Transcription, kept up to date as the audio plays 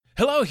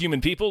Hello, human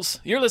peoples.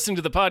 You're listening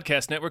to the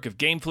podcast network of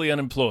Gamefully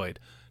Unemployed.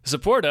 To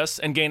support us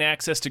and gain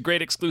access to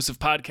great exclusive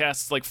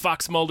podcasts like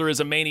Fox Mulder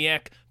is a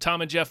Maniac, Tom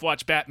and Jeff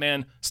Watch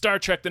Batman, Star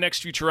Trek The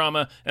Next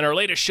Futurama, and our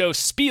latest show,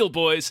 Spiel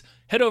Boys,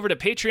 head over to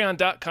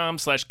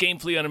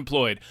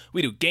patreon.com/gamefullyunemployed.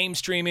 We do game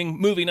streaming,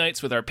 movie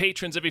nights with our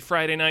patrons every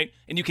Friday night,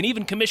 and you can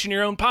even commission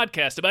your own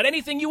podcast about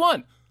anything you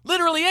want.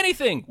 Literally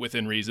anything,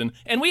 within reason,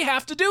 and we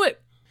have to do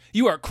it.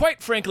 You are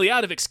quite frankly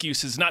out of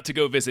excuses not to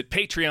go visit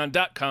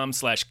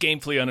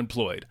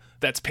patreon.com/gamefullyunemployed.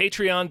 That's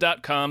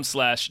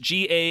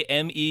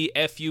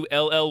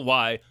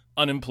patreon.com/GAMEFULLY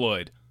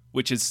unemployed,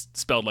 which is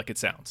spelled like it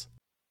sounds.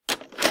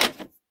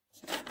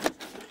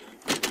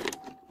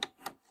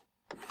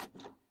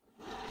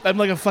 I'm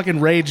like a fucking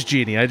rage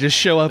genie. I just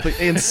show up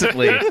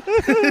instantly.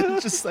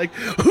 Just like,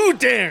 who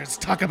dares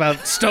talk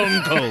about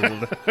Stone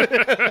Cold?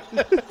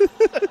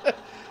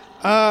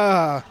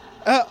 Hi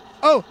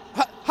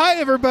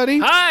everybody.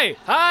 Hi!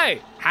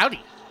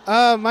 Howdy.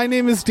 My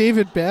name is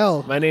David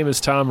Bell. My name is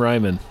Tom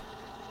Ryman.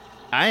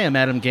 I am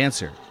Adam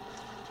Ganser.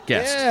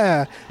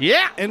 Guest.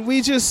 Yeah. And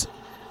we just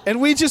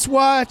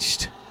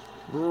watched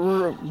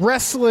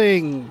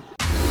wrestling.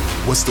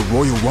 What's the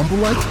Royal Rumble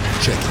like?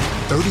 Check it.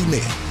 30 men,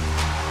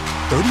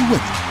 30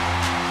 women,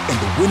 and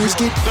the winners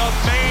get the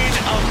main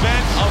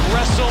event of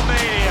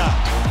WrestleMania.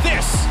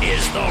 This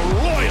is the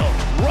Royal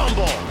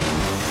Rumble.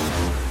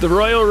 The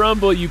Royal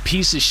Rumble, you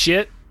piece of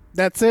shit.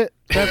 That's it.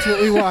 That's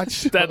what we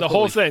watched. The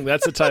whole thing.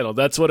 That's the title.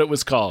 That's what it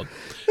was called.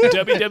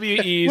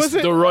 WWE's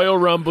The Royal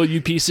Rumble, you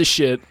piece of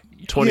shit,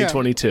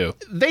 2022.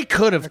 They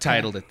could have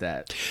titled it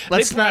that.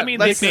 They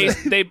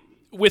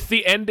with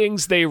the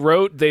endings they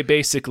wrote, they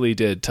basically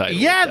did title.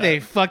 Yeah, it that. they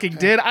fucking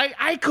did.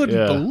 I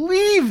couldn't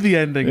believe the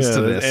endings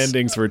to this. The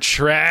endings were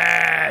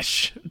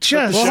trash.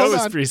 Just the show hold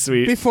was on. pretty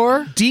sweet.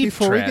 Before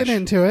trash. we get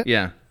into it.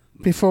 Yeah.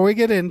 Before we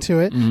get into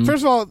it,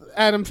 first of all,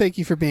 Adam, thank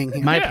you for being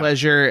here. My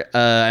pleasure.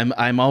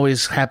 I'm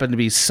always happen to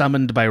be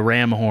summoned by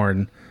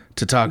Ramhorn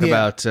to talk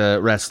about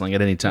wrestling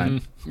at any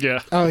time. Yeah.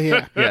 Oh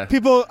yeah. Yeah.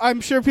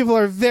 I'm sure people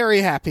are very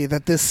happy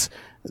that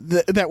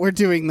that we're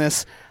doing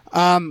this.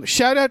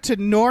 Shout out to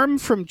Norm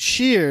from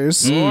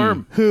Cheers,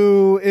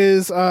 who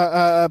is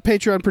a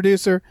Patreon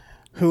producer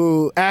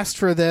who asked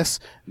for this.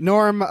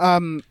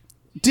 Norm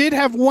did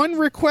have one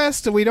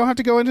request that we don't have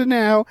to go into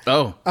now.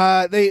 Oh.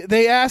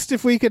 They asked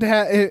if we could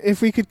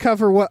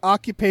cover what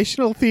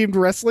occupational themed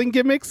wrestling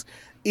gimmicks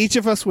each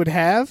of us would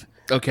have.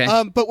 Okay.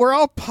 But we're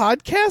all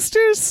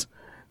podcasters,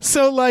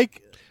 so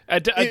like,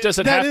 does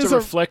it have to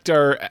reflect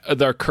our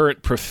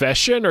current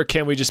profession, or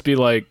can we just be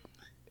like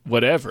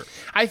whatever?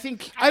 I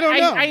think I don't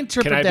know. I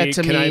interpret that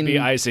to mean. Can I be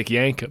Isaac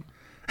Yankem?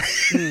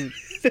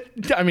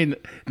 I mean,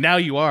 now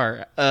you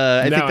are.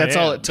 I think that's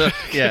all it took.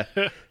 Yeah.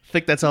 I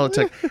think that's all it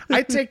took.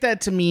 I take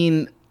that to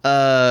mean,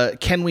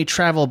 can we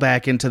travel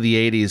back into the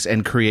 80s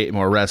and create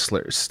more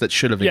wrestlers that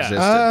should have existed?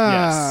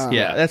 Yes.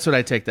 Yeah, that's what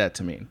I take that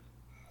to mean.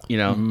 You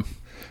know?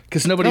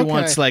 Because nobody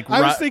wants like I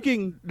was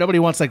thinking nobody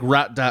wants like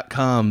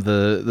Rot.com,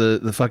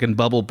 the fucking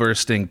bubble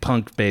bursting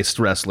punk based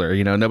wrestler.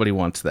 You know, nobody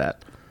wants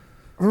that.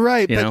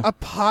 right, You but know? a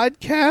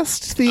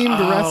podcast themed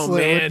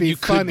wrestler would be you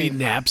funny. could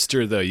be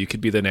Napster though. You could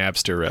be the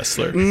Napster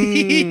wrestler.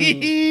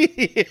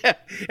 Yeah.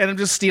 And I'm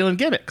just stealing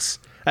gimmicks.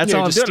 That's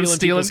all I'm just doing.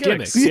 stealing Stealing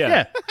people's gimmicks. gimmicks.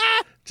 Yeah.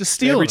 Just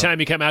stealing Every them. time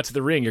you come out to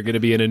the ring, you're going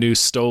to be in a new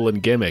stolen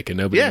gimmick, and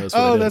nobody knows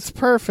what it is. That's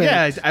perfect.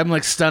 Yeah, I'm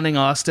like stunning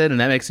Austin,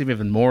 and that makes him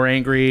even more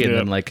angry. And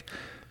then like,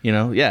 you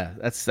know, yeah,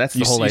 that's the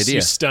whole idea.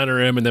 You stunner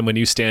him, and then when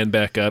you stand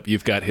back up,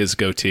 you've got his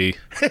goatee.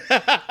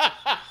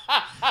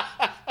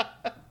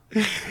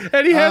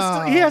 And he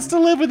has to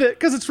live with it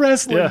because it's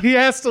wrestling. Yeah. He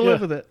has to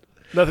live Yeah. with it.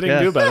 Nothing you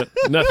can do about it.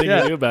 Nothing you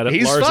can do about it.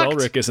 He's Lars fucked.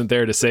 Ulrich isn't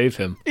there to save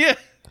him. Yeah.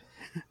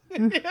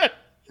 Yeah.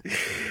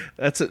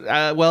 That's it.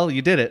 Well,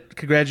 you did it.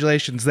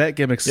 Congratulations. That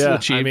gimmick's Yeah,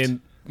 achieved. I mean,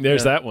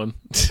 there's that one.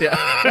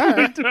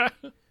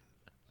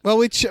 Well,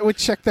 we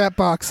checked that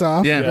box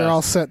off. Yeah. We're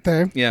all set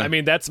there. yeah. I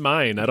mean, that's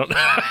mine. I don't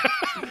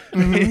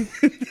know.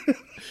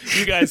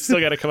 You guys still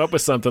got to come up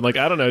with something. Like,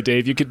 I don't know,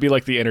 Dave, you could be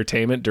like the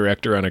entertainment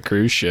director on a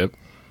cruise ship.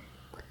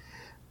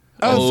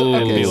 Oh,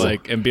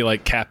 And be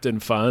like Captain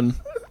Fun.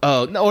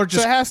 oh no, or so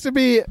just it has to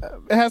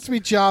be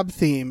job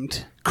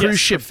themed. cruise Yes,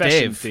 ship profession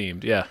Dave.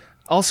 themed. Yeah.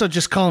 Also,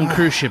 just call him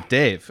cruise ship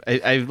Dave.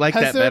 I like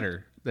Has that there-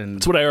 better than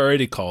That's what I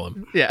already call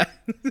him. yeah.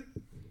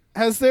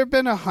 Has there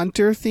been a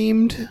hunter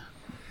themed?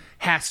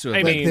 Has to have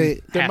I been.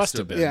 mean, there has must to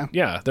have have been. been.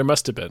 Yeah, there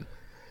must have been.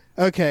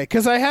 Okay,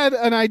 because I had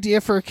an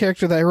idea for a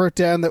character that I wrote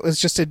down that was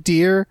just a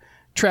deer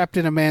trapped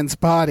in a man's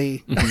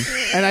body,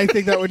 and I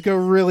think that would go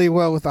really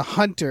well with a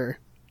hunter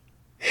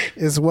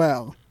as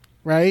well,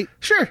 right?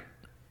 Sure.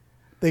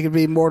 They could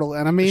be mortal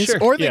enemies,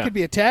 Sure, or they yeah. could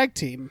be a tag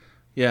team.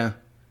 Yeah.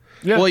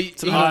 Yeah, Well,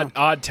 it's an you know-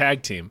 odd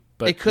tag team.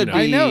 But It could you know.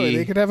 I know Be-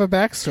 they could have a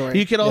backstory.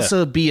 You could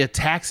also be a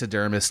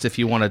taxidermist if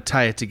you want to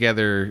tie it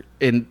together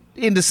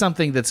into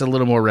something that's a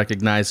little more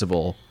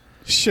recognizable.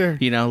 Sure.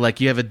 You know,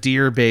 like you have a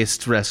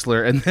deer-based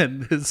wrestler, and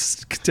then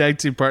his tag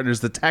team partner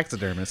is the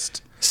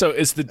taxidermist. So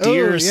is the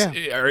deers?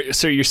 yeah.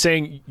 So you're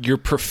saying your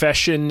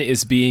profession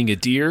is being a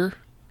deer?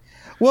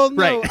 Well,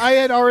 no, Right. I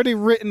had already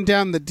written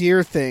down the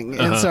deer thing,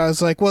 and so I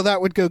was like, well,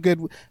 that would go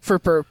good for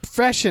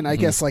profession, I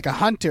guess, like a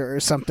hunter or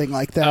something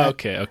like that.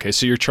 Okay.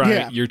 So you're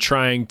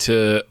trying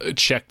to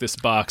check this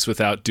box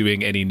without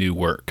doing any new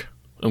work.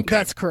 Okay.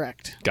 That's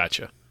correct.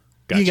 Gotcha.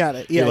 You got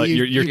it. Yeah,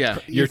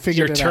 You're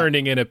figured it out.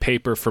 turning in a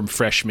paper from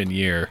freshman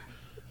year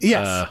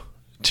Yes.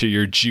 to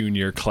your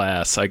junior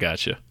class. I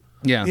gotcha.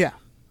 Yeah. Yeah.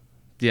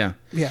 Yeah.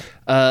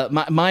 Yeah.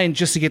 Mine,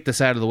 just to get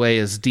this out of the way,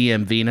 is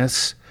DM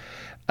Venus.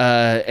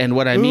 And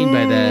what I mean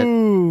by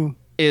that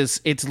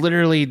is it's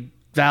literally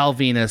Val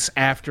Venus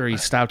after he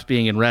stopped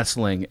being in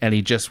wrestling and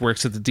he just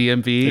works at the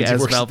DMV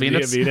as Val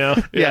Venus. DMV now.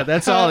 Yeah,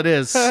 that's all it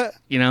is.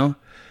 You know,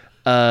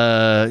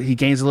 he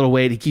gains a little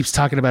weight. He keeps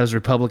talking about his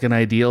Republican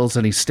ideals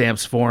and he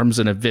stamps forms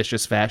in a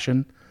vicious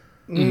fashion.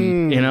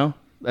 You know,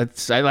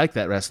 I like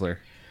that wrestler.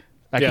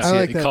 I can see I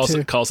like he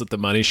that calls it the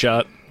money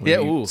shot. When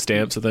Yeah, he ooh.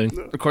 stamps a thing.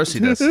 Of course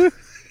he does.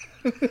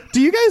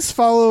 Do you guys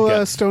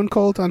follow Stone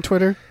Cold on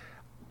Twitter?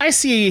 I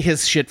see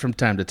his shit from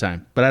time to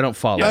time, but I don't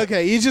follow.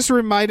 Okay, you just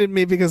reminded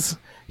me because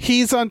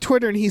he's on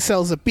Twitter and he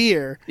sells a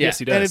beer. Yes,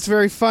 he does. And it's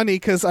very funny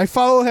because I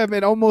follow him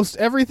and almost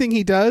everything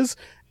he does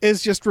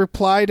is just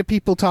reply to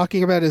people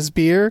talking about his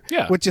beer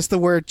with just the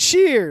word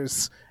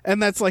cheers.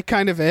 And that's like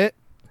kind of it.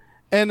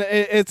 And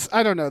it's,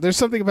 I don't know, there's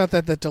something about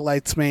that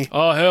delights me.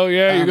 Oh hell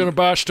yeah! You're gonna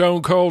buy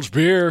Stone Cold's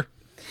beer.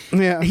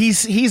 Yeah.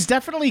 He's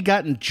definitely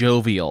gotten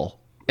jovial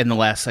in the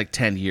last like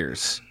 10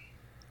 years.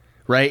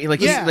 Right?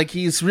 Like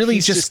he's really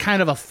just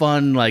kind of a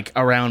fun like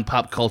around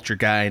pop culture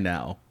guy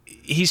now.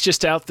 He's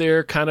just out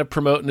there kind of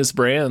promoting his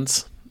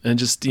brands and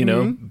just, you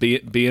know,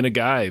 being a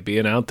guy,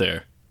 being out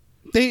there.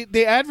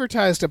 They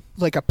advertised a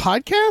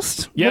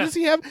podcast. Yeah. What does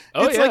he have?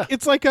 Oh,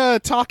 It's like a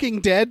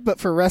Talking Dead, but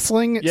for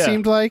wrestling. It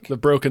seemed like the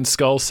Broken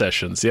Skull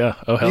sessions. Yeah.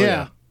 Oh hell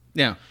yeah.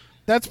 Yeah.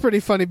 That's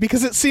pretty funny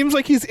because it seems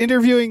like he's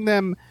interviewing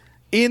them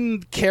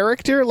in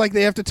character. Like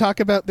they have to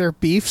talk about their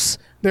beefs.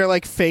 They're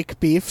like fake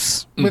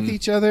beefs with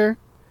each other.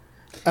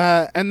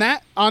 And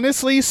that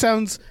honestly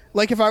sounds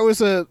like if I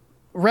was a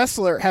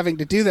wrestler having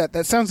to do that,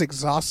 that sounds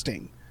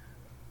exhausting.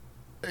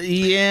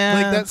 Yeah.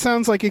 Like that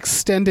sounds like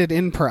extended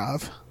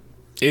improv.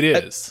 It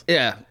is.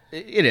 Yeah,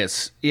 it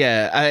is.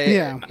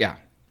 Yeah. Yeah.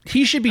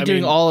 He should be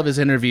doing mean- all of his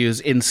interviews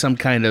in some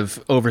kind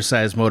of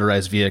oversized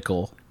motorized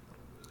vehicle.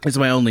 Is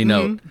my only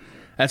note.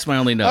 That's my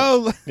only note.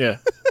 Oh, Yeah.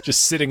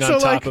 Just sitting on So,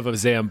 top like- of a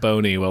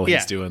Zamboni while Yeah.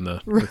 he's doing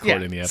the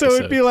recording the so episode.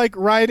 it'd be like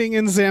riding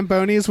in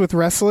Zambonis with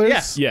wrestlers.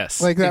 Yeah.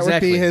 Yes. Like that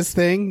Exactly. would be his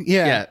thing.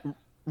 Yeah. Yeah.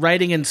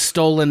 Riding in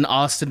stolen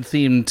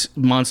Austin-themed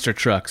monster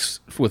trucks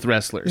with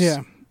wrestlers.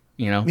 Yeah.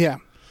 You know? Yeah.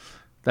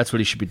 That's what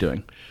he should be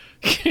doing.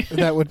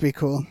 That would be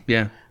cool.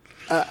 Yeah.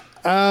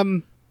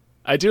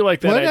 I do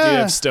like that What,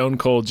 idea of Stone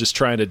Cold just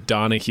trying to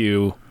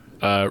Donahue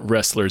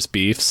wrestlers'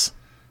 beefs.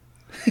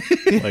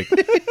 Like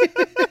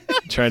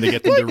trying to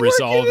get them to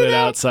resolve it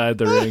outside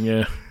the ring.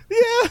 Yeah.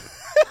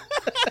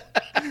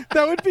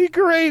 That would be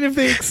great if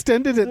they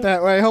extended it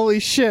that way. Holy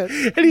shit.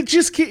 And he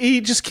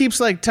just keeps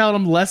like telling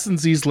him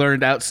lessons he's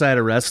learned outside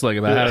of wrestling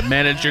about how to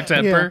manage your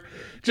temper.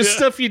 Just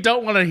stuff you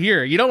don't want to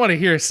hear. You don't want to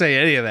hear say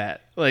any of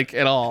that, like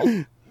at all.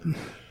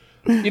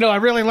 You know, I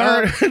really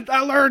learned.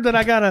 I learned that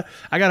I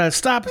gotta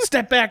stop,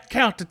 step back,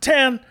 count to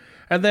 10,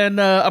 and then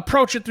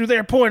approach it through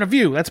their point of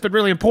view. That's been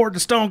really important to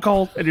Stone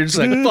Cold. And you're just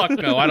like, fuck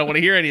no, I don't want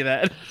to hear any of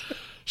that.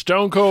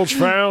 Stone Cold's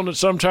found that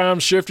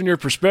sometimes shifting your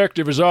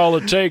perspective is all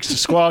it takes to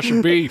squash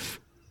a beef.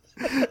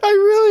 I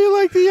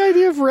really like the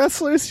idea of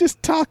wrestlers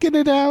just talking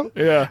it out.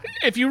 Yeah.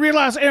 If you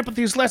realize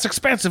empathy is less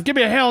expensive, give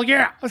me a hell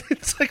yeah.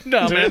 It's like,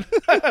 no, man.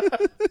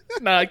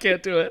 No, I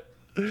can't do it.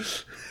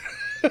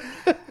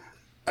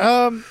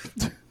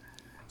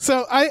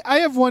 So I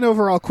have one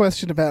overall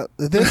question about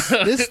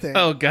this thing.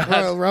 Oh, God.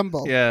 Royal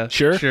Rumble. Yeah,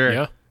 Sure.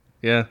 sure.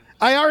 Yeah.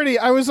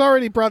 I was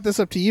already brought this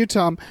up to you,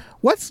 Tom.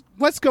 What's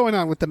going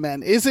on with the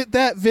men? Is it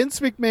that Vince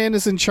McMahon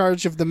is in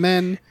charge of the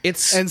men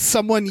and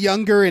someone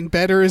younger and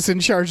better is in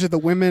charge of the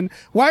women?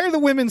 Why are the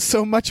women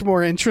so much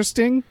more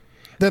interesting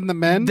than the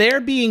men? They're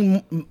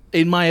being,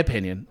 in my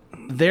opinion,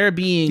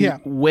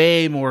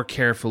 way more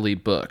carefully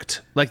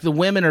booked. Like the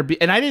women are,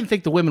 and I didn't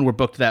think the women were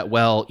booked that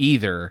well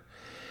either,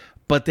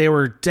 but they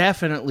were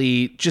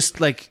definitely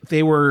just like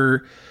they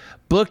were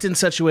booked in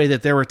such a way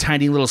that there were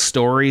tiny little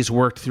stories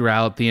worked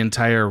throughout the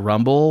entire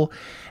Rumble.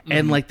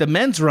 And like the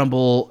men's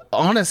Rumble,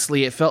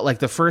 honestly, it felt like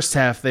the first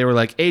half they were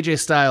like, AJ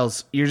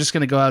Styles, you're just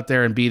going to go out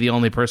there and be the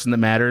only person that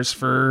matters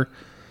for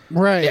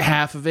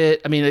half of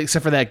it. I mean,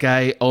 except for that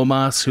guy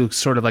Omos, who's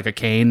sort of like a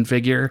Kane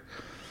figure.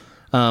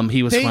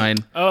 He was fine.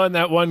 Oh, and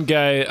that one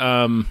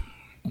guy,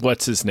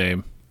 what's his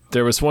name?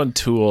 There was one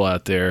Tool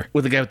out there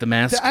With the guy with the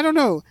mask. I don't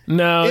know.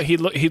 No, he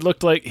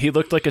looked like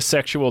a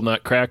sexual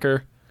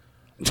nutcracker.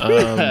 Is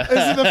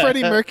it the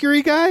Freddie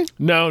Mercury guy?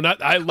 No,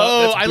 not I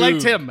love. I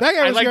liked him. That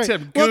guy I was liked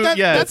great. him. Well,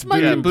 that's my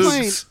complaint.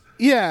 boobs.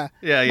 Yeah.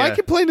 Yeah. My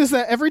complaint is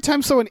that every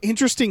time someone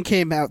interesting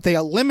came out, they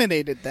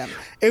eliminated them.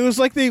 It was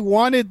like they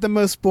wanted the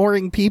most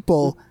boring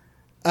people.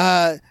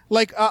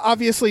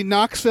 Obviously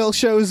Knoxville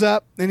shows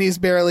up and he's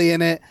barely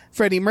in it.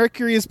 Freddie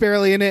Mercury is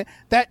barely in it.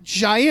 That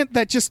giant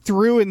that just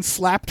threw and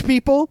slapped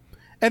people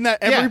and that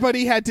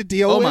everybody had to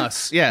deal with.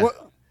 Omos, yeah.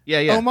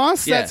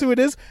 Omos, Yeah. that's who it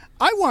is.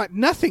 I want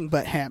nothing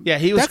but him. Yeah,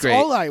 he was that's great.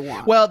 That's all I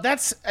want. Well,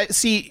 that's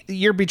see,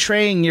 you're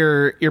betraying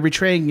your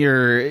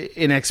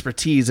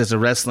inexpertise as a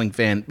wrestling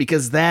fan,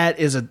 because that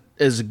is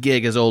a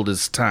gig as old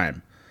as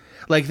time.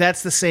 Like,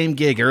 that's the same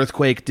gig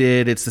Earthquake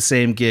did. It's the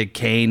same gig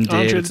Kane did.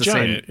 Andre it's the the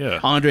Giant, same. yeah.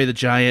 Andre the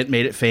Giant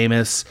made it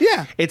famous.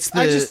 Yeah. It's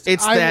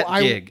that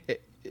gig.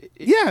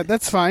 Yeah,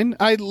 that's fine.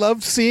 I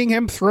loved seeing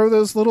him throw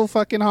those little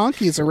fucking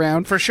honkies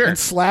around For sure. and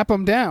slap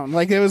them down.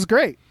 Like, it was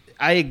great.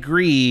 I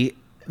agree.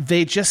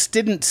 They just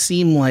didn't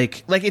seem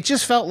like it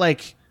just felt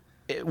like,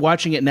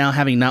 watching it now,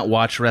 having not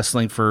watched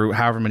wrestling for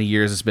however many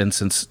years it's been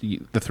since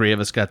the three of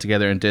us got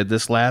together and did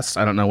this last.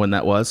 I don't know when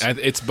that was.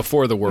 It's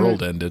before the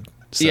world ended.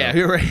 So Yeah,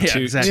 you're right. Yeah,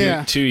 exactly.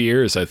 Yeah. 2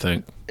 years, I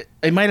think.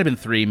 It might have been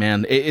 3,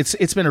 man.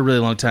 It's been a really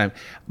long time.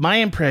 My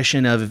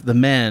impression of the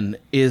men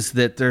is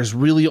that there's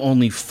really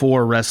only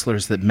 4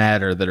 wrestlers that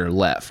matter that are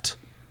left,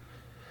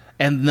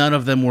 and none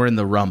of them were in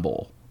the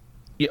Rumble,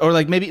 or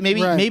like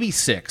maybe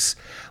 6.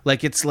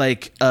 Like, it's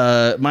like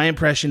my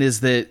impression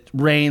is that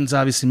Reigns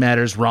obviously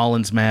matters,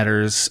 Rollins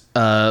matters,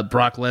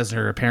 Brock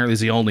Lesnar apparently is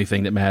the only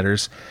thing that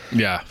matters.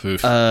 Yeah.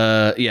 Oof.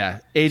 AJ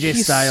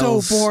He's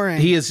Styles. so boring.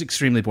 He is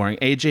extremely boring.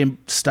 AJ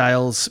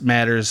Styles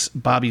matters.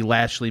 Bobby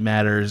Lashley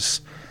matters.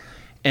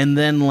 And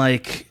then,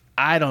 like,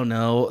 I don't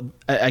know.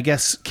 I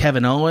guess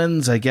Kevin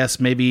Owens. I guess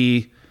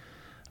maybe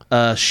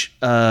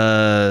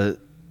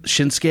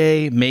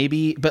Shinsuke.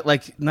 Maybe, but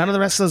like, none of the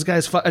rest of those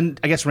guys. And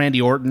I guess Randy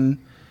Orton.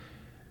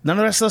 None of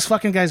the rest of those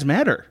fucking guys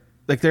matter.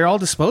 Like, they're all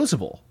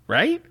disposable,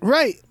 right?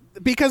 Right.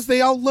 Because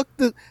they all look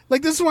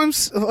like, this is what I'm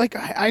like.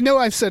 I know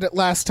I've said it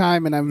last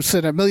time, and I've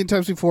said it a million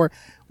times before.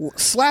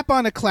 Slap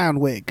on a clown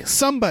wig.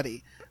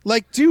 Somebody.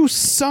 Like, do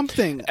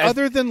something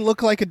other than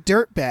look like a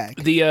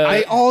dirtbag.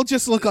 They all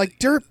just look like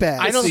dirtbags.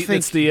 I don't think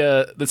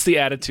that's the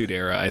Attitude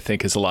Era. I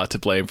think is a lot to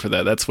blame for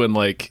that. That's when,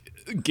 like,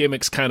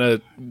 gimmicks kind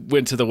of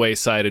went to the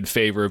wayside in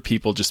favor of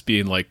people just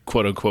being, like,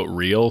 quote unquote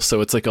real.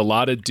 So it's like a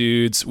lot of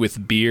dudes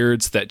with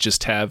beards that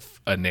just have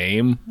a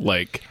name,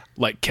 like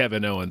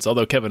Kevin Owens.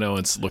 Although Kevin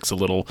Owens looks a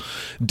little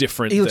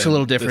different. He looks a than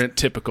little different.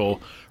 the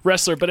typical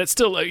wrestler, but it's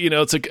still,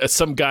 it's like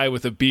some guy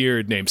with a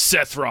beard named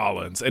Seth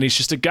Rollins, and he's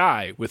just a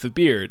guy with a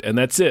beard, and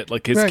that's it.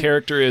 Like, his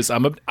character is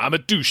I'm a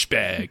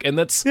douchebag, and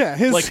that's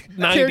his like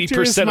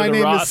 90% my of the name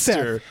is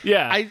roster. Seth.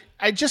 Yeah.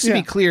 I just to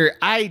be clear,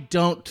 I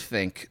don't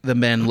think the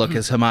men look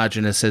as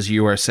homogenous as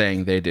you are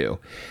saying they do.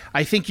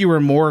 I think you were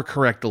more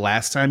correct the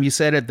last time you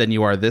said it than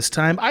you are this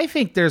time. I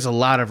think there's a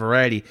lot of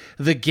variety.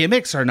 The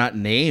gimmicks are not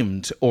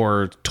named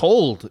or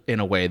told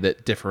in a way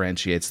that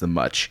differentiates them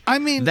much. I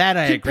mean, that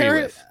I agree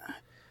with.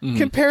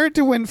 Compare it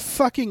to when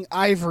fucking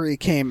Ivory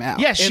came out.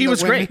 Yeah, she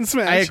was great. Match,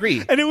 I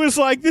agree. And it was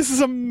like, this is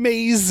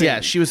amazing.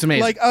 Yeah, she was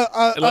amazing. Like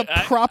a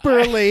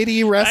proper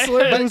lady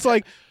wrestler. It was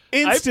like,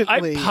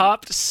 instantly. I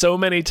popped so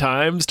many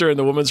times during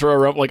the Women's Royal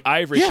Rumble. Like,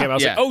 Ivory came out. I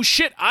was like, Yeah. oh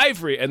shit,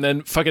 Ivory. And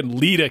then fucking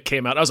Lita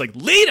came out. I was like,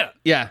 Lita!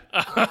 Yeah,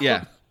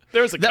 yeah.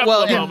 There was a couple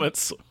of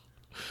moments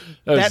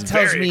I was That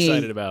tells very me-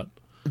 excited about.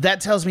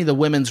 That tells me the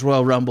Women's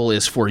Royal Rumble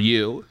is for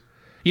you.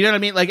 You know what I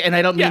mean? Like, and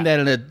I don't mean that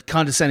in a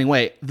condescending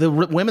way. The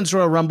Women's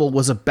Royal Rumble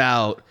was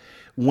about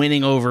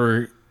winning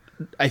over,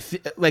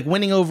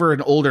 winning over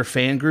an older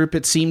fan group.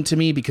 It seemed to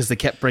me, because they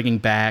kept bringing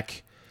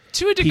back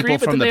To a degree, people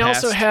but from then the they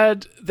past. also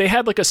had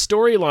like a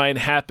storyline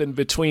happen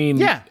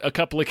between a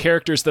couple of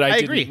characters that I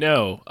didn't agree.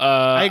 know.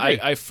 I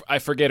agree. I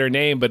forget her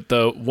name, but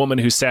the woman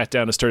who sat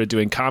down and started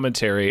doing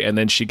commentary, and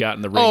then she got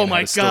in the ring. Oh and my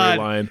had a god!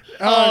 storyline.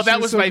 Oh, that she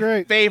was was so my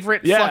great.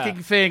 favorite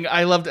fucking thing.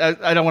 I loved.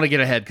 I don't want to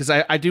get ahead, because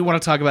I do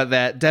want to talk about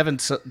that. Devin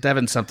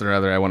something or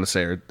other. I want to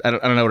say her. I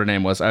don't know what her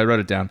name was. I wrote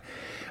it down.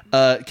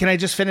 Can I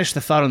just finish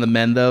the thought on the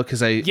men though?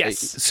 Because Yeah.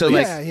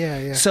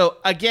 So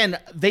again,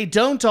 they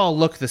don't all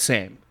look the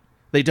same.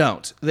 They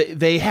don't.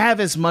 They have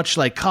as much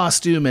like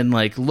costume and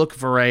like look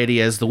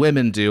variety as the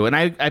women do, and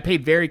I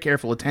paid very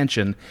careful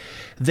attention.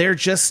 They're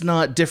just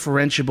not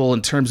differentiable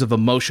in terms of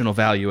emotional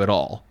value at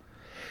all.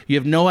 You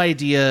have no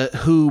idea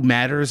who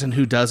matters and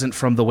who doesn't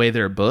from the way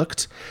they're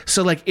booked.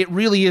 So like, it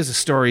really is a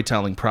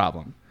storytelling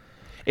problem.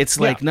 It's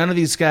like none of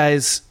these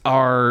guys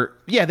are.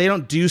 Yeah, they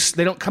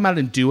don't come out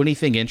and do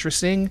anything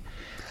interesting.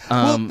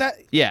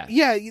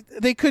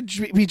 They could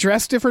be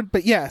dressed different,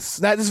 but yes,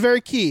 that is very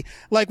key.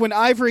 Like, when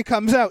Ivory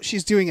comes out,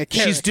 she's doing a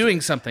character. She's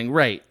doing something,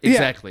 right?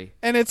 Exactly. Yeah.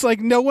 And it's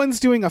like, no one's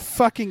doing a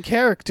fucking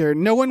character.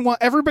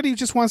 Everybody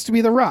just wants to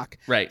be The Rock.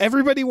 Right.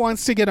 Everybody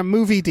wants to get a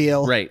movie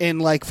deal in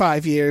like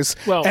 5 years.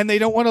 Well- and they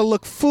don't want to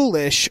look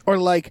foolish or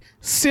like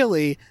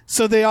silly,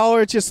 so they all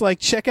are just like,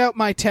 check out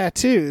my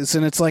tattoos,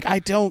 and it's like, I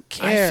don't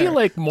care. I feel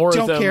like more of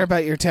don't them- care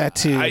about your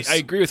tattoos. I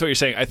agree with what you're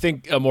saying. I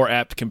think a more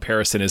apt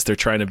comparison is they're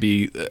trying to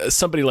be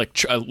somebody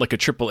like a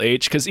Triple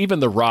H, because even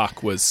The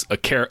Rock was a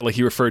character. Like,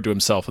 he referred to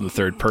himself in the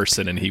third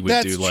person, and he would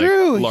That's do like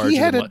true. He larger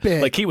had than a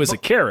bit. like he was a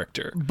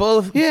character.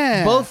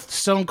 Both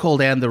Stone Cold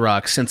and The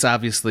Rock, since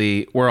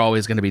obviously we're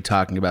always going to be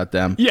talking about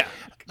them. Yeah.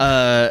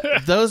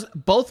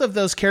 Both of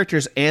those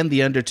characters and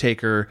The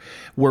Undertaker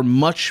were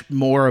much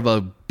more of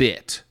a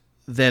bit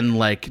than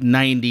like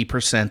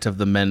 90% of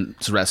the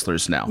men's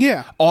wrestlers now.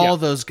 Yeah. All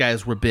those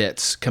guys were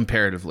bits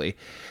comparatively.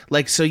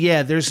 Like, so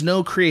yeah, there's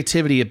no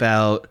creativity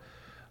about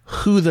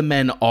who the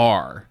men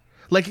are.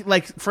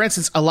 Like for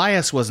instance,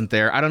 Elias wasn't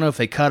there. I don't know if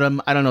they cut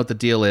him. I don't know what the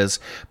deal is.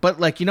 But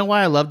like, you know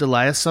why I loved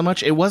Elias so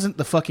much? It wasn't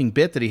the fucking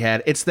bit that he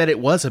had. It's that it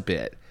was a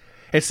bit.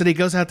 It's that he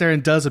goes out there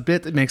and does a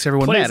bit that makes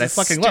everyone mad. I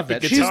fucking love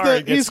that.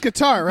 He's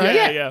guitar,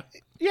 right?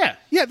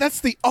 Yeah,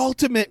 that's the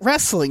ultimate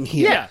wrestling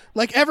here. Yeah.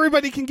 Like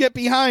everybody can get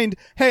behind,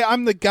 hey,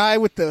 I'm the guy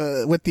with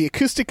the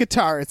acoustic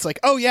guitar. It's like,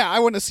 oh yeah, I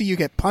want to see you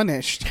get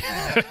punished.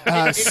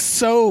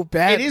 So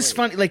bad. It is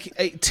funny.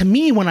 Like to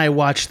me, when I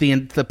watch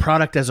the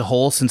product as a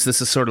whole, since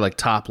this is sort of like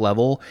top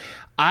level,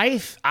 I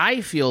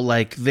feel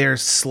like their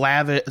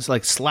slavish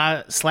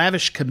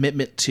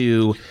commitment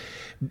to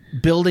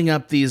building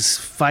up these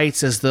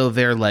fights as though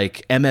they're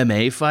like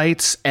MMA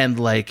fights and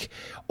like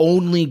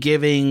only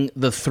giving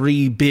the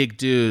three big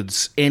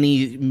dudes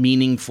any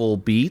meaningful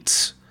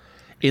beats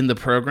in the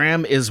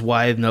program is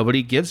why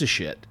nobody gives a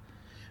shit.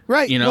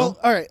 Right. You know? Well,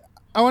 all right.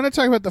 I want to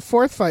talk about the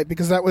fourth fight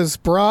because that was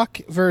Brock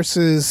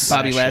versus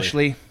Bobby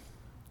Lashley.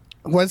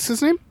 What's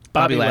his name?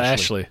 Bobby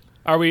Lashley.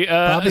 Are we?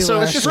 So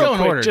let's just go in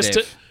order,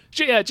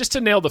 just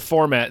to nail the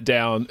format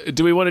down.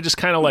 Do we want to just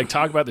kind of like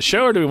talk about the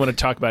show, or do we want to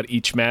talk about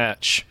each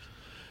match?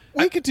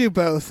 We could do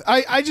both.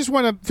 I just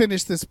want to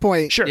finish this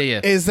point. Sure.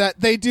 Yeah. Is that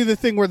they do the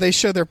thing where they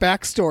show their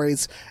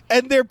backstories,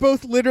 and they're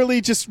both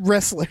literally just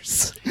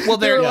wrestlers. Well,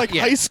 they're like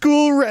high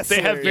school wrestlers.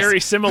 They have very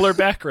similar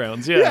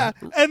backgrounds. Yeah,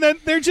 and then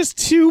they're just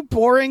two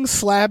boring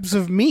slabs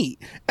of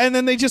meat, and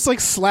then they just like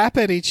slap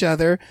at each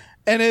other,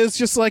 and it's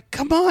just like,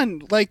 come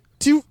on, like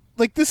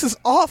this is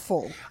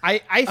awful. I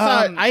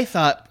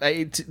thought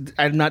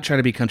I'm not trying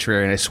to be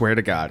contrarian. I swear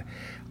to God.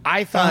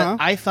 I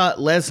thought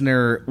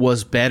Lesnar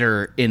was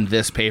better in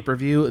this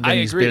pay-per-view than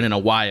he's been in a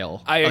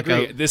while. I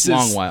agree. This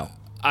is while.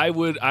 I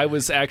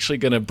was actually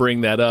going to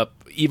bring that up,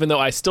 even though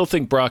I still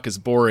think Brock is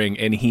boring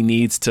and he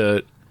needs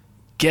to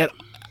get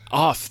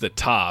off the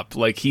top.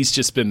 Like, he's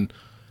just been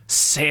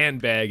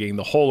sandbagging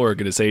the whole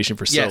organization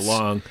for so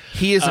long.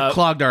 He is a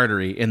clogged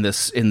artery in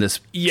this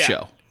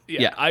show.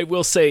 Yeah, I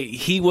will say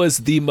he was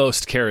the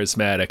most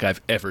charismatic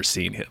I've ever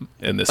seen him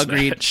in this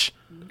match.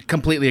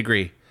 Completely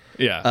agree.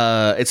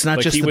 Yeah, it's not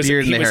like just the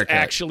beard and the haircut. He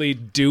was actually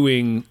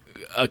doing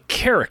a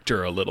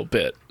character a little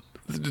bit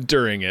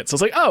during it. So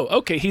it's like, oh,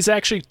 okay, he's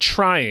actually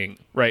trying.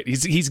 Right,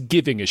 he's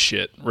giving a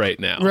shit right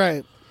now.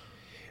 Right.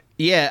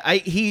 Yeah,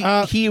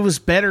 he was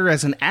better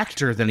as an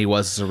actor than he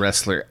was as a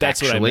wrestler.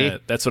 That's what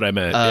I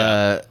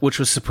meant. Which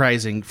was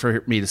surprising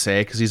for me to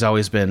say because he's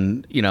always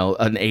been, an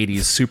 '80s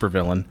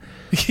supervillain.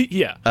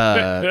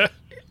 Yeah.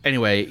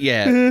 Anyway,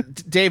 yeah.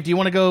 Dave, do you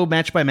want to go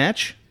match by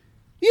match?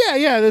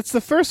 Yeah. That's the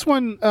first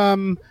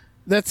one.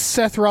 That's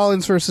Seth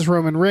Rollins versus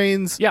Roman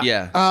Reigns.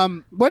 Yeah.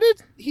 What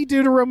did he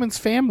do to Roman's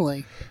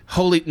family?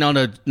 No,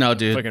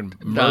 dude. Fucking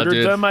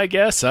murdered them, I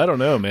guess. I don't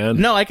know, man.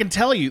 No, I can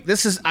tell you.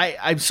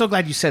 I'm so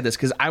glad you said this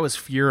because I was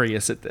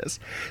furious at this.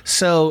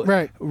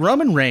 So,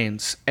 Roman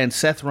Reigns and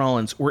Seth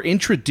Rollins were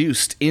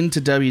introduced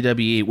into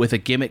WWE with a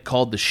gimmick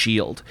called the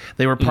Shield.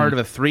 They were part of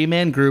a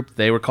 3-man group.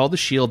 They were called the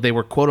Shield. They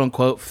were quote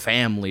unquote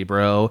family,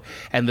 bro.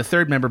 And the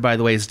third member, by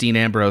the way, is Dean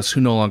Ambrose, who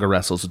no longer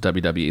wrestles with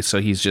WWE,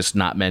 so he's just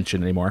not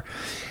mentioned anymore.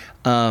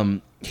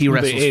 He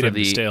wrestles for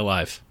the stay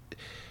alive.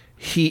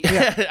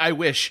 I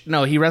wish.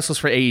 No, he wrestles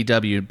for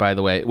AEW, by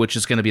the way, which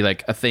is going to be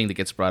like a thing that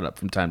gets brought up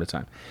from time to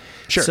time.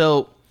 Sure.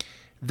 So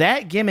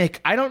that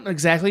gimmick, I don't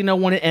exactly know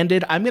when it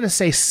ended. I'm going to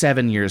say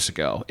 7 years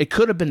ago. It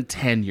could have been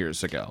 10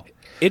 years ago.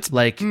 It's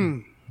like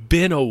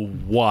been a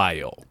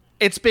while.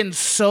 It's been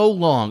so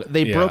long.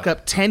 They broke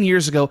up 10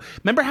 years ago.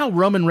 Remember how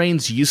Roman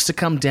Reigns used to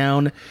come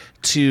down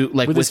to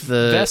like with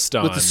the vest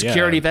on, with the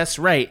security vest,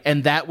 right?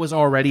 And that was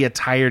already a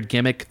tired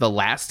gimmick the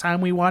last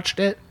time we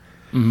watched it.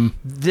 Mm-hmm.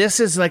 This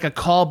is like a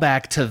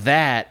callback to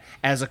that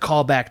as a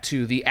callback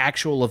to the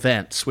actual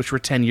events, which were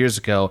 10 years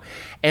ago.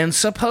 And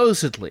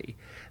supposedly,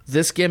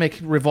 this gimmick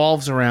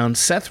revolves around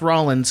Seth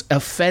Rollins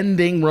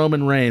offending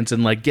Roman Reigns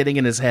and like getting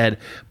in his head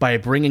by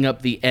bringing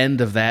up the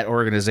end of that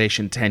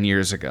organization 10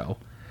 years ago.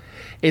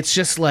 It's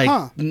just like,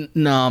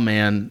 no,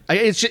 man.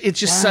 It's just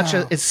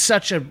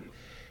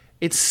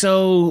it's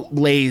so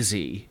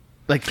lazy,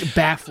 like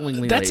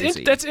bafflingly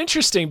lazy. That's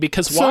interesting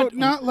because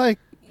not like.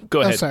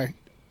 Go ahead. Oh, sorry.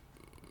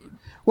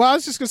 Well, I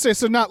was just gonna say,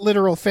 so not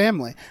literal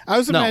family. I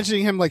was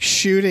imagining him like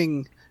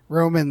shooting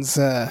Roman's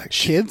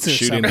kids or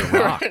shooting something. The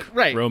Rock,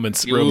 right?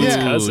 Roman's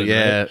cousin.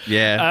 Yeah, right?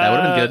 Yeah, that would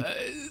have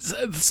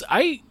been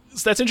good.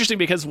 That's interesting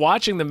because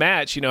watching the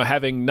match,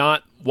 having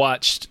not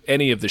watched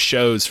any of the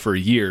shows for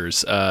years,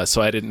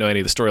 so I didn't know any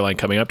of the storyline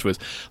coming up to it.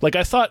 Like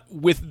I thought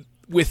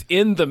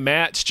within the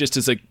match, just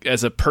as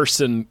a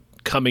person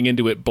coming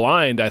into it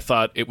blind, I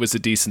thought it was a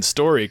decent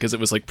story because it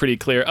was like pretty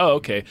clear. Oh,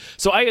 okay.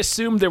 So I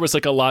assumed there was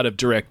like a lot of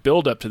direct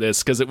build up to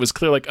this because it was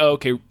clear like, oh,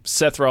 okay,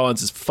 Seth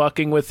Rollins is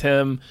fucking with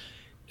him.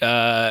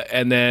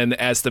 And then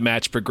as the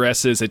match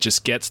progresses, it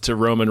just gets to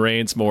Roman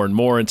Reigns more and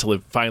more until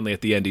finally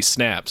at the end he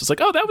snaps. It's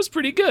like, oh, that was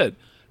pretty good.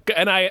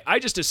 And I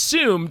just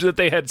assumed that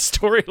they had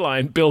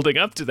storyline building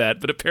up to that,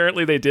 but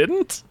apparently they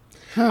didn't.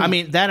 I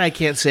mean, that I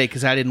can't say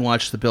because I didn't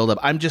watch the build-up.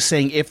 I'm just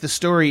saying if the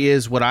story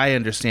is what I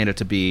understand it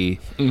to be,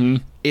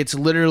 it's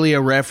literally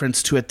a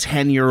reference to a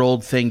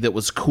 10-year-old thing that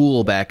was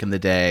cool back in the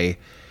day,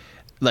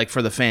 like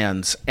for the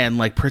fans, and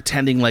like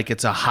pretending like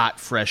it's a hot,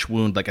 fresh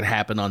wound like it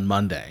happened on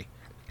Monday.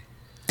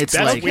 It's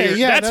that's like weird.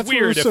 Yeah, that's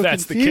weird if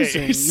that's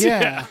confusing. the case.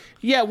 Yeah.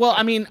 Yeah, well,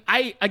 I mean,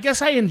 I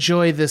guess I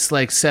enjoy this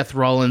like Seth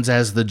Rollins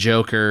as the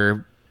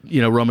Joker,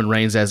 Roman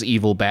Reigns as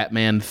evil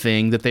Batman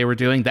thing that they were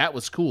doing. That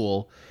was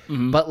cool.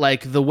 But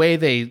like the way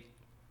they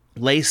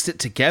laced it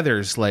together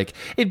is like,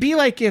 it'd be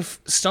like if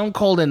Stone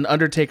Cold and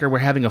Undertaker were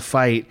having a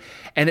fight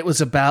and it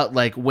was about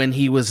like when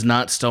he was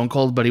not Stone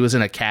Cold, but he was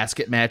in a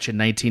casket match in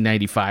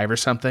 1995 or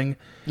something.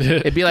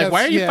 It'd be like,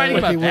 why are you fighting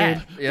about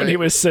that? When he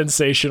was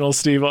sensational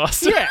Steve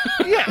Austin.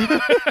 Yeah.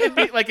 It'd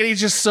be like, and he's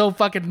just so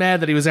fucking mad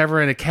that he was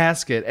ever in a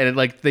casket, and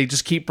they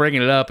just keep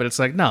bringing it up, and it's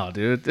like, no,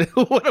 dude,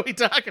 what are we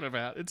talking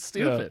about? It's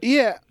stupid.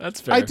 Yeah. That's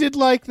fair. I did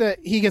like that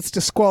he gets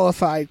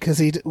disqualified because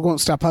he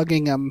won't stop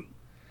hugging him.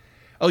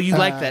 Oh, you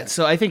like that?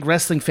 So I think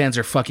wrestling fans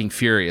are fucking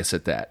furious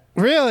at that.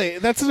 Really?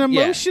 That's an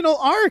emotional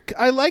arc.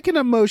 I like an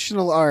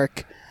emotional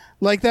arc.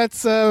 Like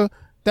that's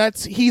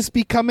he's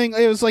becoming,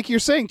 it was like you're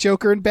saying,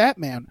 Joker and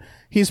Batman.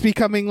 He's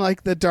becoming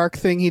like the dark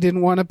thing he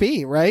didn't want to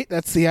be, right?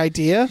 That's the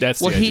idea.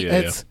 That's the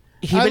idea.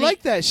 I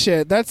like that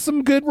shit. That's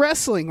some good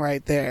wrestling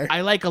right there.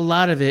 I like a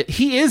lot of it.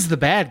 He is the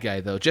bad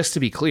guy, though, just to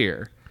be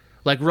clear.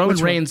 Like, Roman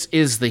Reigns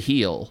is the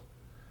heel.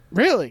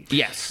 Really?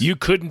 Yes. You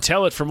couldn't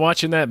tell it from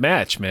watching that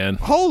match, man.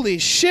 Holy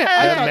shit.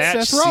 That I thought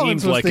match Seth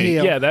Rollins seemed was like the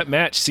heel. that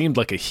match seemed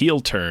like a heel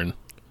turn.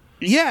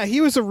 Yeah, he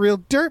was a real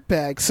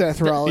dirtbag,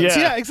 Seth Rollins.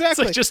 Yeah,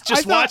 exactly. It's like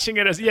just watching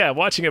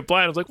it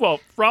blind, I was like,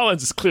 well,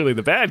 Rollins is clearly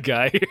the bad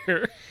guy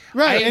here.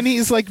 Right, and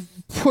he's like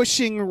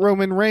pushing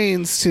Roman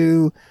Reigns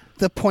to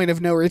the point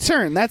of no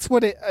return. That's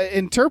what it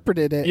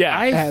interpreted it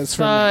as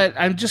for me.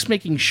 I'm just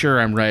making sure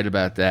I'm right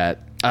about that.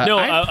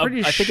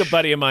 I think a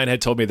buddy of mine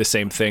had told me the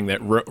same thing, that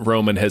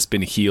Roman has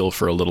been heel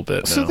for a little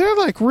bit now. So they're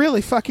like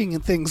really fucking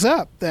things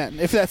up then,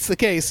 if that's the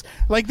case.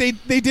 Like they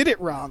did it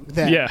wrong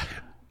then. Yeah.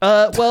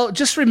 Well,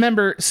 just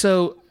remember,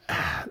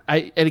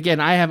 and again,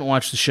 I haven't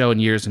watched the show in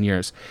years and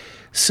years.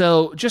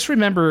 So just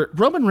remember,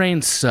 Roman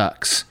Reigns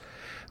sucks.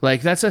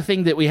 Like, that's a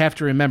thing that we have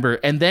to remember.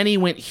 And then he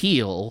went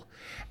heel,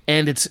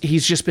 and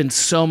he's just been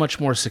so much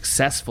more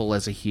successful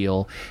as a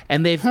heel.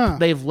 And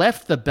they've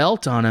left the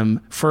belt on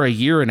him for a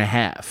year and a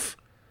half.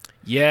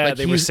 Yeah, like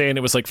they were saying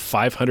it was like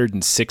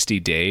 560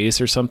 days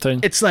or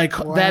something. It's like,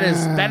 that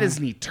is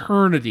an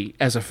eternity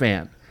as a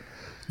fan.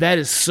 That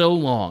is so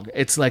long.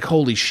 It's like,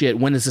 holy shit,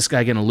 when is this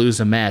guy going to lose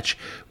a match?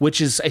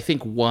 Which is, I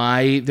think,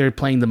 why they're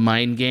playing the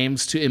mind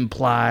games to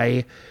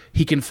imply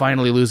he can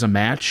finally lose a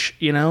match,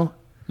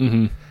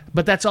 Mm-hmm.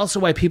 But that's also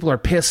why people are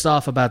pissed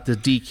off about the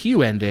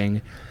DQ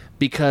ending,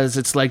 because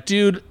it's like,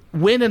 dude,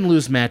 win and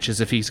lose matches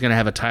if he's going to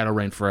have a title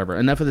reign forever.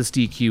 Enough of this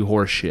DQ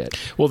horse shit.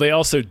 Well, they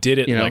also did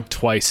it like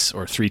twice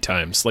or three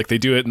times. Like they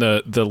do it in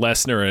the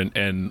Lesnar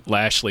and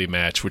Lashley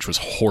match, which was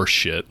horse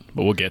shit.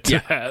 But we'll get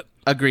to that.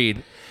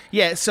 Agreed.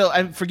 Yeah, so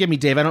forgive me,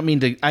 Dave. I don't mean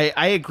to.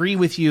 I agree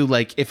with you.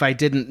 Like, if I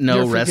didn't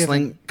know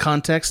wrestling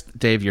context,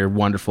 Dave, you're a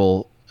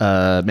wonderful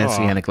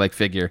messianic-like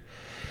figure.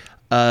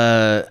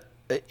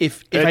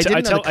 If I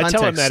didn't know the context, I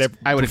tell him that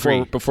I would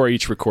agree. Before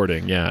each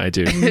recording. Yeah, I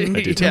do.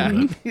 I do tell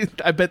him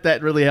that. I bet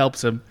that really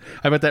helps him.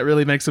 I bet that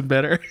really makes him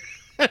better.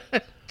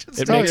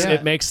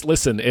 It makes.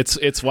 Listen,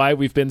 it's why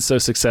we've been so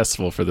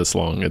successful for this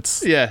long.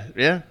 It's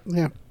yeah.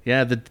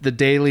 The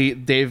daily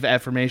Dave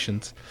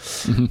affirmations.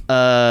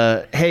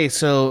 Hey,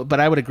 but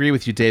I would agree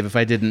with you, Dave, if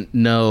I didn't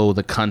know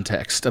the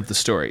context of the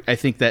story. I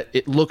think that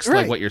it looks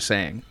like what you're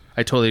saying.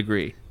 I totally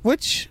agree.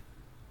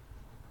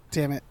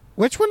 Damn it.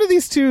 Which one of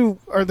these two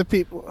are the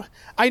people?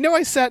 I know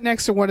I sat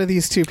next to one of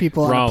these two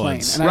people on a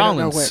plane, and I don't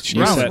know which.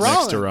 You sat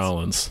next to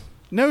Rollins.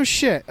 No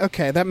shit.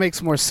 Okay, that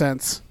makes more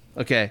sense.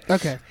 Okay.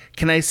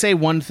 Can I say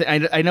one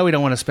thing? I know we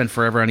don't want to spend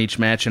forever on each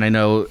match, and I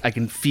know I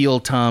can feel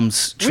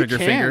Tom's trigger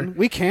finger.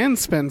 We can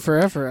spend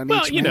forever on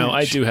each match.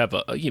 I do have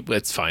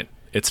it's fine.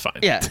 It's fine.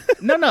 Yeah.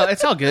 No,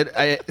 it's all good.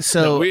 I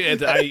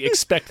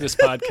expect this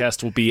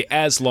podcast will be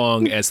as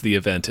long as the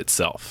event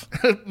itself.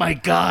 My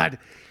God.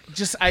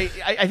 I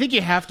think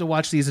you have to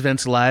watch these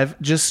events live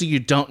just so you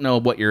don't know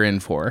what you're in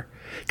for.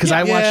 Because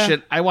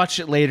I watched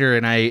it later,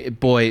 and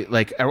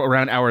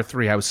around hour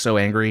 3, I was so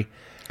angry.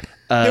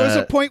 There was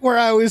a point where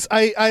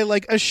I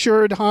like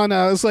assured Hannah,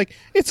 I was like,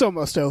 it's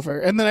almost over.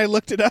 And then I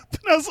looked it up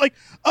and I was like,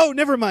 oh,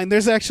 never mind.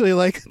 There's actually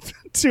like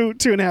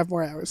 2.5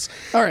 more hours.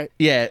 All right.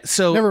 Yeah.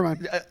 So never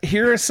mind.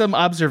 Here are some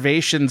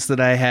observations that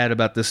I had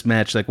about this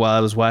match, like while I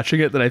was watching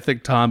it, that I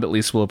think Tom at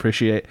least will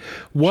appreciate.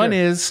 One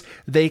is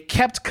they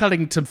kept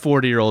cutting to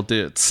 40-year-old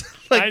dudes.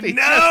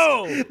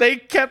 They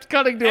kept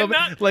cutting to them.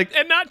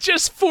 And not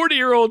just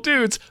 40-year-old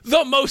dudes,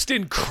 the most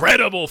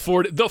incredible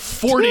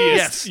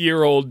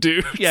 40th-year-old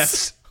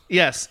dudes.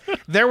 Yes,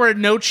 there were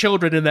no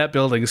children in that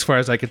building, as far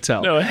as I could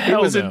tell. No,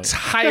 it was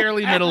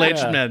entirely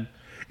middle-aged men.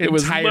 It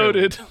was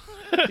loaded.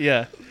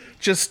 Yeah,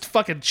 just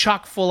fucking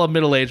chock full of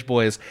middle-aged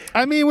boys.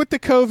 I mean, with the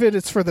COVID,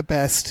 it's for the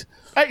best.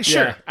 I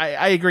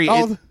agree.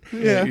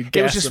 It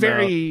was just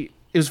very.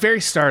 It was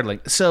very startling.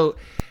 So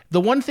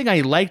the one thing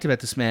I liked about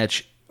this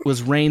match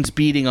was Reigns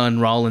beating on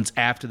Rollins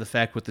after the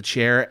fact with the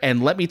chair.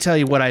 And let me tell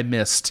you what I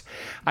missed.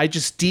 I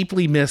just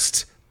deeply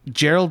missed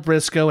Gerald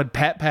Briscoe and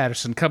Pat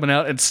Patterson coming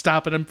out and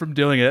stopping him from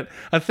doing it.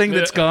 A thing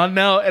that's gone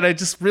now. And I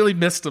just really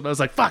missed him. I was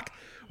like, fuck,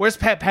 where's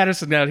Pat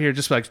Patterson out here?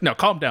 Just like, no,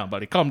 calm down,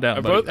 buddy. Calm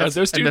down, buddy. Are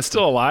those dudes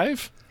still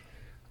alive?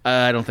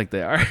 I don't think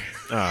they are.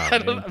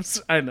 Oh,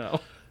 I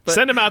know. But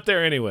send him out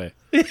there anyway.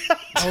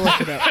 I'll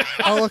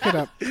look it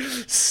up.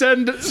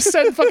 Send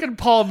fucking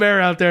Paul Bear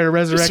out there to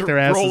resurrect Just their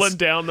asses. rolling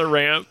down the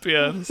ramp,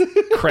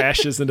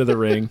 crashes into the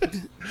ring.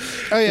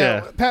 Oh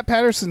yeah. Pat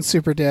Patterson's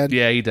super dead.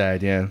 Yeah, he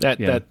died. Yeah,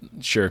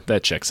 That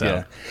checks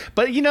out.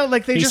 But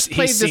like they just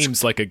played he this.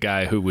 seems like a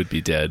guy who would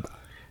be dead.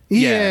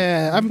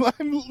 Yeah.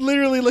 I'm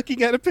literally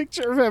looking at a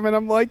picture of him and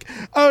I'm like,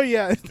 oh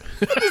yeah,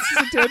 this is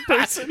a dead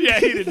person. Yeah,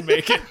 he didn't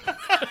make it.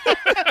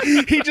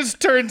 He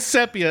just turned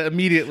sepia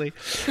immediately.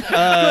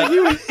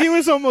 He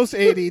was almost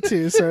 80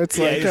 too, so it's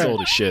like he's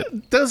old as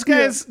shit. Those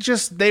guys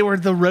they were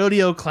the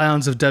rodeo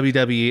clowns of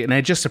WWE, and I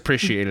just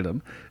appreciated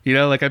them.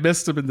 Like I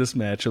missed them in this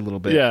match a little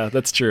bit. Yeah,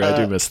 that's true. I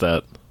do miss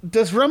that.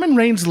 Does Roman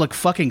Reigns look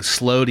fucking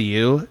slow to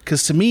you?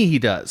 Because to me, he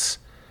does.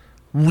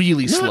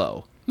 Really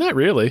slow. Not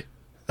really.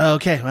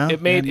 Okay, well,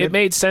 it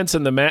made sense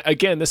in the match.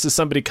 Again, this is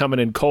somebody coming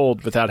in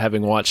cold without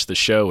having watched the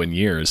show in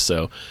years.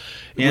 So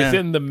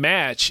within the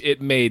match,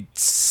 it made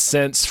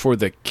sense for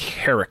the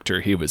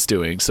character he was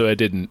doing. So I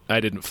didn't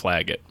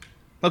flag it.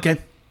 Okay,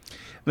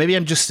 maybe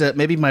I'm just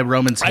maybe my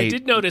Romans hate. I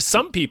did notice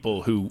some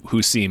people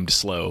who seemed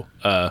slow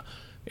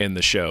in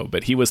the show,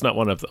 but he was not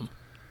one of them.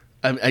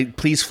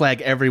 Please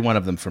flag every one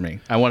of them for me.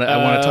 I want to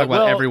talk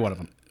about every one of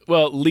them.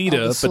 Well,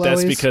 Lita, but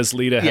that's because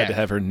Lita had Yeah. to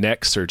have her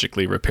neck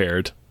surgically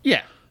repaired.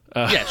 Yeah.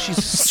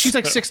 She's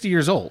like 60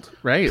 years old,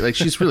 right? Like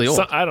she's really old.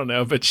 So, I don't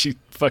know, but she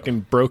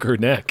fucking broke her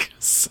neck.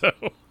 So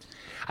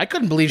I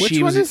couldn't believe Which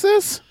she one was. is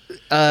this?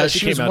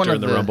 she came out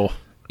during the Rumble.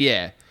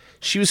 Yeah,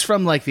 she was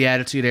from like the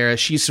Attitude Era.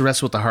 She used to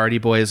wrestle with the Hardy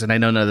Boys, and I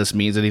know none of this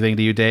means anything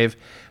to you, Dave.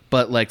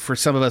 But like for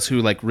some of us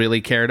who like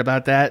really cared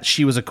about that,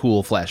 she was a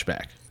cool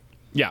flashback.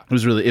 Yeah, it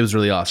was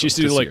really awesome. She used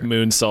to do like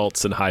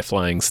moonsaults and high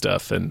flying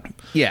stuff, and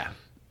yeah,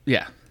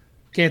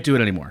 can't do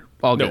it anymore.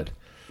 All good.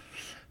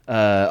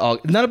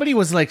 Nobody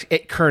was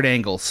like Kurt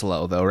Angle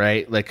slow though,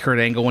 right? Like Kurt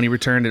Angle when he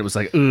returned, it was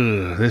like,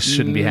 ugh, this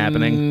shouldn't be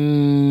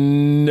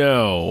happening.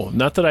 No,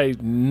 not that I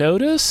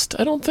noticed.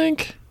 I don't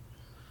think.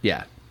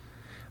 Yeah.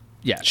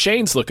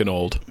 Shane's looking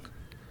old.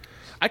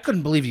 I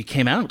couldn't believe he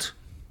came out.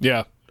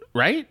 Yeah.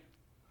 Right?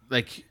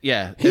 Like,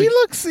 yeah. He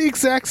looks the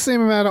exact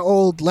same amount of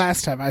old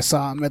last time I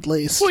saw him, at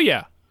least. Well,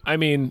 yeah. I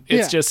mean,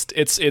 it's just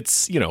it's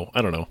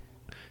I don't know.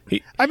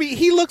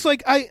 He looks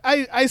like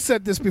I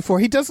said this before.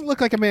 He doesn't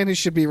look like a man who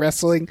should be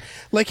wrestling.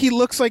 Like he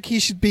looks like he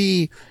should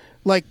be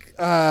like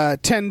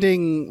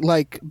tending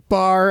like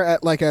bar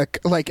at like a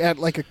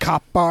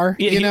cop bar.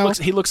 Yeah,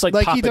 he looks like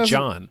Papa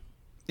John.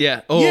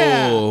 Yeah.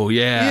 Oh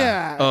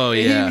yeah. Oh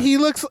yeah. He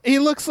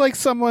looks like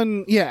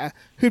someone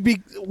who'd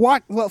be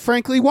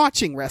frankly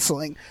watching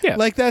wrestling. Yeah.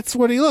 Like that's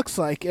what he looks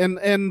like.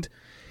 And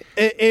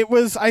it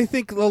was I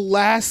think the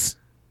last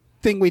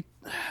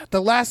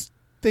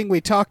thing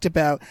we talked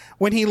about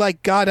when he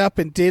like got up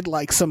and did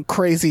like some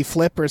crazy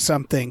flip or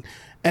something,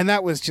 and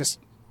that was just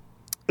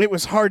it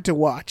was hard to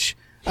watch.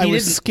 I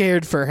was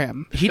scared for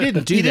him. He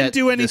didn't do he that. Didn't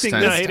do anything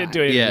this this No, he didn't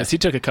do anything. Yeah. He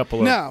took a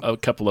couple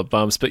of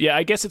bumps, but yeah,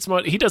 I guess it's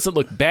more. He doesn't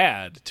look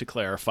bad. To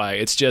clarify,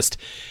 it's just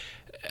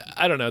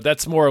I don't know.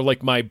 That's more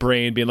like my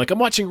brain being like, I'm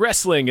watching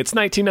wrestling. It's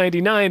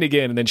 1999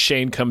 again, and then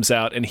Shane comes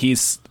out, and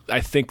he's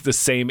I think the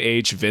same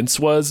age Vince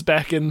was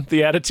back in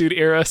the Attitude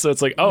Era. So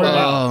it's like,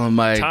 wow,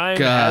 my time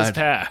God. has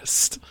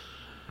passed.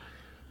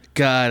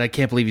 God, I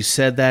can't believe you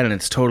said that, and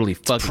it's totally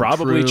fucking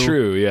Probably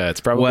true. Yeah,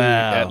 it's probably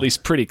at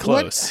least pretty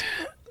close.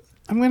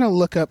 I'm gonna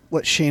look up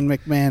what Shane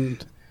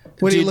McMahon.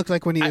 What he looked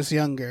like when he was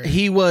younger.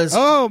 He was.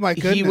 Oh my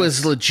goodness. He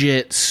was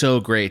legit so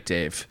great,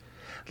 Dave.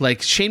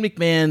 Like Shane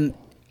McMahon,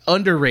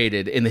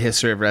 underrated in the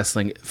history of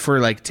wrestling for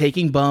like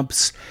taking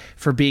bumps,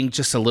 for being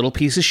just a little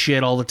piece of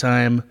shit all the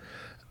time.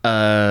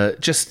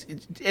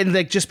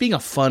 Just being a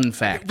fun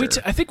factor.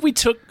 I think we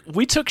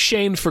took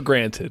Shane for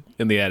granted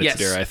in the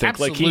Attitude Era. I think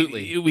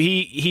absolutely. like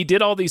he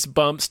did all these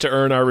bumps to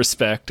earn our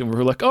respect, and we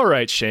were like, all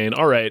right, Shane,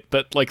 all right.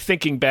 But like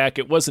thinking back,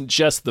 it wasn't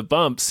just the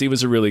bumps; he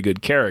was a really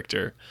good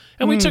character,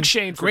 and we took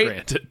Shane for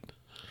granted.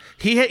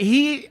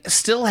 He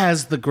still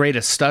has the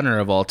greatest stunner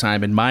of all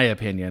time, in my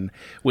opinion,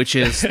 which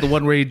is the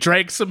one where he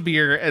drank some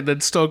beer and then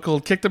Stone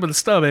Cold kicked him in the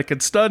stomach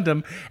and stunned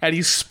him, and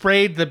he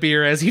sprayed the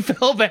beer as he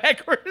fell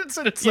backwards.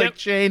 And it's like,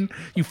 Shane,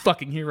 you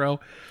fucking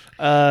hero.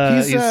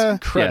 He's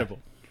Incredible.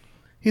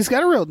 He's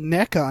got a real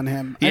neck on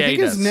him. Yeah, I think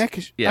his neck.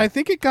 Yeah. I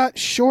think it got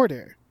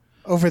shorter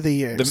over the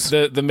years.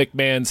 The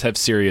McMahons have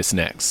serious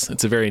necks.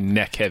 It's a very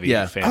neck-heavy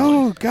family.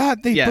 Oh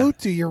God, they both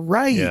do. You're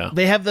right. Yeah.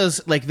 They have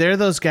those, like, they're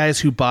those guys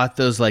who bought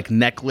those, like,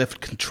 neck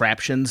lift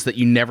contraptions that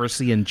you never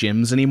see in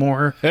gyms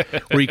anymore,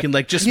 where you can,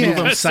 like, just move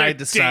them Those side are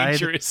to side.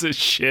 dangerous as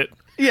shit.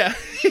 Yeah.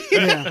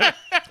 Yeah.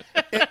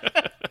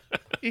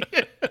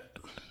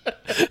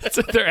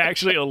 So they're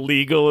actually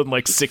illegal in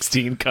like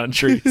 16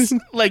 countries.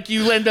 Like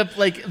you end up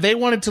like they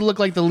wanted to look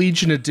like the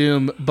Legion of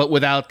Doom, but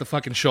without the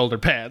fucking shoulder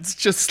pads.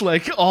 Just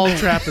like all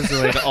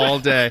trapezoid all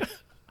day.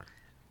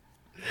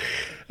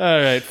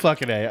 All right,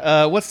 fucking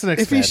A. What's the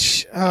next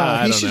match?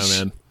 I don't know,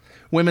 man.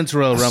 Women's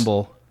Royal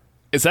Rumble.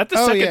 Is that the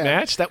second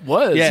match? That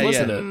was,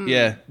 wasn't it?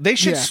 Yeah. They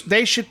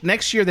should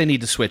next year they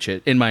need to switch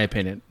it, in my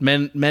opinion.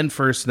 Men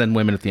first, then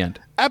women at the end.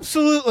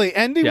 Absolutely.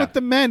 Ending with the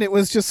men, it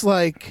was just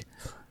like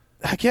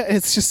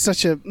it's just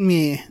such a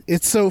me.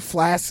 It's so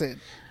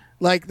flaccid.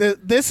 Like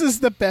this is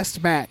the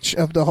best match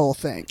of the whole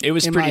thing. It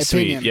was pretty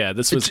sweet. Yeah,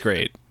 this was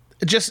great.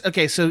 Just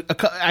okay, so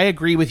I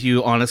agree with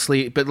you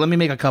honestly, but let me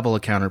make a couple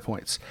of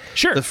counterpoints.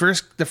 Sure. The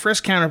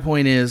first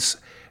counterpoint is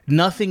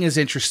nothing is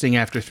interesting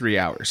after 3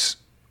 hours.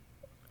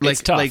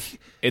 It's tough.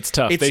 It's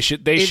tough. They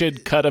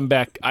should cut them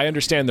back. I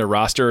understand their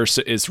roster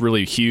is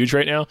really huge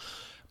right now,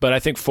 but I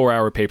think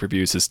 4-hour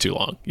pay-per-views is too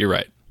long. You're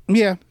right.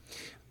 Yeah.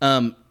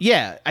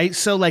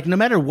 So no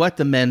matter what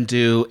the men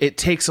do, it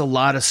takes a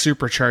lot of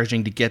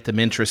supercharging to get them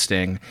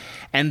interesting,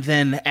 and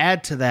then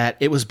add to that,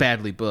 it was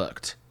badly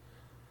booked.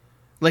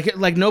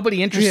 Like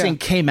nobody interesting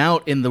came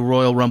out in the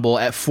Royal Rumble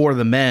for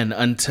the men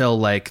until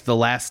like the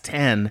last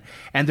 10,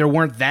 and there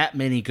weren't that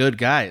many good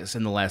guys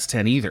in the last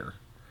 10 either.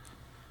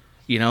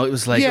 You know, it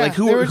was like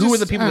who were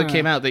the people that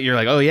came out that you're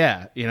like, oh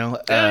yeah, you know?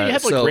 You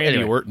had like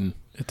Randy Orton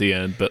at the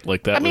end, but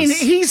like that. I mean,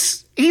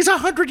 he's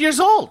 100 years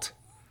old.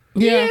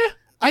 Yeah.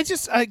 I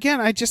just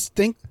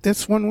think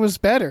this one was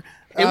better.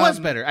 It was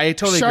better. I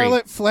totally agree.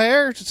 Charlotte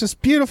Flair,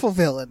 just beautiful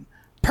villain,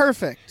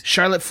 perfect.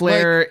 Charlotte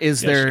Flair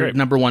is their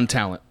number one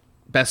talent,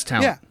 best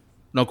talent. Yeah.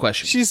 No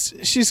question.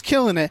 She's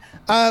killing it.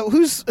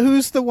 Who's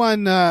the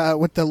one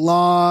with the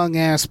long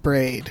ass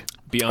braid?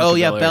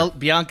 Bianca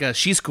Bianca.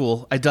 She's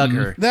cool. I dug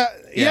her.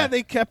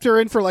 They kept her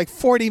in for like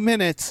 40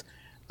 minutes.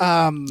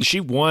 She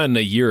won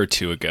a year or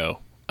two ago.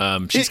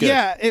 She's good.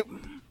 Yeah,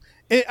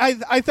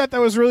 I thought that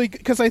was really good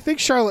because I think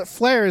Charlotte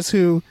Flair is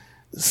who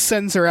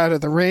sends her out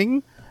of the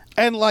ring,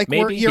 and like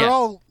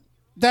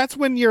that's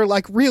when you're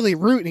like really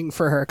rooting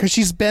for her because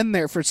she's been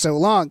there for so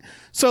long.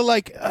 So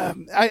like,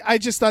 I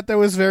just thought that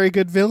was very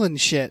good villain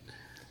shit.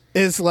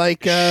 Is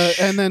like,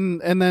 and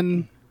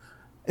then.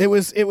 It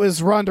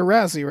was Ronda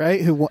Rousey, right,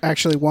 who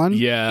actually won?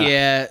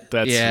 Yeah.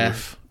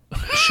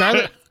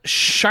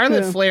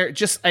 Charlotte Flair.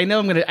 I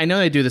know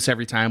I do this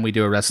every time we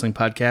do a wrestling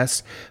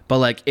podcast, but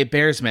like it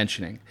bears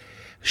mentioning.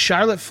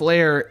 Charlotte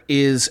Flair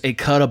is a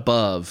cut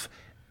above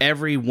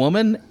every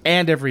woman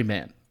and every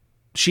man.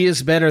 She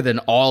is better than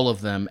all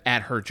of them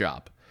at her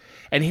job.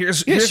 And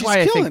here's why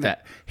I think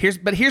that.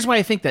 Here's why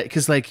I think that,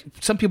 because like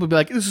some people be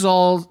like, this is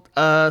all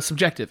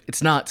subjective.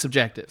 It's not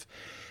subjective.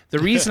 The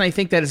reason I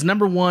think that is,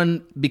 number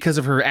one, because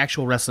of her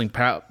actual wrestling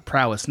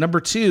prowess. Number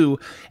two,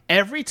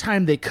 every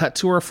time they cut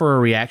to her for a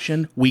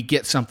reaction, we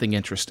get something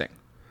interesting.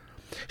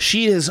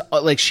 She is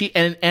like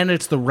and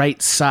it's the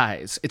right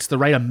size. It's the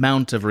right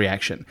amount of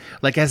reaction.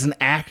 Like as an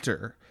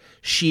actor,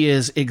 she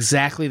is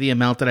exactly the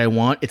amount that I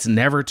want. It's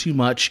never too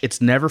much.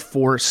 It's never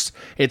forced.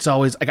 It's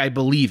always like I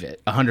believe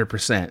it 100%.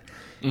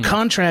 Mm-hmm.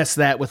 Contrast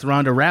that with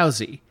Ronda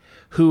Rousey,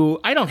 who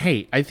I don't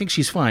hate. I think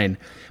she's fine.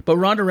 But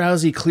Ronda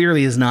Rousey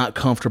clearly is not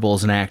comfortable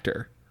as an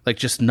actor. Like,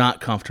 just not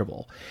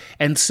comfortable.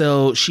 And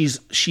so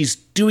she's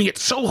doing it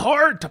so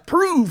hard to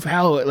prove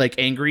how, like,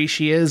 angry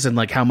she is and,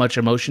 like, how much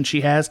emotion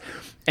she has.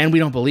 And we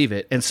don't believe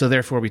it. And so,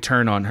 therefore, we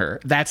turn on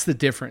her. That's the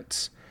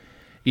difference.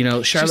 You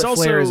know, Charlotte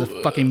Flair is a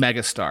fucking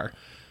megastar.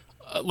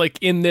 Like,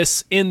 in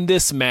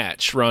this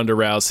match, Ronda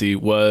Rousey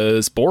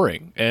was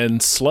boring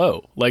and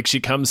slow. Like, she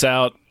comes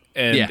out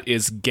and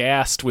is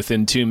gassed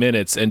within 2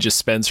 minutes and just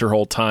spends her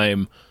whole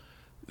time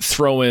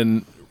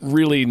throwing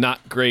really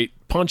not great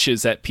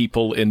punches at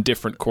people in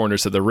different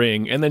corners of the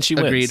ring, and then she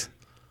wins. Agreed.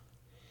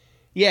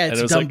 Yeah,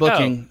 it's dumb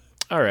booking.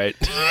 Oh, all right.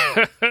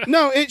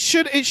 No, it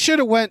should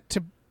have went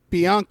to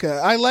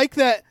Bianca. I like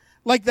that.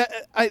 Like that.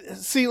 I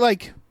see.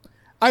 Like,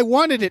 I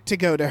wanted it to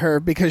go to her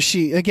because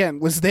she again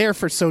was there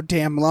for so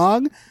damn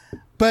long.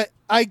 But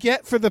I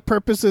get, for the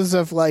purposes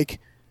of like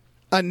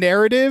a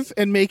narrative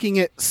and making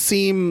it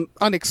seem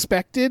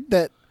unexpected,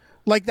 that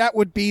like that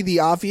would be the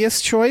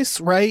obvious choice,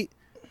 right?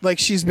 Like,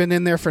 she's been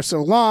in there for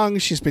so long,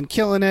 she's been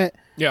killing it.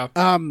 Yeah.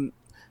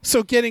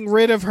 So getting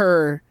rid of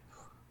her,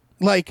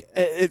 like,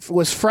 it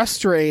was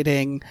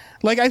frustrating.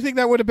 Like, I think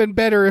that would have been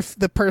better if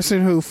the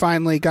person who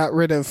finally got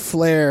rid of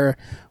Flair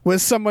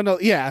was someone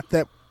else,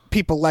 that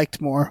people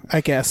liked more, I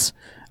guess.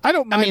 I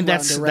don't mind. I mean,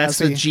 that's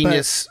the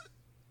genius.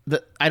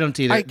 I don't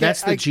either.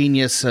 That's the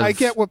genius of. I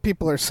get what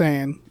people are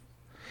saying.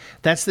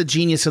 That's the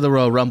genius of the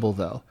Royal Rumble,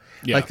 though.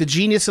 Yeah. Like, the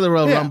genius of the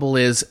Royal Rumble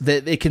is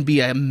that it can be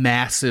a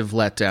massive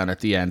letdown at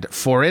the end.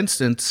 For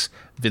instance,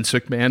 Vince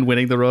McMahon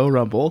winning the Royal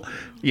Rumble,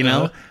 you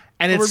know?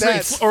 And it's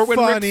like, or when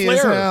Ric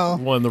Flair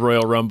won the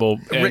Royal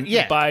Rumble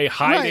by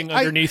hiding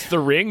underneath the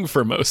ring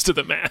for most of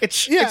the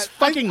match. It's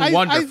fucking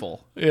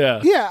wonderful.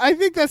 Yeah, I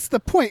think that's the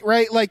point,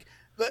 right? Like,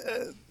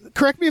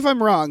 correct me if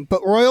I'm wrong,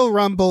 but Royal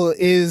Rumble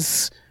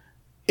is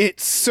it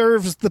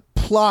serves the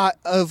plot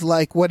of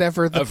like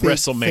whatever the of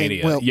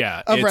WrestleMania.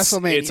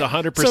 WrestleMania. It's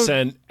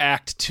 100%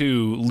 Act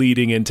 2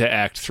 leading into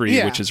Act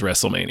 3, which is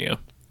WrestleMania.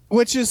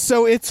 Which is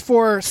so it's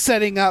for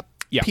setting up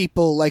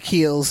people like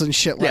heels and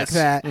shit like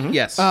that. Mm-hmm.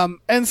 Yes.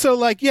 And so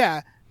like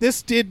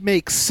this did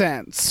make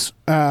sense.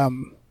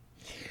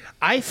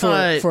 I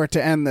thought for it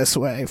to end this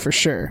way, for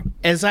sure.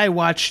 As I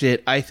watched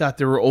it, I thought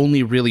there were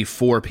only really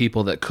 4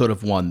 people that could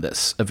have won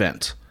this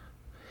event.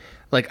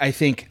 Like, I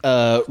think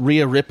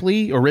Rhea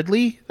Ripley, or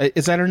Ridley,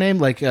 is that her name?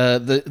 Like,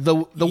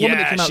 the woman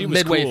that came out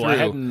midway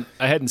through.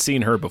 I hadn't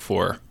seen her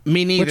before.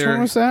 Me neither. Which one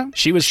was that?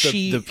 She was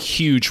the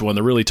huge one,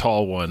 the really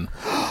tall one.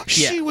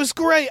 She was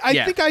great.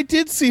 I think I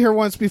did see her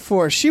once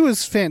before. She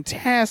was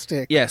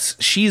fantastic. Yes,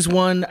 she's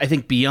one. I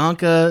think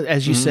Bianca,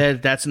 as you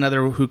said, that's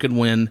another who can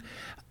win.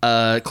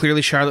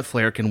 Clearly Charlotte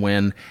Flair can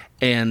win,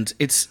 and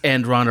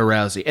Ronda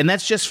Rousey. And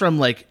that's just from,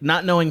 like,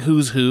 not knowing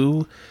who's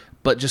who,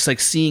 but just like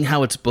seeing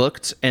how it's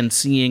booked and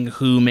seeing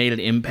who made an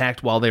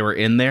impact while they were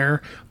in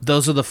there.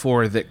 Those are the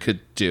 4 that could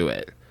do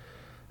it.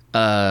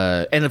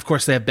 And of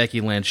course they have Becky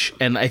Lynch,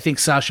 and I think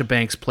Sasha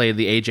Banks played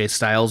the AJ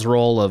Styles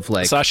role of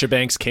like... Sasha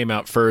Banks came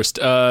out first.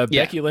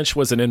 Becky Lynch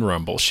wasn't in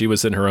Rumble. She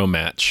was in her own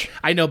match.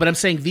 I know, but I'm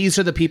saying these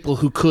are the people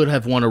who could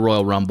have won a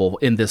Royal Rumble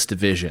in this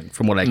division,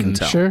 from what I can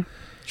tell. Sure.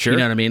 You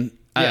know what I mean?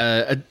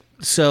 Yeah.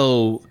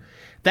 So...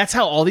 That's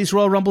how all these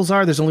Royal Rumbles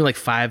are. There's only like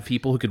 5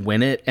 people who could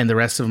win it, and the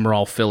rest of them are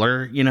all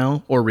filler,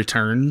 or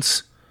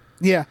returns.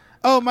 Yeah.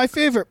 Oh, my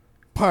favorite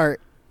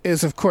part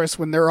is, of course,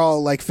 when they're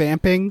all like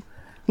vamping,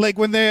 like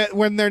when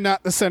they're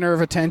not the center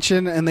of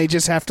attention and they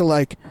just have to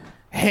like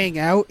hang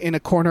out in a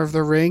corner of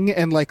the ring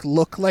and like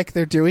look like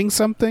they're doing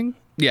something.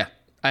 Yeah,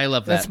 I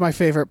love that. That's my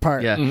favorite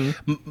part. Yeah,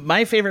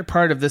 my favorite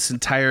part of this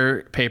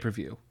entire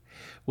pay-per-view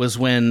was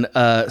when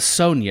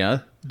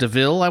Sonya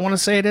Deville, I want to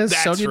say it is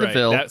Sonya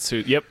Deville. That's who.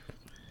 Yep.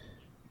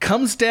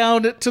 Comes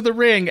down to the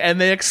ring, and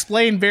they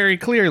explain very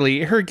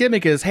clearly her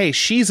gimmick is, hey,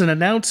 she's an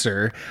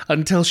announcer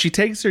until she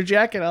takes her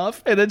jacket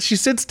off, and then she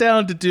sits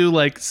down to do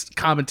like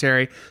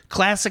commentary,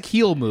 classic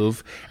heel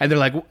move, and they're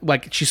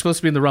like she's supposed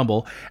to be in the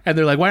Rumble, and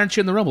they're like, why aren't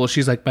you in the Rumble?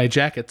 She's like, my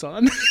jacket's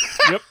on.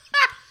 Yep.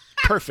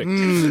 Perfect.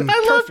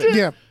 I loved it.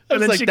 Yeah.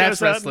 And then like, she that's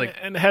goes out wrestling.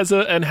 and has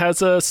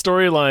a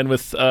storyline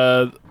with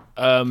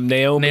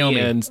Naomi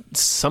and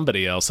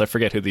somebody else. I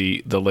forget who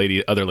the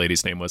other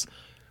lady's name was,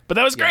 but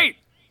that was great.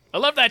 I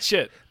love that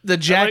shit. The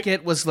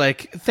jacket was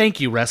like, thank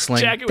you,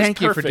 wrestling.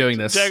 Thank you for doing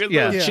this.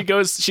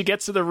 She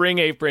gets to the ring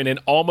apron and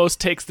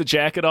almost takes the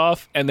jacket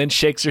off and then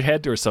shakes her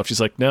head to herself.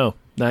 She's like, no,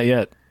 not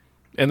yet.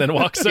 And then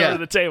walks over to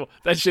the table.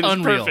 That shit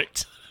is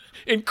perfect.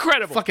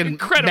 Incredible. Fucking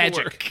incredible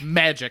magic. Work.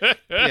 Magic.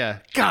 Yeah.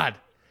 God.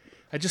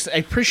 I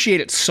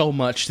appreciate it so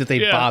much that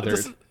they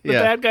bothered. The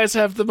bad guys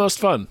have the most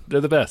fun. They're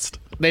the best.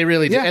 They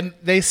really do. And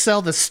they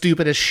sell the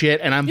stupidest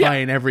shit, and I'm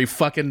buying every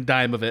fucking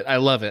dime of it. I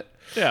love it.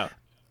 Yeah.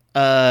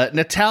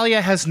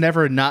 Natalya has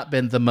never not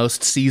been the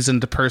most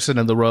seasoned person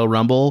in the Royal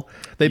Rumble.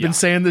 They've been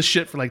saying this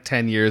shit for like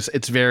 10 years.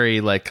 It's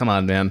very like, come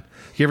on, man.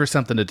 Give her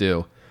something to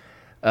do.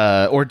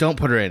 Or don't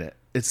put her in it.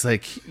 It's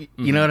like,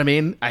 you know what I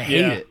mean? I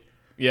hate it.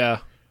 Yeah.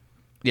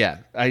 Yeah.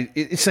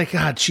 It's like,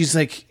 God, she's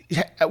like,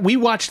 we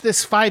watched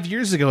this 5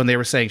 years ago and they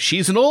were saying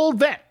she's an old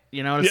vet.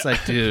 You know, and it's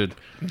like, dude,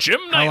 Jim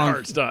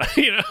Neidhart's done.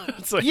 You know,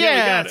 it's like,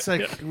 it's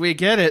like, we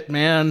get it,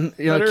 man.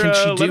 You know, can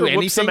she do anything?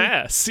 Whoop some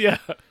ass. Yeah.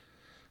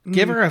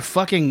 Give her a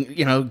fucking,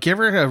 give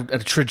her a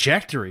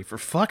trajectory, for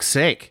fuck's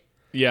sake.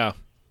 Yeah.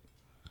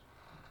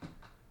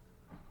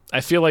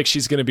 I feel like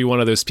she's going to be one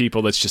of those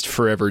people that's just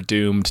forever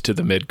doomed to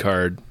the mid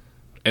card,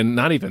 and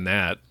not even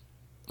that.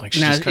 Like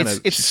she's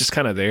just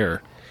kind of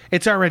there.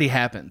 It's already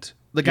happened.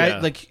 The guy,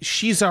 like,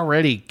 she's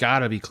already got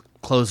to be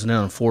closing in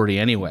on 40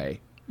 anyway.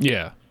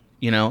 Yeah.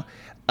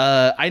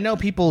 I know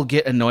people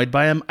get annoyed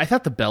by him. I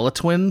thought the Bella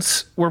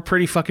Twins were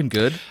pretty fucking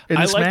good in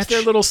this match. I liked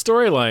their little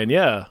storyline.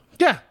 Yeah.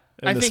 Yeah.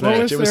 I think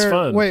it was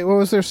fun. Wait, what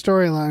was their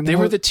storyline? They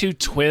were the 2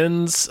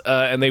 twins,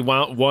 and they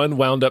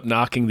wound up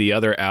knocking the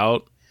other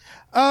out.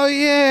 Oh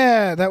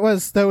yeah, that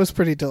was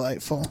pretty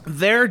delightful.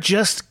 They're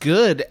just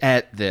good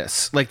at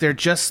this. Like they're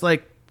just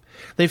like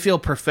they feel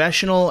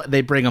professional.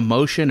 They bring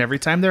emotion every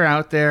time they're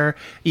out there,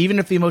 even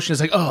if the emotion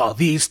is like, oh,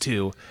 these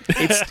two.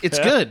 It's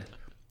good.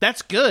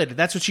 That's good.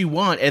 That's what you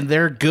want, and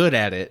they're good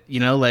at it.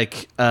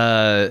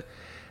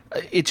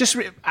 It just,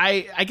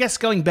 I guess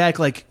going back,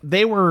 like,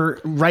 they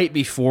were right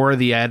before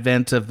the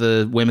advent of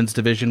the women's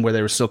division where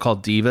they were still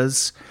called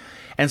divas.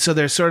 And so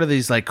there's sort of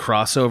these, like,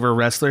 crossover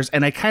wrestlers.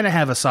 And I kind of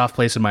have a soft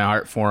place in my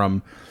heart for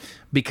them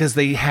because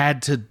they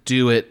had to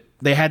do it.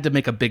 They had to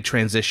make a big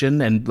transition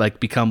and, like,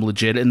 become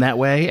legit in that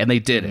way. And they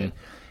did it.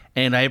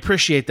 And I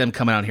appreciate them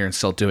coming out here and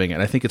still doing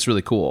it. I think it's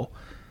really cool,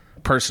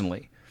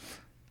 personally.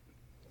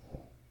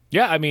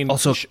 Yeah, I mean...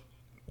 Also...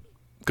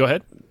 Go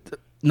ahead.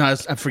 No,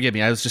 forgive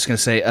me. I was just going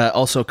to say,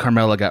 also,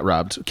 Carmella got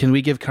robbed. Can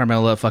we give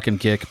Carmella a fucking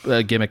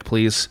gimmick,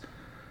 please?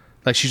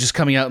 Like, she's just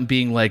coming out and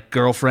being, like,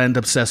 girlfriend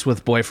obsessed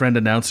with boyfriend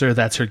announcer.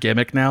 That's her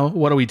gimmick now?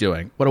 What are we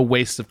doing? What a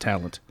waste of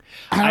talent.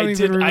 I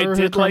did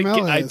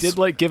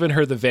like giving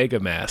her the Vega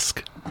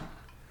mask.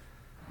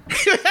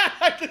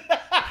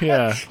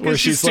 Yeah, where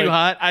she's too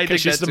hot. I think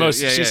she's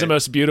the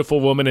most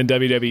beautiful woman in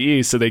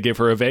WWE, so they give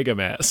her a Vega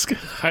mask.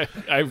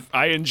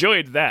 I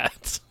enjoyed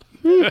that.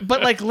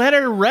 But like, let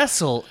her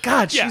wrestle.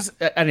 God, she's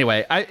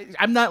anyway.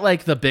 I'm not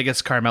like the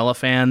biggest Carmella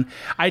fan.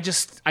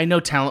 I know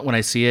talent when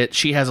I see it.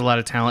 She has a lot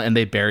of talent, and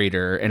they buried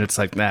her, and it's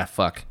like, nah,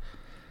 fuck.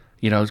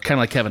 You know, kind of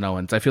like Kevin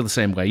Owens. I feel the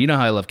same way. You know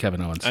how I love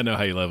Kevin Owens. I know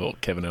how you love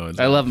Kevin Owens.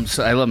 I love him.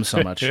 I love him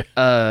so much.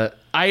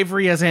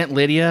 Ivory as Aunt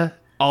Lydia,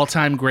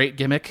 all-time great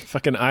gimmick.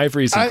 Fucking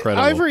Ivory's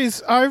incredible.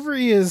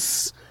 Ivory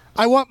is.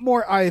 I want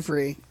more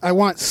Ivory. I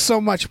want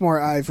so much more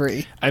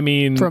Ivory. I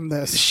mean, from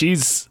this,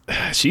 she's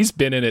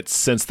been in it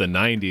since the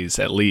 90s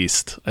at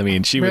least. I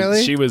mean, she was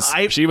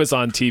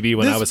on TV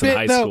when I was in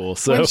high school.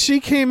 So when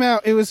she came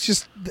out, it was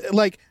just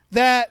like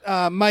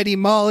that. Mighty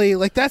Molly,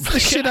 like that's the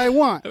shit I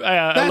want.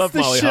 I love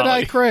Molly shit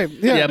Holly. I crave.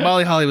 Yeah,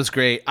 Molly Holly was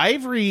great.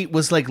 Ivory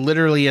was like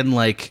literally in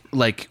like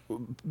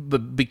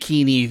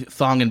bikini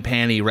thong and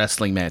panty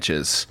wrestling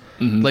matches.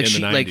 Mm-hmm. Like in she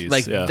the 90s,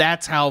 like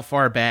that's how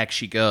far back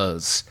she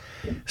goes.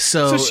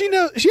 So she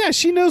knows. Yeah,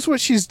 she knows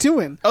what she's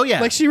doing. Oh yeah,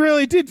 like she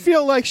really did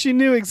feel like she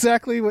knew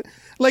exactly what.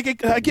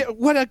 Like,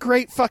 what a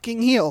great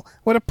fucking heel!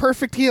 What a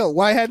perfect heel!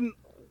 Why hadn't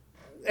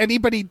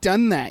anybody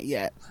done that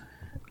yet?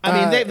 I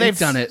mean, they've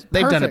done it.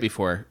 They've done it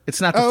before.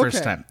 It's not the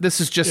first time.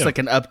 This is just like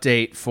an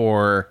update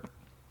for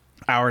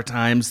our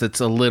times. That's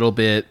a little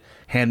bit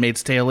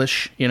Handmaid's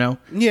Tale-ish, you know?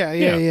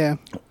 Yeah.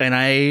 And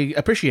I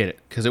appreciate it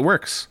because it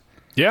works.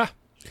 Yeah.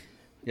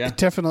 It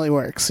definitely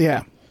works.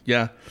 Yeah.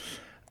 Yeah.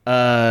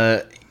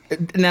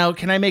 Now,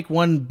 can I make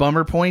one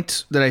bummer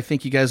point that I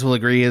think you guys will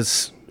agree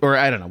is, or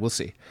I don't know, we'll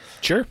see.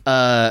 Sure.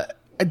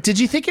 Did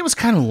you think it was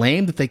kind of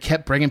lame that they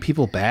kept bringing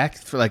people back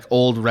for like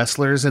old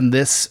wrestlers in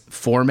this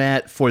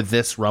format for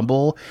this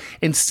Rumble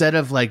instead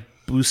of like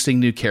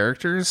boosting new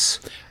characters?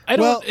 I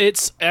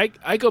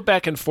go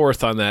back and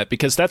forth on that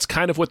because that's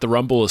kind of what the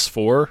Rumble is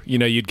for. You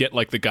know, you'd get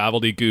like the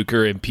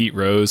Gobbledygooker and Pete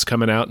Rose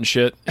coming out and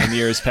shit in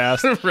years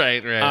past.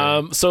 Right.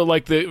 So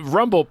like the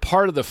Rumble,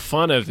 part of the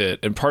fun of it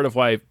and part of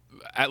why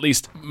at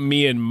least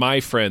me and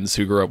my friends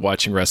who grew up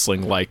watching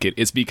wrestling like it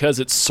is because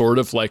it's sort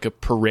of like a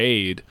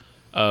parade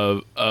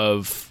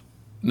of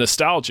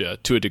nostalgia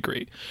to a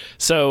degree.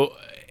 So,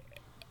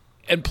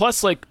 and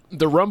plus like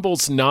the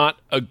Rumble's not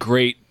a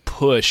great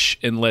push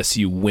unless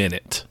you win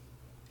it.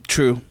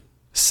 True.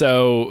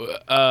 So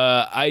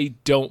I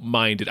don't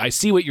mind it. I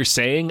see what you're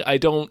saying. I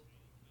don't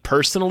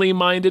personally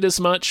mind it as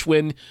much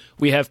when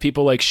we have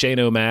people like Shane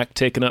O'Mac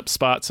taking up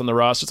spots on the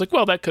roster. It's like,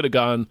 well, that could have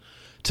gone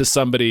to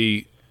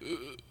somebody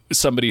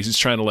who's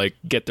trying to like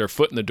get their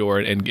foot in the door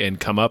and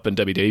come up in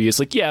WWE. It's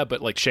like, yeah,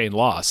 but like Shane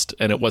lost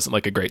and it wasn't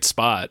like a great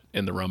spot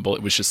in the Rumble.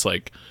 It was just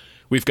like,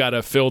 we've got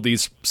to fill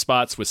these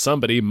spots with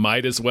somebody.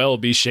 Might as well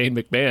be Shane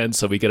McMahon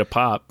so we get a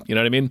pop. You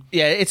know what I mean?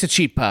 Yeah, it's a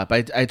cheap pop.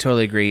 I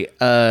totally agree.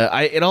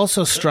 It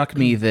also struck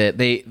me that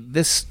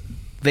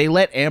they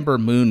let Amber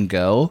Moon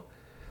go.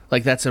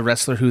 Like that's a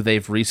wrestler who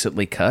they've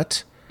recently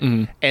cut.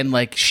 Mm-hmm. And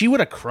like she would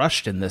have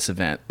crushed in this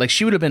event. Like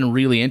she would have been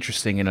really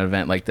interesting in an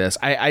event like this.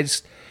 I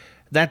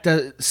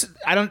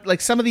don't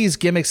like some of these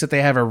gimmicks that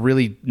they have are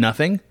really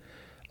nothing.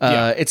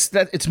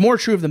 It's more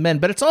true of the men,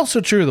 but it's also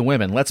true of the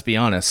women. Let's be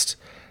honest.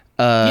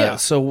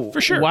 So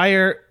for sure. Why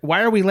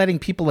are we letting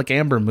people like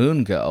Amber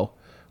Moon go,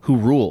 who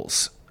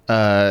rules?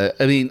 I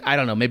mean, I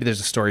don't know. Maybe there's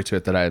a story to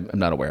it that I'm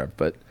not aware of,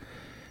 but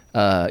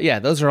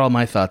those are all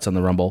my thoughts on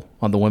the Rumble,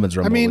 on the women's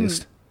Rumble. I mean, at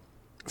least.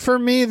 For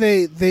me,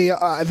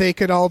 they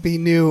could all be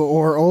new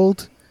or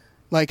old.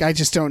 Like I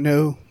just don't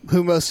know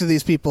who most of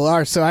these people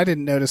are, so I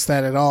didn't notice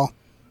that at all.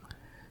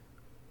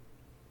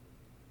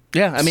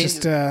 Yeah, I mean,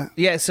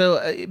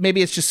 so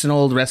maybe it's just an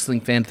old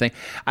wrestling fan thing.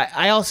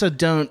 I also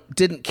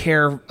didn't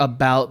care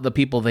about the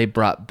people they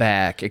brought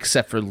back,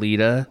 except for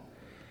Lita.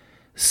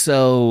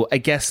 So I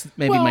guess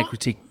maybe my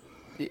critique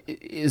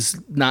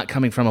is not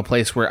coming from a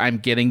place where I'm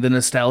getting the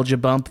nostalgia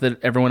bump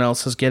that everyone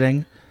else is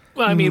getting.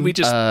 Well, I mean, we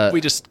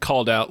just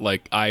called out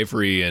like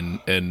Ivory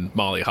and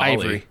Molly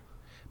Holly.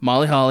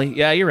 Molly Holly.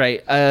 Yeah, you're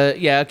right.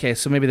 Okay.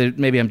 So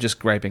maybe I'm just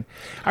griping.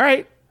 All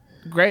right,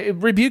 great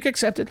rebuke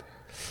accepted.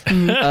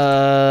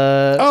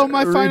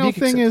 My final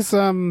thing is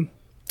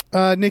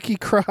Nikki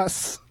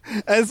Cross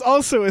as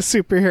also a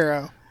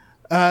superhero.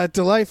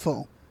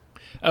 Delightful.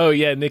 Oh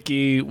yeah,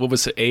 Nikki. What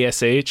was it?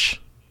 ASH.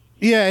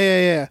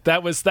 Yeah.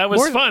 That was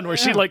fun. Where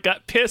she like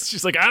got pissed.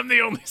 She's like, "I'm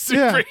the only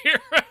superhero."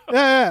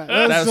 Yeah.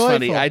 That was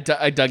funny. I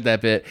dug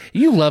that bit.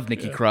 You love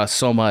Nikki Cross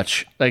so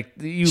much. Like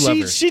you love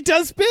her. She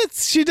does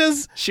bits. She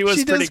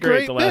was pretty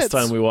great the last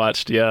time we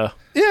watched. Yeah.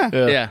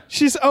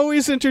 She's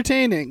always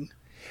entertaining.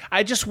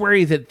 I just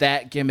worry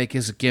that gimmick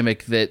is a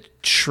gimmick that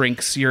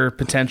shrinks your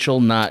potential,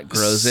 not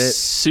grows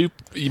it.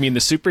 You mean the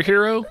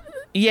superhero?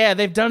 Yeah,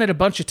 they've done it a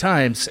bunch of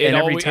times, and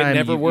every time it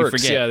never works. You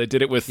forget. Yeah, they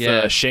did it with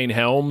Shane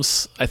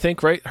Helms, I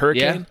think, right?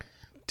 Hurricane.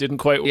 Didn't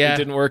quite. Yeah. It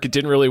didn't work. It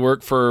didn't really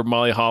work for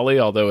Molly Holly,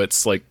 although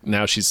it's like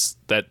now she's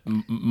that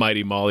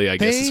Mighty Molly. I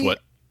guess is what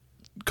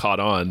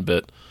caught on,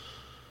 but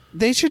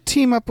they should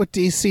team up with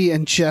DC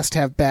and just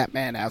have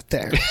Batman out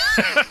there.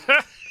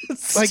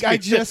 Like, I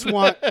just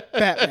want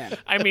Batman.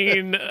 I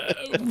mean,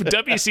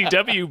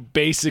 WCW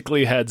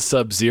basically had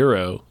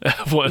Sub-Zero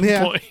at one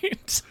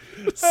point.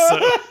 So.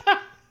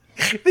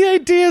 The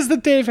ideas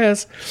that Dave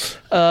has.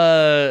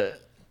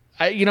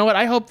 You know what?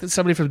 I hope that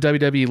somebody from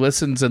WWE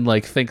listens and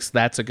like thinks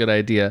that's a good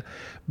idea,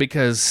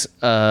 because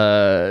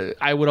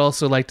I would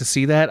also like to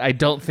see that. I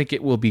don't think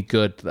it will be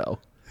good though.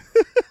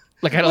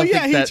 Like, I don't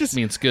think that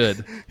means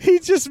good.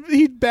 He'd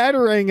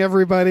batarang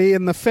everybody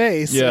in the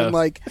face, and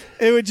like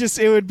it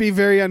would be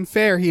very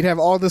unfair. He'd have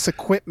all this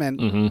equipment.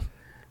 Mm-hmm.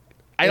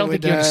 I don't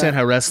think you understand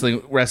how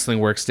wrestling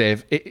works,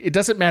 Dave. It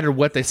doesn't matter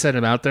what they set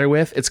him out there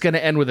with. It's going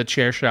to end with a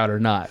chair shot or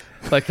not.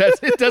 Like,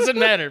 it doesn't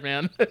matter,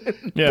 man.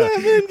 Yeah,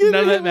 none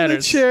of that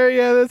matters. Chair,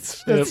 yeah,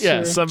 that's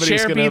true.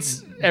 Somebody's going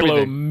to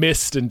blow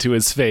mist into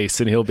his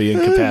face, and he'll be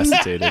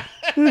incapacitated.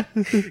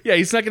 Yeah,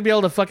 he's not going to be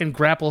able to fucking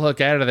grapple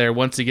hook out of there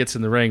once he gets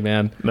in the ring,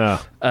 man.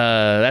 No,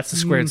 that's the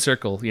squared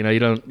circle. You know, you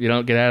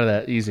don't get out of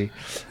that easy.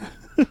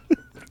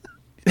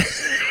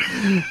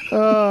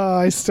 Oh,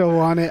 I still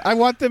want it. I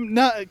want them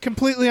not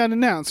completely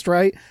unannounced,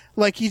 right?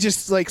 Like, he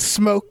just like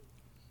smoke,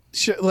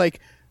 like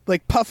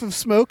puff of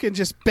smoke, and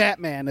just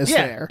Batman is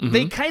there. Mm-hmm.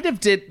 They kind of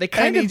did. They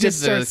kind of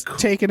just starts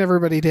taking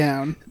everybody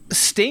down.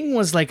 Sting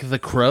was like the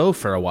Crow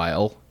for a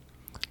while.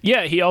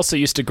 Yeah, he also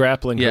used to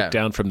grappling hook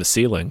down from the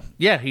ceiling.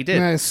 Yeah, he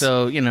did. Nice.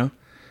 So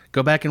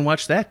go back and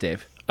watch that,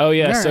 Dave. Oh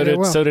yeah,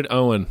 so did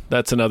Owen.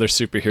 That's another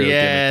superhero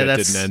gimmick that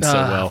didn't end so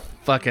well.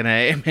 Fucking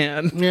A,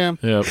 man. Yeah.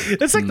 Yep.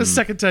 It's like the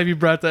second time you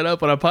brought that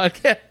up on a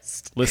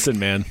podcast. Listen,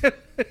 man.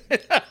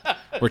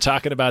 We're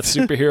talking about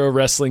superhero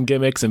wrestling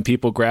gimmicks and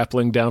people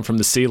grappling down from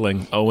the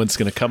ceiling. Owen's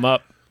going to come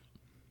up.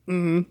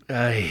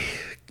 Mm-hmm.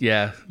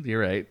 Yeah,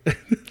 you're right.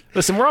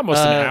 Listen, we're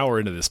almost an hour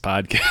into this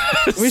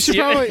podcast. We should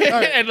probably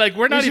and like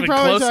we're not even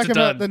close talk to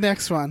about done. the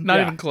next one. Not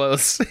even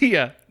close.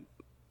 Yeah.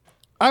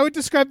 I would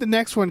describe the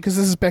next one, because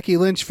this is Becky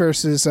Lynch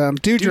versus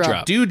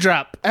Doudrop.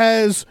 Doudrop.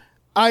 As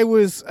I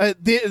was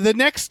the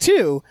next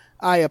two,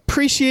 I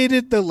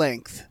appreciated the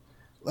length.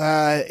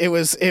 It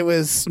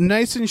was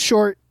nice and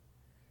short.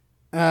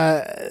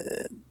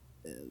 I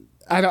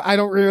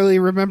don't really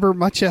remember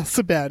much else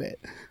about it.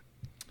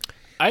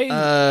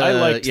 I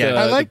liked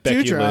the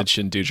Becky Doudrop. Lynch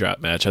and Doudrop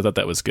match. I thought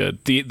that was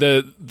good.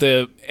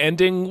 The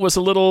ending was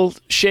a little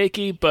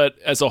shaky, but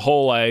as a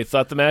whole, I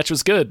thought the match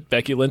was good.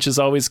 Becky Lynch is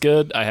always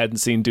good. I hadn't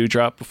seen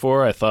Doudrop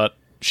before. I thought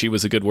she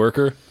was a good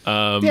worker.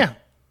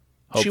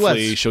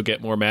 Hopefully she'll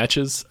get more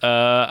matches.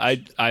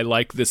 I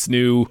like this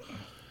new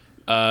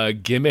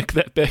gimmick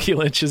that Becky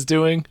Lynch is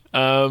doing.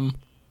 I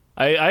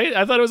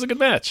thought it was a good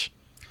match.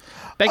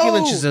 Becky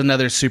Lynch is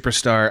another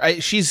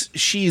superstar.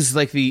 She's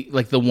like the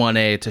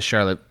 1A to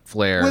Charlotte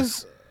Flair.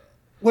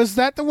 Was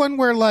that the one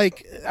where,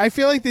 like, I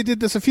feel like they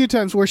did this a few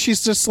times, where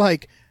she's just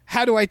like,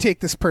 how do I take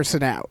this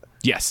person out?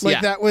 Yes.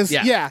 Like, that was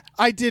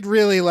I did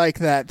really like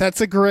that.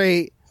 That's a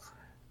great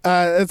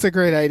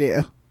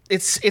idea.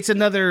 It's a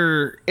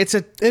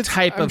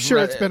type of. I'm sure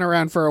it's been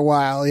around for a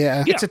while.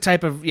 Yeah. It's a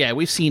type of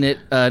we've seen it.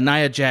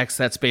 Nia Jax.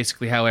 That's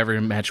basically how every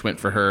match went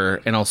for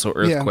her, and also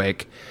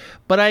Earthquake. Yeah.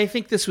 But I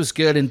think this was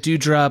good, and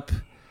Doudrop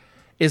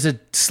is a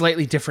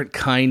slightly different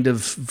kind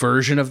of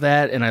version of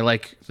that, and I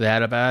like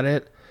that about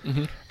it.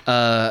 Mm-hmm.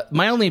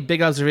 My only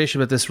big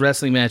observation about this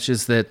wrestling match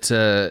is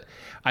that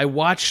I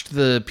watched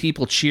the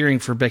people cheering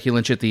for Becky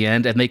Lynch at the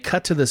end, and they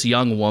cut to this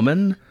young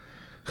woman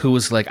who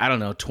was like, I don't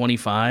know,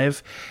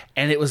 25,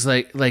 and it was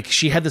like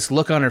she had this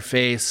look on her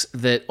face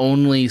that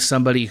only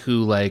somebody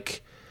who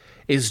like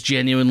is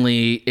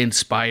genuinely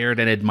inspired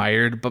and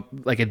admired, but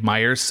like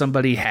admires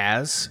somebody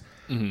has.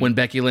 Mm-hmm. When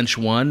Becky Lynch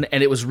won,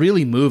 and it was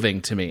really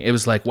moving to me. It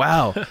was like,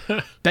 wow,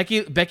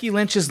 Becky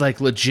Lynch is like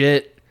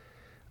legit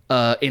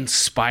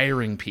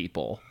inspiring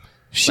people.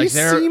 She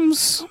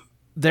seems.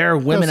 There are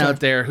women out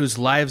there whose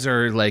lives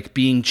are like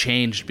being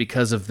changed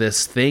because of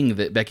this thing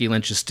that Becky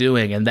Lynch is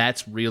doing, and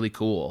that's really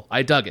cool.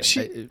 I dug it.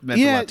 It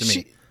meant a lot to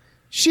me.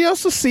 She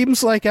also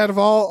seems like, out of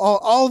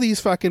all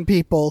these fucking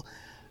people,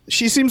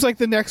 she seems like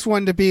the next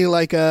one to be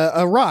like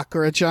a Rock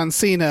or a John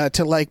Cena,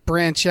 to like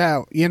branch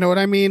out. You know what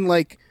I mean?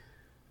 Like,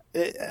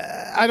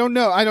 I don't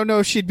know. I don't know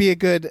if she'd be a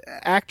good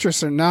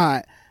actress or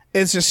not.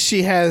 It's just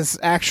she has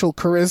actual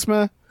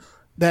charisma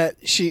that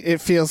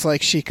it feels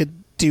like she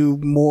could do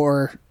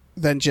more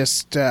than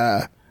just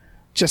the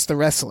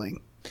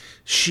wrestling.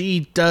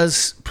 She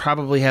does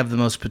probably have the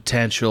most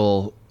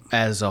potential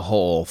as a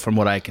whole, from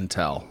what I can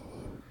tell.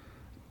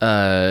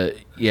 I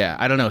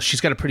don't know.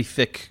 She's got a pretty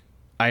thick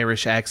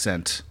Irish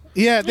accent.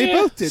 Yeah, they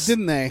both did,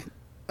 didn't they?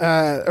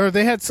 Or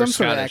they had some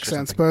sort of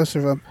accents, both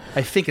of them.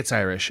 I think it's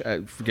Irish.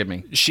 Forgive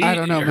me. I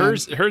don't know.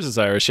 Hers is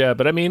Irish, yeah,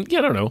 but I mean,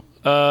 I don't know.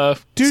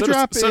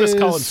 Doudrop so does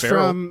Colin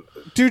Farrell.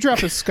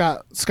 Doudrop is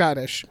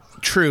Scottish.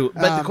 True,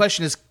 but the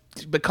question is,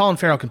 but Colin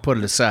Farrell can put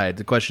it aside.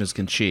 The question is,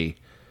 can she?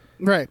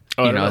 Right.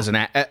 As an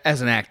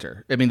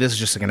actor. I mean, this is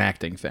just like an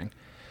acting thing.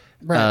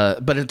 Right.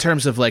 But in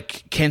terms of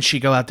like, can she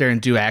go out there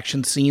and do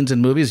action scenes in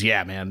movies?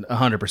 Yeah, man,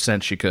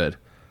 100% she could.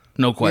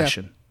 No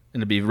question. Yeah.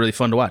 And it'd be really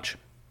fun to watch.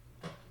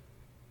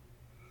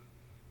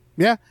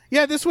 Yeah,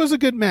 this was a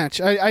good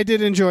match. I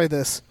did enjoy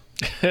this.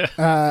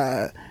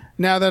 Now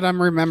now that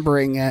I'm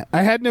remembering it.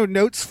 I had no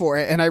notes for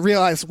it, and I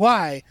realized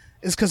why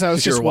is because I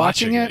was just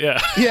watching it.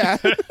 Yeah.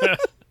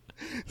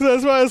 So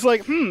that's why I was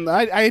like,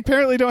 I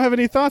apparently don't have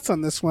any thoughts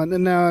on this one,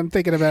 and now I'm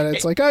thinking about it.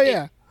 It's like, oh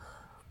yeah.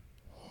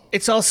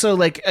 It's also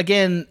like,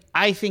 again,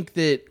 I think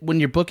that when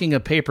you're booking a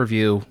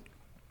pay-per-view,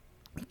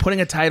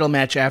 putting a title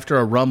match after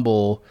a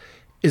Rumble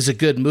is a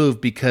good move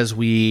because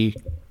we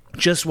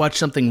just watched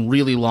something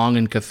really long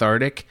and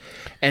cathartic,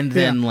 and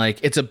then like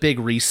it's a big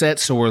reset,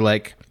 so we're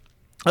like,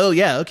 oh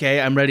yeah, okay,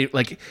 I'm ready.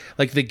 Like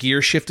the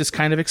gear shift is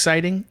kind of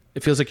exciting.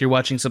 It feels like you're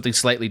watching something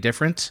slightly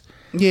different.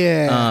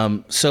 Yeah.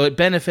 So it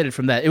benefited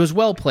from that. It was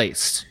well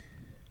placed.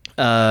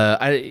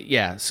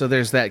 So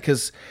there's that,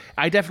 because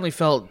I definitely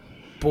felt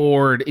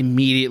bored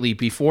immediately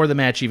before the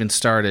match even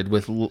started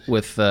with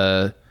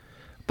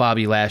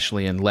Bobby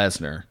Lashley and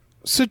Lesnar.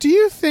 So do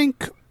you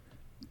think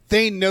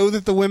they know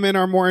that the women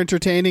are more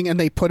entertaining and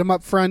they put them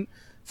up front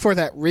for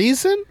that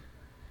reason?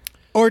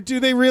 Or do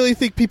they really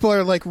think people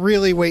are like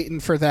really waiting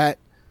for that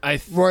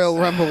Royal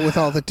Rumble with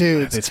all the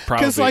dudes? It's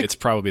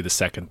probably the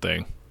second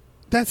thing.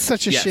 That's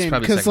such a shame,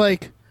 because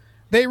like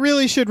they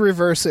really should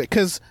reverse it.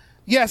 Because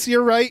yes,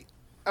 you're right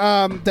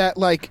that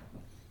like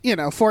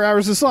 4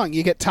 hours is long.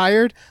 You get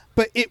tired,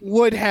 but it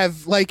would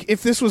have, like,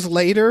 if this was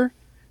later,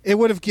 it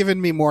would have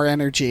given me more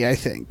energy. I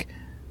think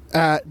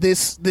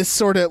this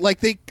sort of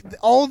like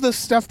all the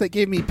stuff that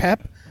gave me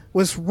pep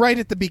was right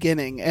at the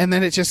beginning, and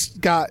then it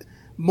just got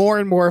more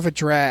and more of a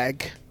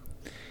drag.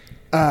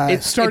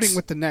 Starting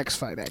with the next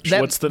fight,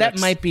 actually. That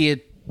might be a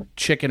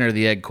chicken or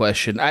the egg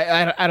question.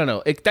 I don't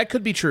know. That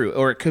could be true,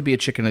 or it could be a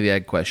chicken or the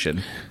egg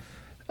question.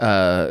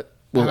 I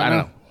don't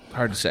know.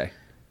 Hard to say.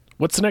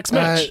 What's the next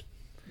match?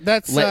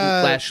 That's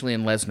Lashley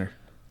and Lesnar.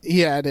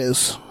 Yeah, it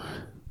is.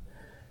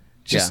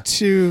 Just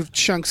two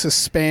chunks of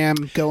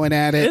spam going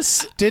at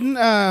it.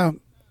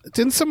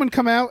 Didn't someone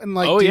come out and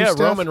like? Oh do yeah, stuff?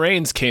 Roman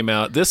Reigns came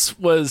out. That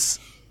was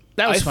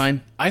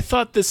fine. I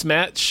thought this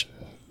match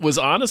was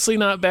honestly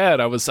not bad.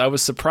 I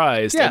was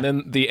surprised, and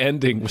then the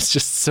ending was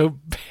just so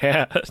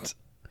bad.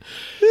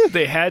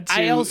 They had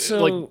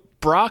to.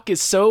 Brock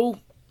is so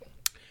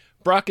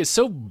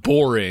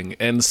boring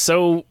and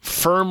so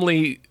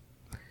firmly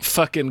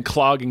fucking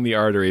clogging the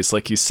arteries,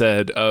 like you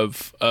said,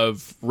 of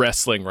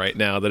wrestling right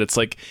now, that it's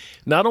like,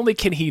 not only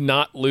can he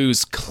not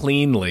lose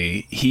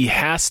cleanly, he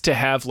has to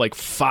have like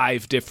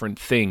 5 different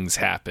things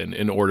happen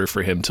in order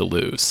for him to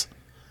lose.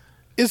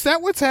 Is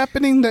that what's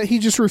happening? That he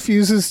just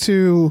refuses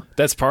to?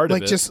 That's part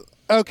of it.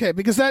 Okay,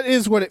 because that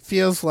is what it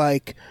feels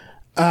like.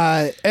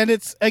 And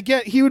it's,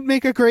 again, he would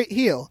make a great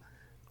heel.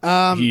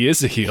 He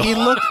is a heel. He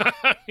looked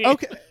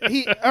okay.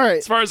 All right.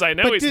 As far as I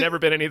know, he's never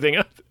been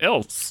anything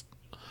else.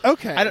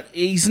 Okay.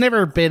 He's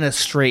never been a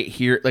straight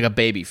heel, like a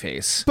baby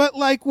face. But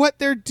like what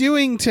they're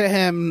doing to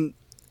him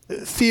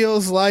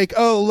feels like,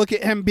 oh, look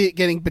at him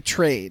getting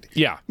betrayed.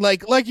 Yeah.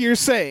 Like you're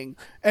saying.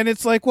 And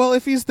it's like, well,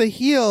 if he's the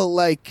heel,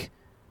 like,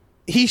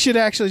 he should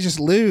actually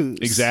just lose.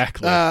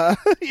 Exactly.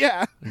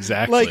 Yeah.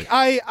 Exactly.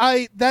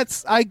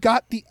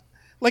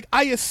 Like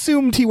I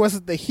assumed he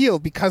wasn't the heel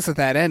because of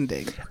that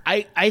ending.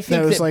 I think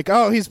that was like,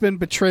 oh, he's been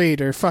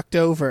betrayed or fucked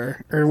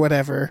over or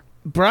whatever.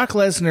 Brock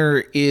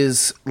Lesnar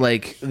is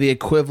like the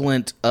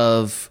equivalent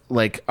of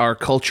like our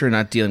culture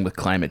not dealing with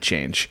climate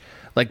change.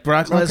 Like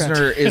Brock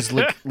Lesnar is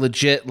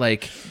legit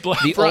like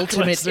the Brock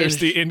ultimate. Lesnar's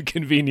the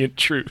inconvenient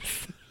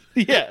truth.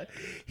 Yeah,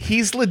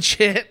 he's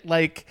legit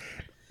like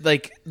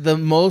the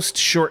most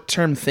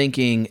short-term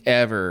thinking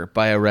ever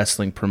by a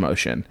wrestling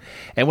promotion.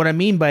 And what I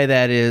mean by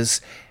that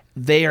is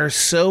they are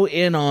so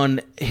in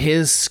on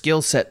his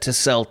skill set to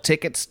sell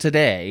tickets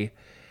today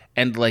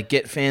and like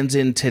get fans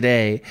in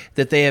today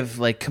that they have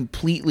like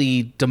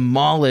completely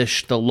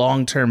demolished the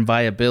long-term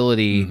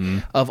viability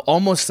of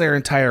almost their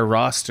entire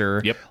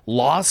roster. Yep.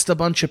 Lost a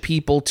bunch of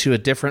people to a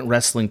different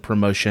wrestling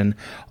promotion,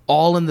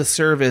 all in the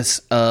service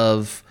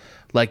of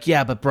like,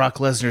 yeah, but Brock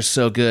Lesnar's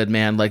so good,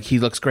 man. Like, he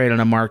looks great on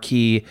a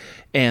marquee,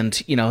 and,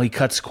 he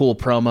cuts cool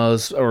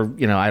promos, or,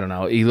 I don't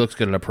know. He looks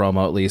good at a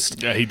promo, at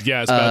least. Yeah, I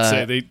was about to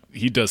say,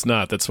 he does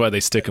not. That's why they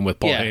stick him with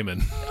Paul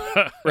Heyman.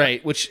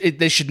 Right, which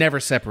they should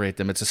never separate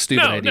them. It's a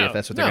stupid idea if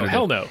that's what they're going to do.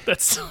 Hell no.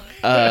 That's...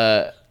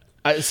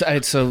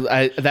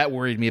 that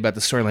worried me about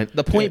the storyline.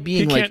 The point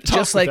being, he can't like,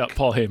 just like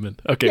Paul Heyman.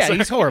 Okay, yeah,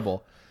 he's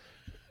horrible.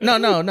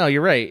 No,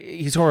 you're right.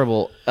 He's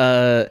horrible.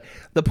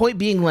 The point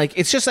being, like,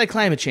 it's just like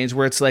climate change,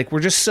 where it's like we're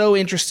just so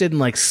interested in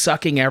like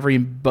sucking every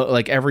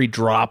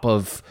drop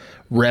of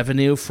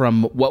revenue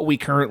from what we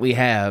currently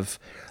have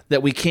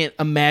that we can't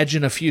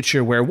imagine a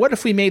future where, what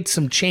if we made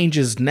some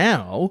changes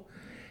now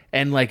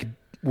and like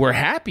we're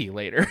happy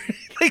later?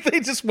 Like, they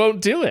just won't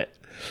do it.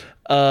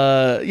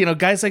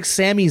 Guys like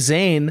Sami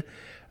Zayn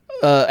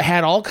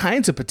had all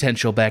kinds of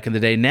potential back in the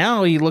day.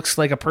 Now he looks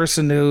like a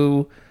person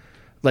who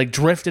like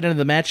drifted into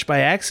the match by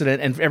accident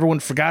and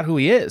everyone forgot who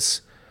he is,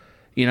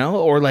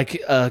 or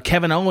like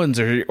Kevin Owens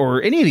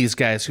or any of these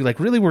guys who like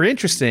really were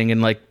interesting,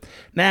 and like,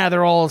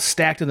 they're all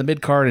stacked in the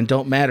mid card and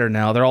don't matter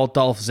now. They're all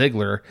Dolph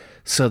Ziggler,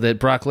 so that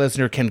Brock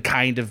Lesnar can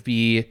kind of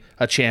be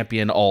a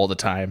champion all the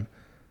time.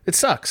 It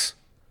sucks.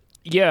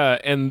 Yeah,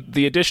 and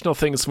the additional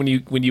thing is when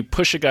you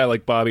push a guy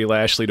like Bobby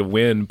Lashley to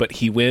win, but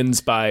he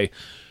wins by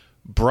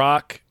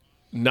Brock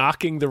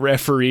knocking the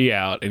referee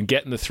out and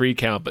getting the 3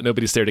 count, but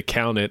nobody's there to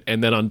count it,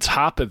 and then on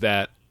top of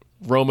that,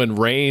 Roman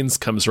Reigns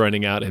comes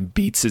running out and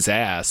beats his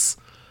ass.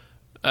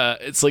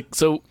 It's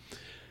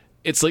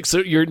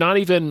you're not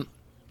even.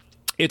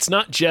 It's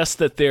not just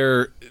that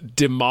they're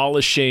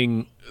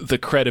demolishing the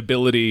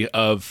credibility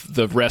of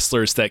the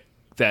wrestlers that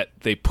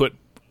they put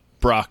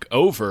Brock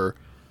over.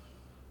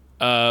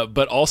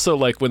 But also,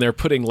 like, when they're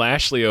putting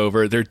Lashley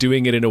over, they're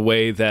doing it in a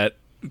way that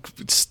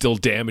still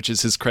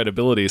damages his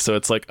credibility. So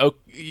it's like, oh,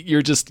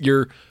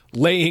 you're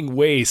laying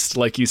waste,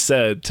 like you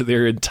said, to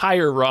their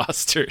entire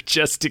roster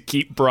just to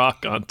keep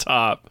Brock on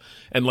top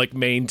and like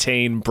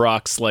maintain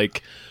Brock's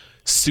like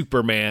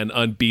Superman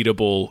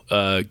unbeatable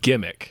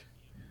gimmick.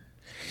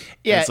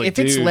 Yeah, like, if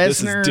it's Lesnar,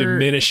 this is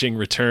diminishing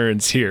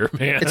returns here,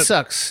 man. It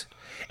sucks.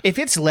 If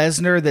it's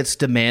Lesnar that's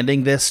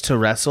demanding this to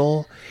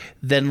wrestle,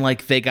 then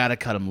like they gotta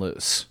cut him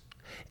loose.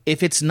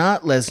 If it's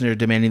not Lesnar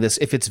demanding this,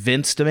 if it's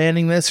Vince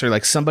demanding this, or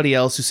like somebody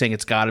else who's saying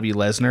it's got to be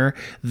Lesnar,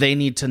 they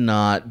need to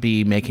not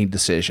be making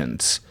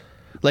decisions.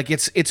 Like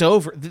it's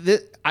over.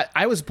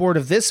 I was bored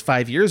of this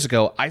 5 years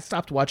ago. I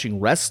stopped watching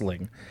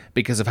wrestling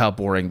because of how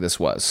boring this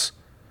was.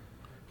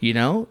 You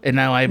know, and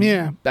now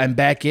I'm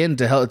back in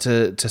to help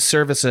to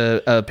service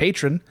a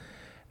patron,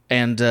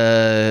 and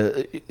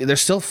they're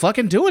still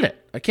fucking doing it.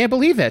 I can't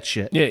believe that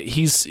shit. Yeah,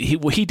 he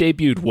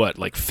debuted what,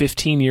 like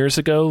 15 years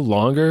ago,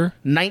 longer?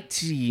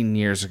 19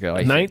 years ago. I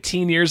think.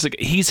 19 years ago.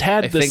 He's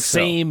had the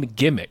same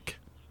gimmick.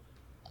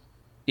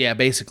 Yeah,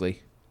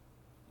 basically.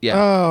 Yeah.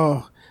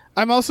 Oh,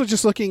 I'm also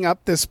just looking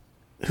up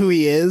who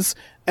he is,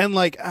 and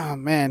like, oh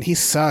man, he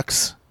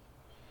sucks.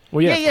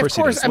 Well, yeah, of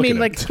course. I mean,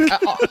 like,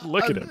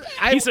 look at him.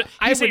 He's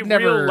a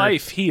real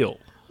life heel.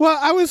 Well,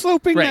 I was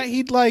hoping that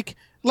he'd like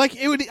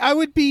it would. I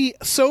would be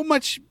so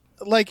much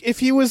like if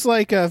he was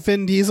like a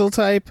Vin Diesel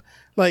type,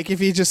 like if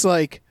he just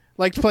liked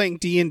playing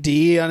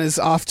D&D on his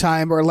off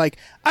time, or like,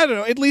 I don't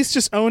know, at least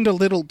just owned a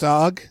little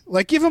dog.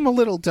 Like, give him a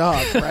little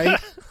dog, right?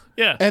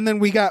 Yeah. And then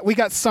we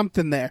got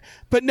something there.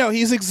 But no,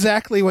 he's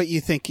exactly what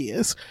you think he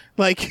is.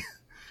 Like,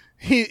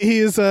 he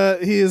is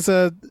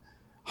a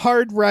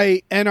hard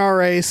right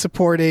NRA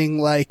supporting,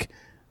 like,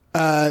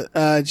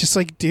 just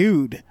like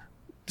dude.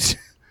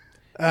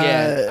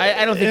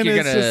 I don't think you're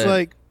gonna. Just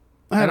like,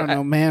 I don't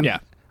know, man. Yeah.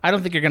 I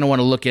don't think you're gonna want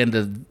to look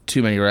into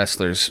too many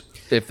wrestlers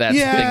if that's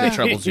the thing that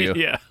troubles you.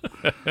 Yeah.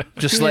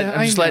 Just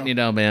letting you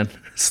know, man.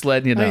 Just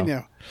letting you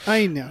know.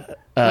 I know.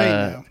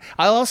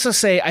 I'll also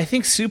say I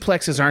think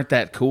suplexes aren't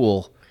that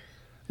cool.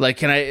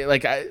 Like,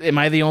 am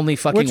I the only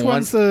fucking which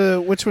one's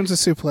one? Which one's a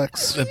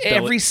suplex?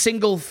 Every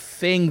single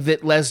thing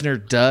that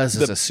Lesnar does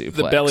is a suplex.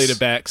 The belly to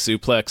back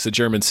suplex, the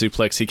German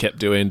suplex he kept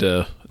doing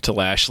to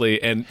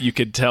Lashley, and you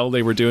could tell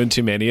they were doing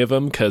too many of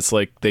them because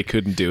like they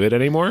couldn't do it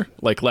anymore.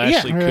 Like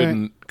Lashley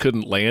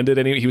couldn't land it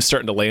anymore. He was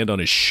starting to land on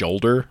his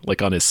shoulder,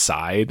 like on his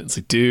side. It's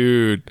like,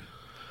 dude,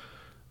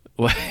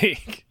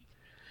 like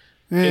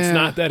it's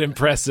not that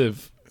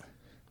impressive.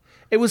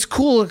 It was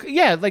cool.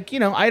 Yeah, like, you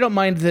know, I don't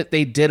mind that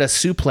they did a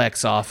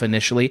suplex off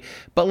initially,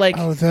 but like,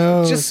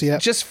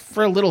 just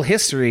for a little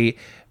history,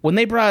 when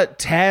they brought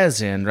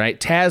Taz in, right?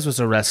 Taz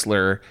was a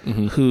wrestler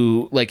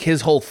who, like,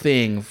 his whole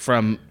thing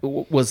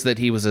was that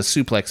he was a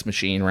suplex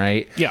machine,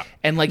 right? Yeah.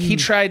 And like they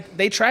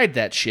tried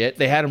that shit.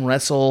 They had him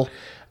wrestle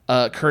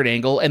Kurt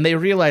Angle, and they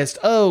realized,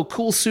 oh,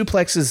 cool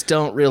suplexes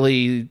don't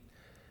really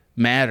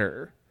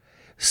matter.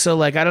 So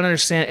like, I don't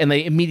understand. And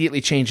they immediately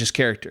changed his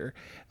character.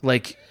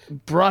 Like,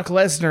 Brock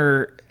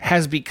Lesnar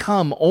has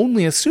become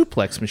only a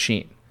suplex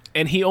machine.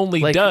 And he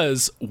only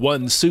does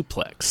one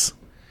suplex.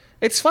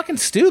 It's fucking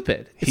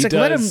stupid. It's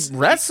let him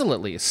wrestle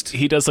at least.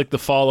 He does like the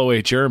fall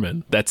away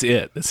German. That's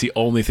it. That's the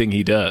only thing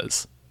he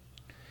does.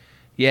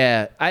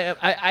 Yeah.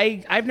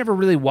 I've never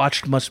really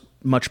watched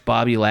much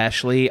Bobby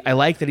Lashley. I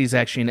like that he's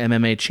actually an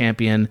MMA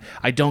champion.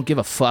 I don't give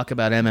a fuck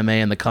about MMA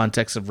in the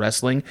context of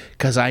wrestling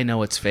because I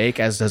know it's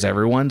fake, as does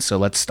everyone. So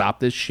let's stop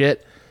this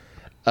shit.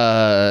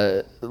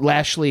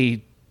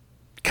 Lashley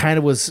kind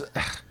of was,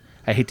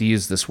 I hate to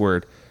use this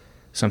word,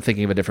 so I'm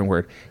thinking of a different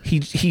word. He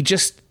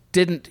just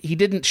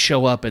didn't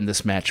show up in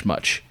this match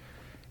much,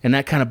 and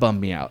that kind of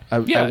bummed me out. I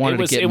wanted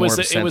to get more of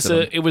a sense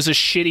of him. It was a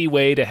shitty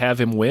way to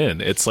have him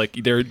win. It's like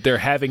they're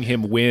having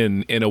him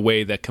win in a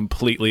way that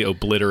completely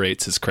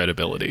obliterates his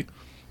credibility.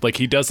 Like,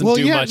 he doesn't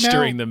do much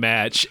during the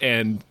match,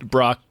 and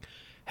Brock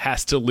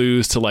has to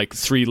lose to like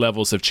 3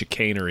 levels of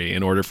chicanery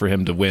in order for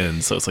him to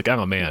win. So it's like,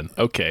 oh man,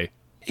 okay.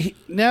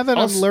 Now that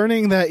I'm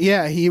learning that,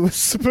 he was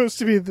supposed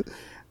to be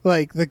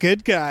the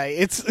good guy.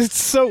 It's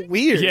so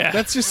weird. Yeah.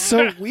 That's just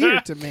so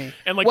weird to me.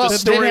 And like the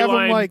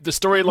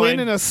storyline, win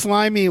in a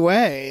slimy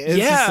way. It's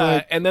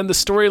just and then the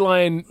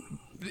storyline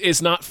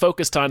is not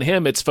focused on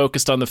him. It's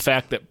focused on the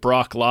fact that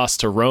Brock lost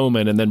to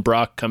Roman, and then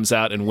Brock comes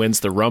out and wins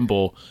the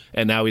Rumble,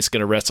 and now he's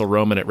going to wrestle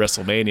Roman at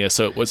WrestleMania.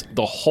 So it was,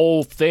 the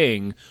whole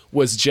thing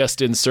was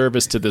just in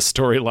service to the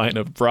storyline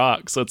of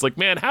Brock. So it's like,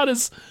 man, how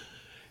does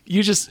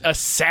You just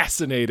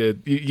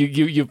assassinated.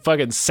 You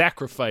fucking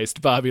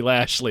sacrificed Bobby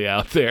Lashley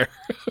out there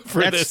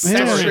for this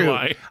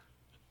storyline.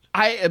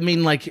 I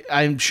mean, like,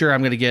 I'm sure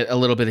I'm going to get a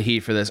little bit of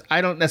heat for this.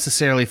 I don't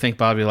necessarily think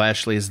Bobby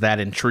Lashley is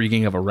that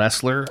intriguing of a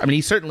wrestler. I mean,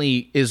 he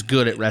certainly is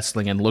good at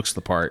wrestling and looks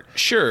the part.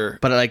 Sure,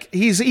 but like,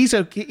 he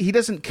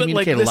doesn't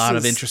communicate a lot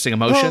of interesting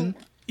emotion.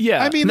 Well,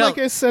 yeah, I mean, like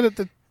I said at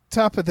the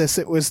top of this,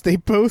 it was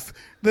both of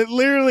their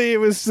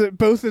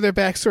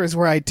backstories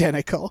were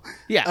identical.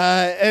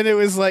 Yeah, and it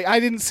was like I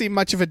didn't see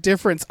much of a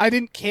difference. I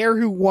didn't care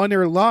who won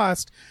or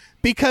lost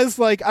because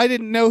like I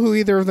didn't know who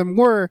either of them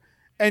were.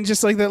 And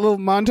just like that little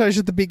montage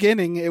at the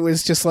beginning, it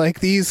was just like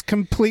these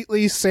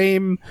completely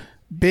same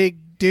big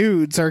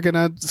dudes are going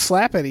to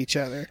slap at each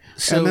other.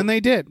 And then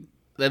they did.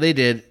 They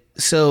did.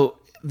 So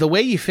the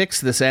way you fix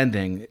this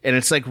ending, and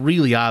it's like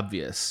really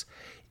obvious,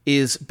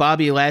 is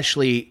Bobby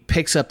Lashley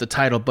picks up the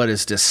title but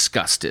is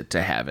disgusted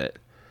to have it.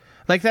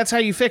 Like, that's how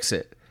you fix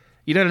it.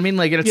 You know what I mean?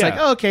 Like, and it's like,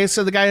 oh, okay,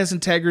 so the guy has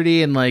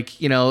integrity and, like,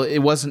 you know,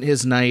 it wasn't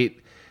his night,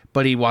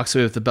 but he walks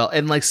away with the belt.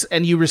 And, like,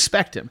 and you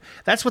respect him.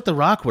 That's what The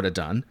Rock would have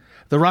done.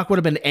 The Rock would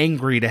have been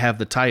angry to have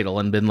the title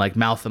and been like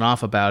mouthing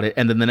off about it.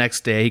 And then the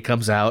next day he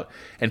comes out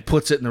and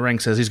puts it in the ring,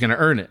 says he's going to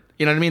earn it.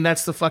 You know what I mean?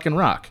 That's the fucking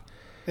Rock.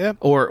 Yeah.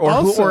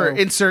 Or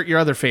insert your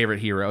other favorite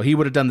hero. He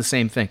would have done the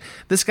same thing.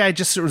 This guy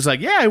just was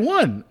like, yeah, I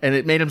won. And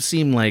it made him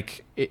seem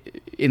like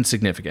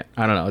insignificant.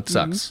 I don't know. It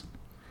sucks.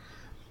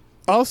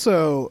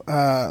 Also,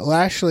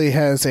 Lashley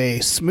has a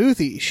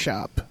smoothie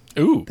shop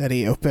that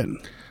he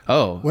opened.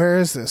 Oh. Where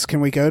is this?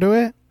 Can we go to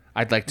it?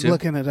 I'd like to. I'm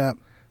looking it up.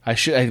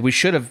 We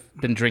should have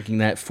been drinking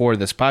that for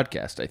this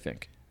podcast, I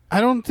think. I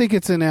don't think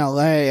it's in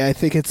LA. I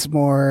think it's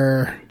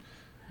more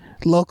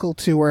local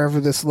to wherever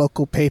this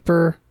local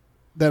paper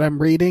that I'm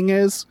reading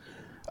is.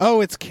 Oh,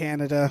 it's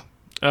Canada.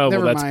 Oh,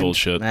 Never well, that's mind.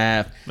 bullshit.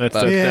 Nah,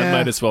 that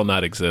might as well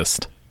not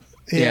exist.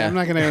 Yeah, I'm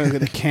not going to go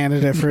to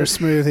Canada for a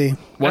smoothie.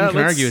 One can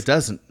argue it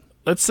doesn't.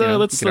 Let's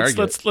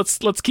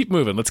keep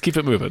moving. Let's keep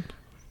it moving.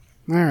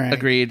 All right.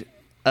 Agreed.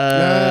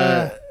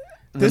 The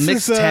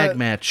mixed tag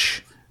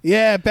match.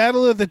 Yeah,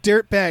 Battle of the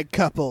Dirtbag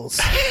Couples.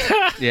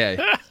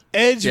 Yeah.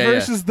 Edge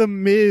versus The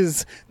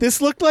Miz. This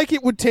looked like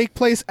it would take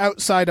place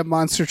outside a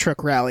monster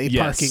truck rally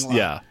parking lot.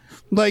 Yeah.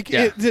 Like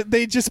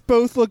they just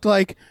both looked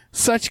like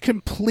such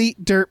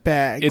complete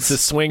dirtbags. It's a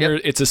swinger.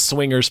 Yep. It's a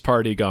swingers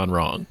party gone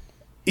wrong.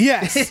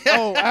 Yes.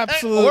 Oh,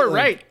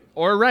 absolutely.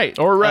 Or right.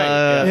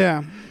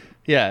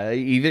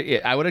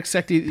 Yeah. I would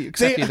accept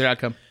either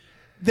outcome.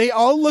 They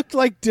all looked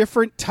like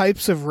different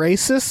types of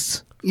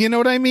racists. You know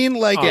what I mean?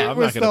 Like I'm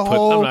not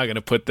going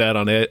to put that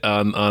on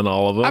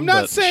all of them. I'm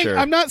not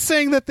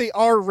saying that they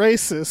are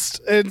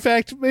racist. In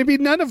fact, maybe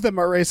none of them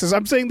are racist.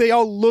 I'm saying they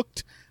all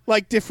looked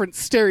like different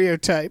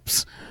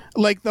stereotypes.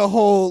 Like the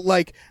whole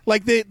like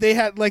they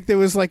had like there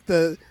was like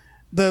the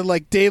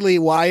like Daily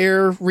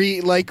Wire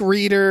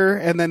reader,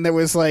 and then there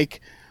was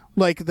like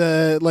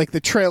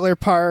the trailer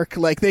park.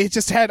 Like they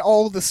just had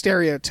all the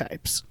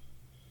stereotypes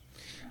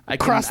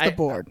across the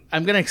board.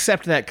 I'm going to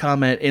accept that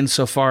comment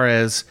insofar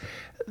as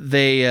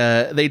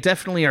they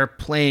definitely are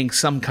playing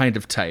some kind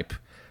of type.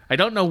 I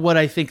don't know what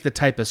I think the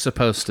type is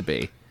supposed to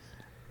be.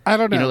 I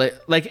don't know. You know,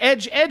 like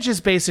Edge is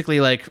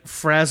basically like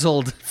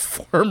frazzled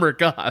former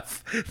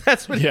goth.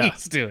 That's what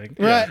he's doing.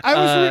 Right. I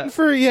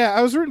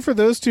was rooting for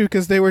those two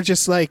because they were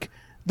just like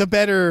the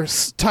better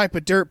type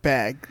of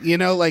dirtbag. You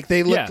know, like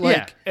they looked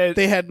like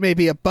they had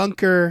maybe a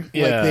bunker.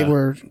 Yeah. Like they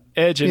were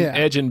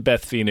Edge and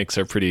Beth Phoenix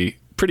are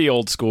pretty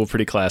old school,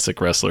 pretty classic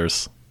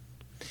wrestlers.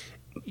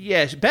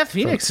 Yeah, Beth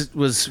Phoenix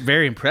was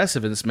very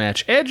impressive in this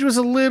match. Edge was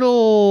a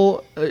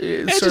little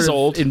Edge is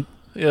old.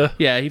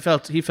 Yeah, he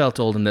felt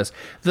old in this.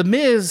 The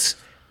Miz,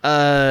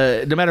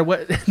 no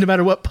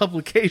matter what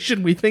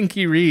publication we think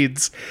he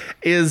reads,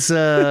 is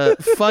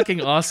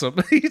fucking awesome.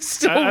 He's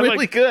still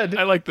really good.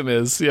 I like The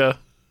Miz. Yeah.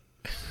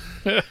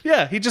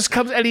 Yeah, he just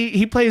comes and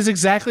he plays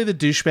exactly the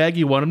douchebag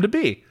you want him to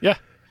be. Yeah.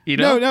 You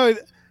know? No.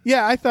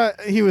 Yeah, I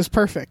thought he was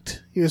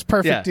perfect. He was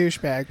perfect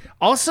douchebag.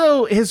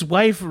 Also, his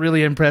wife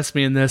really impressed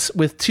me in this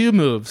with two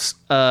moves.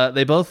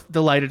 They both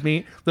delighted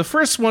me. The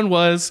first one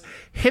was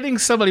hitting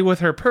somebody with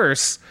her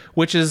purse,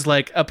 which is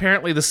like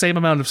apparently the same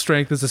amount of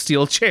strength as a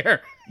steel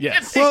chair.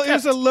 Yes. Well, it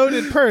was a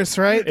loaded purse,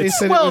 right? They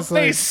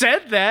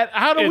said that.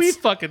 How do we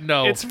fucking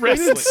know? It's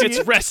wrestling.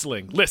 It's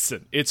wrestling.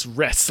 Listen, it's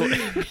wrestling.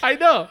 I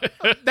know.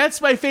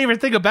 That's my favorite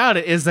thing about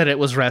it is that it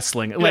was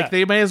wrestling. Like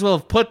they may as well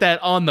have put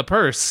that on the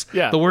purse.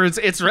 Yeah. The words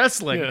 "it's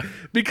wrestling"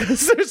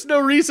 because there's no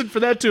reason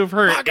for that to have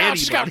hurt. Oh gosh,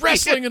 she's got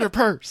wrestling in her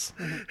purse.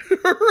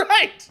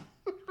 Right.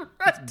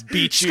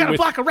 Beat she's you got a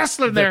block of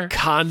wrestling there. The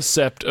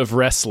concept of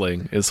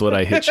wrestling is what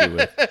I hit you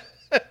with.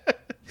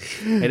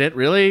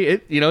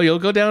 And you'll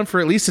go down for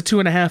at least a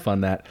 2.5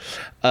 on that.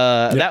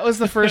 That was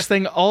the first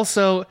thing.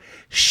 Also,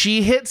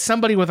 she hit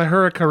somebody with a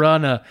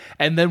hurricanrana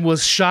and then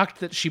was shocked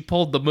that she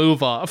pulled the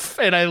move off.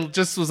 And I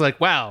just was like,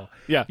 wow,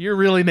 you're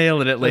really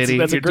nailing it, lady.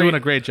 You're doing a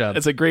great job.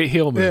 It's a great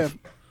heel move.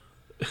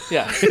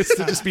 Yeah. It's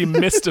to just be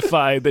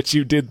mystified that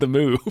you did the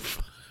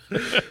move.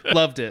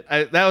 Loved it.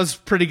 That was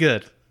pretty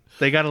good.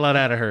 They got a lot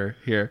out of her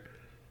here.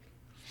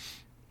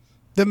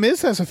 The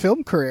Miz has a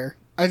film career.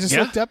 I just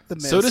looked up The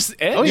Miz. So does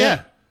Edge. Oh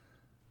yeah.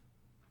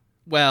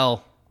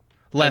 Well,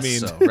 less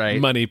so, right?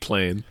 Money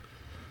Plane.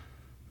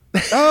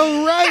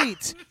 Oh,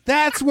 right.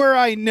 That's where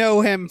I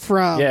know him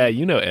from. Yeah,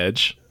 you know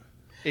Edge.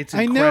 It's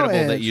I know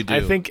incredible that Edge. you do.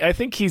 I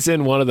think he's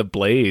in one of the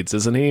Blades,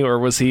 isn't he? Or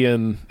was he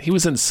in? He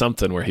was in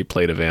something where he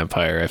played a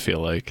vampire. I feel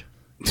like.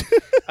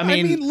 I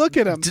mean, look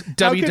at him.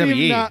 How could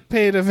he have not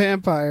paid a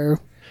vampire?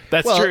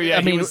 That's Well, true. Yeah,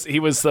 I mean- he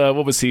was.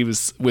 What was he?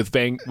 Was with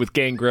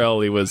Gangrel.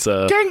 He was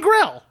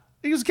Gangrel.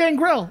 He was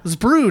Gangrel. It was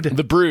Brood.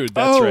 the Brood.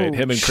 That's right.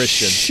 Him and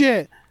Christian.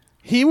 Shit.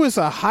 He was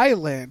a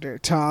Highlander,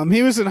 Tom.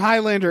 He was in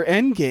Highlander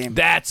Endgame.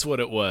 That's what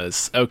it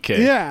was.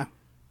 Okay. Yeah.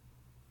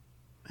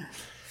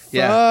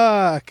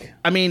 Yeah. Fuck.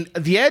 I mean,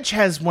 The Edge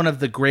has one of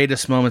the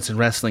greatest moments in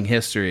wrestling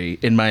history,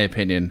 in my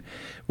opinion,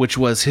 which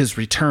was his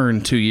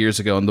return 2 years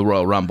ago in the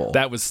Royal Rumble.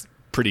 That was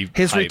pretty.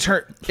 His hype.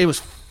 return, it was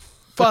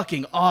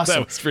fucking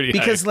awesome. That was pretty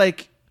because, hype.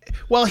 like,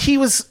 well, he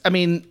was. I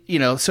mean, you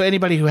know, so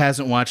anybody who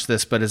hasn't watched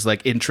this but is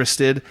like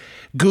interested,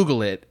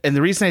 Google it. And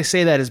the reason I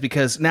say that is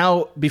because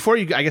now, before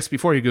you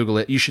Google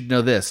it, you should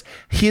know this: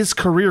 his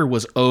career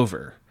was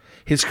over.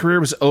 His career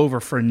was over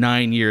for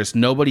 9 years.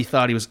 Nobody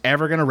thought he was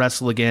ever going to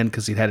wrestle again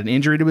because he'd had an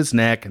injury to his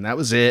neck, and that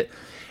was it.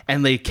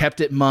 And they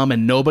kept it mum,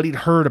 and nobody'd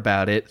heard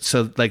about it.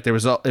 So, like, it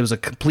was a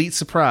complete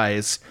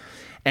surprise.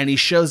 And he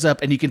shows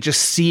up, and you can just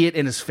see it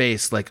in his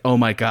face, like, oh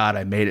my God,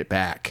 I made it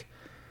back.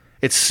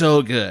 It's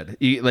so good.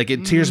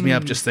 It tears me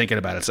up just thinking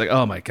about it. It's like,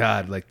 oh my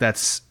God, like,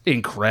 that's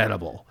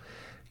incredible.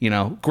 You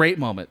know, great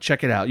moment.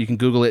 Check it out. You can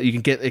Google it. You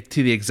can get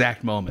to the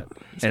exact moment.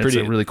 It's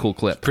a really cool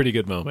clip. Pretty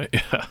good moment.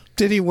 Yeah.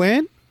 Did he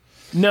win?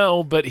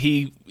 No, but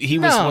he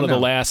was one of the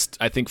last,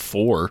 I think,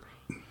 4.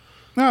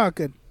 Oh,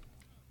 good.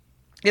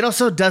 It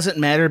also doesn't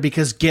matter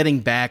because getting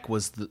back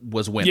was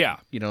winning. Yeah.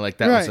 You know, like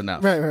that was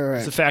enough. Right.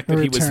 It's the fact that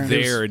he was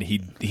there and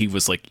he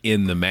was like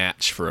in the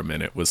match for a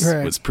minute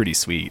was pretty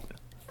sweet.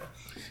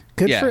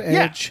 Good Yeah. for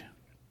Edge.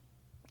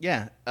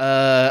 Yeah.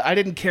 I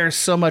didn't care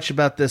so much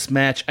about this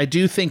match. I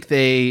do think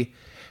they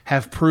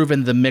have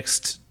proven the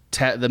mixed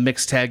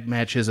tag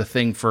match is a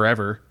thing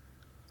forever.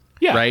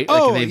 Yeah. Right?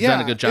 Oh, Like, they've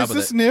done a good job with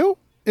it.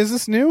 Is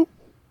this new?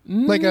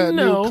 Like a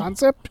new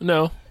concept?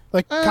 No.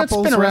 Like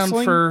couples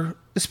wrestling?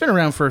 It's been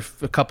around for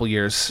a couple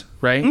years,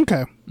 right?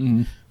 Okay.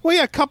 Well,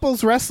 yeah,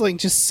 couples wrestling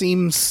just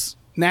seems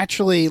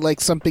naturally like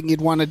something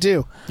you'd want to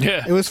do.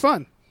 Yeah. It was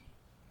fun.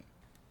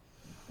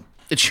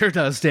 It sure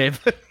does,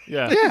 Dave.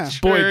 Yeah. Yeah.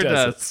 Boy, Sure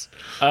does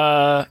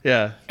it.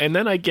 Yeah. And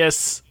then I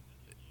guess,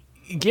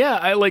 yeah,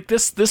 I like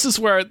this. This is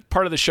where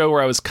part of the show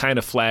where I was kind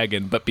of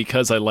flagging, but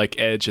because I like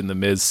Edge and The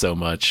Miz so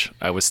much,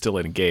 I was still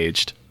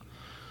engaged.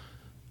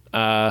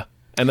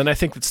 And then I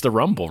think it's the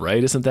Rumble,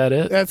 right? Isn't that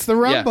it? That's the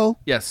Rumble.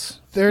 Yeah. Yes.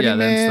 30 yeah,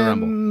 that's the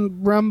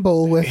man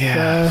Rumble with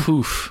Yeah.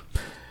 Oof.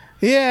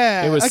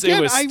 yeah. It was.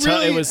 Again,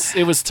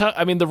 It was tough.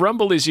 I mean, the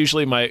Rumble is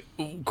usually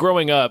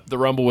growing up. The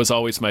Rumble was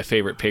always my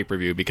favorite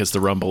pay-per-view because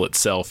the Rumble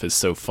itself is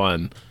so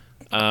fun.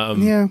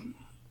 yeah.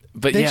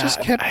 But They yeah,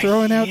 just kept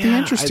throwing out the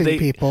interesting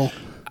people.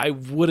 I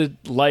would have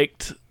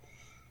liked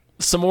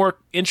some more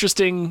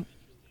interesting,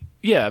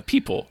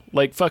 people.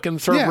 Like fucking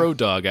throw Road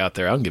Dogg out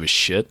there. I don't give a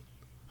shit.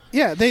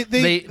 Yeah,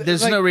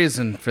 There's no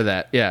reason for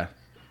that. Yeah.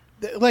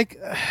 like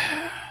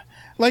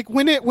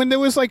when there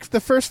was like the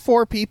first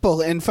 4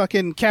 people and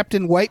fucking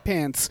Captain White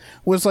Pants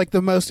was like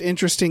the most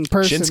interesting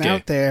person Shinsuke.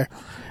 out there.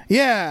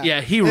 Yeah.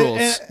 Yeah, he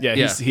rules.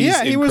 He's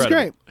he was incredible.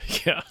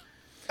 great. Yeah.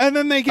 And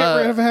then they get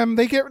rid of him.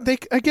 They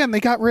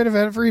got rid of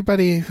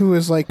everybody who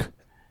was like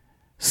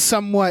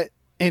somewhat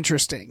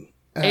interesting.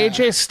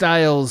 AJ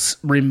Styles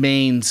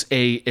remains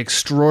a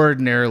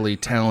extraordinarily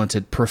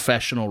talented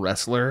professional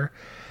wrestler.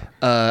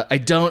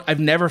 I've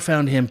never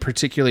found him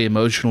particularly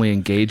emotionally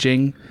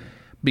engaging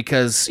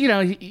because, you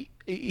know,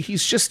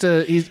 he's just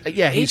a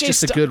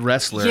good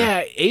wrestler.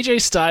 Yeah,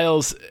 AJ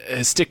Styles,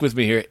 stick with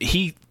me here.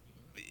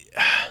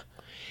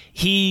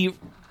 He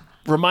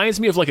reminds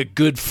me of like a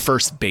good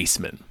first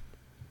baseman.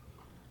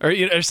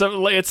 Or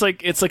something like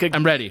it's like a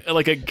I'm ready.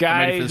 Like a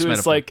guy who's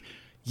metaphor. like,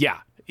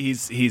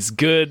 he's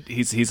good.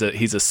 He's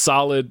a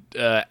solid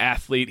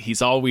athlete. He's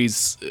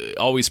always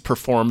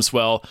performs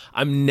well.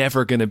 I'm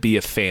never gonna be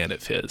a fan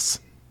of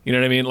his. You know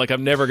what I mean? Like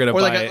I'm never gonna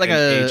buy an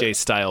AJ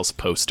Styles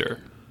poster.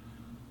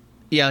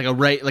 Yeah,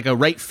 like a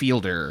right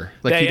fielder.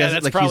 Like he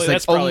doesn't. That's Like he's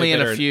like only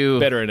in a few.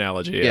 Better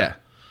analogy. Yeah.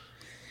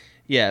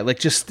 Yeah, like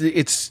just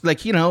it's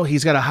like, you know,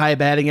 he's got a high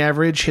batting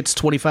average, hits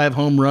 25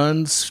 home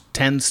runs,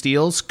 10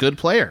 steals, good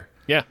player.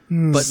 Yeah.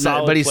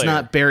 But he's player.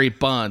 not Barry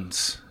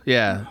Bonds.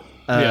 Yeah.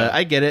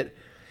 I get it.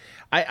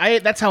 I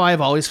that's how I've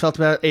always felt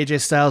about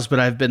AJ Styles, but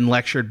I've been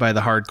lectured by the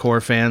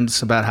hardcore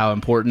fans about how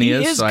important he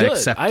is, so good. I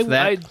accept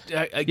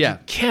that. I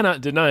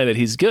cannot deny that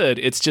he's good.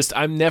 It's just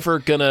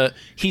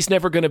he's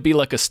never gonna be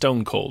like a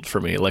Stone Cold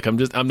for me. Like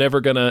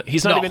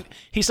he's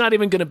not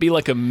even gonna be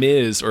like a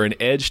Miz or an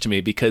Edge to me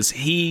because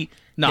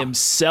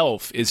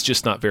himself is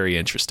just not very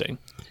interesting.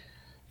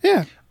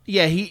 Yeah.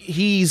 Yeah,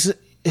 he's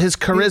his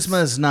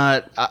charisma is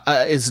not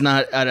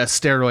at a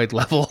steroid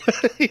level.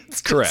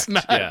 It's correct.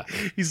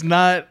 He's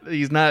not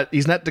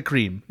the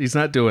cream. He's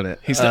not doing it.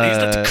 He's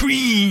not the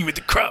cream with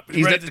the crop.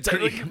 He's not the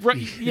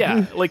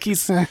cream. Like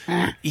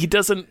he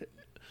doesn't.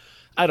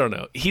 I don't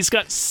know. He's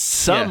got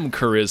some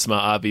charisma,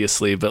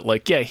 obviously, but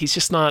like, he's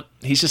just not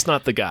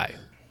the guy.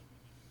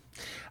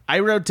 I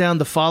wrote down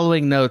the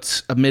following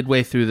notes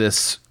midway through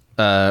this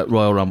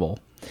Royal Rumble.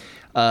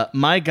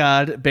 My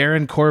God,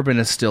 Baron Corbin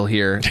is still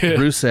here.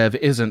 Rusev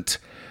isn't.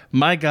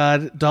 My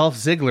God, Dolph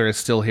Ziggler is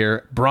still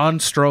here. Braun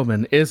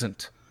Strowman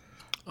isn't.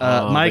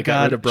 My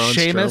God,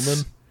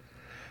 Sheamus.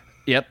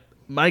 Yep.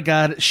 My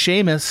God,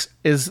 Sheamus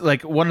is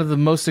like one of the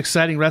most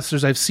exciting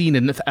wrestlers I've seen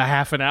in a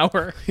half an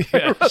hour.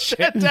 Yeah,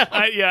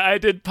 I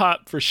did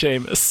pop for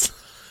Sheamus.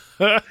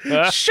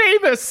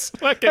 Sheamus.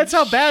 That's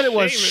how bad it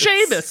was.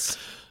 Sheamus.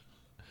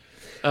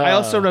 I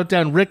also wrote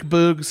down Rick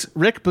Boogs.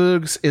 Rick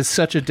Boogs is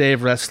such a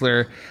Dave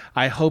wrestler.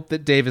 I hope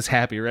that Dave is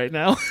happy right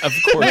now. Of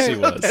course he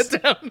was.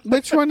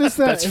 Which one is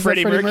that? That's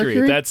Freddie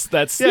Mercury. That's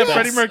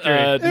Freddie Mercury.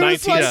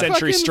 19th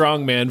century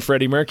strongman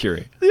Freddie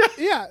Mercury.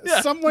 Yeah,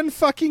 someone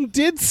fucking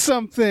did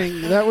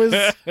something that was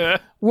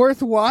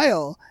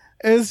worthwhile.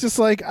 It's just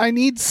like, I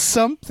need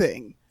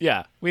something.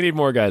 Yeah, we need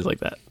more guys like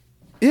that.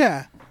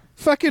 Yeah.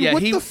 Fucking,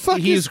 what the fuck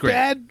is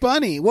Bad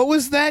Bunny? What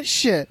was that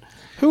shit?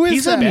 Who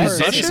is that? Bad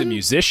Bunny's a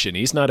musician.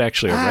 He's not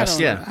actually a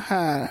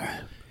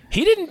wrestler.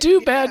 He didn't do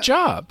a bad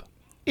job.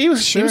 He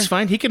was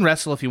fine. He can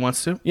wrestle if he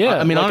wants to. Yeah,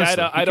 I mean, like,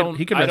 honestly, I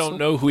don't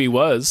know who he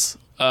was.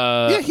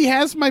 He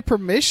has my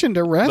permission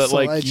to wrestle. But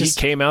like, he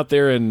came out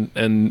there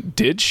and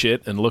did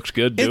shit and looked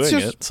good doing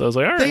it. So I was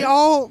like, all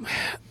right.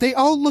 They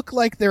all look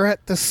like they're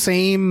at the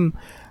same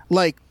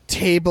like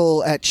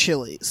table at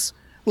Chili's.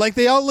 Like,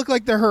 they all look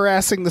like they're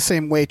harassing the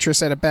same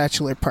waitress at a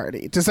bachelor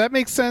party. Does that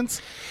make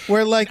sense?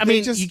 Where like,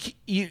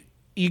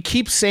 you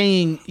keep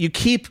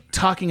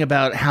talking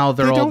about how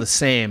they're all the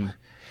same.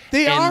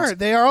 They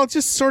are all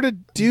just sort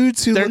of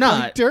dudes who look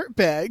like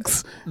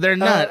dirtbags. They're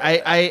not.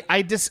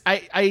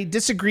 I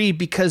disagree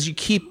because you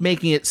keep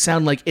making it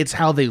sound like it's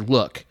how they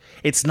look.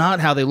 It's not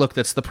how they look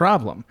that's the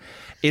problem.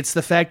 It's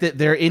the fact that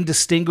they're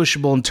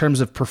indistinguishable in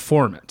terms of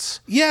performance.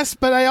 Yes,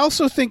 but I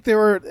also think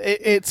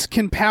it's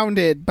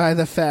compounded by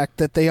the fact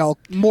that they all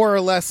more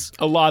or less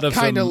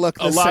kind of look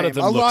the same. A lot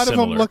of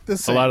them look the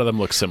same. A lot of them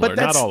look similar.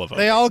 Not all of them.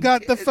 They all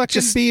got the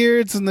fucking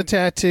beards and the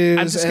tattoos.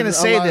 I'm just going to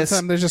say this. A lot of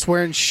time they're just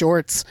wearing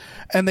shorts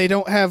and they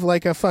don't have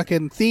like a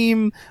fucking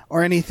theme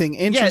or anything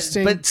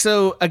interesting. Yeah, but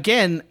so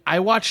again, I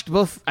watched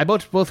both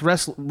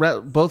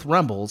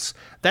Rumbles.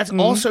 That's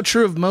also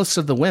true of most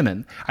of the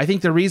women. I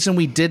think the reason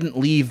we didn't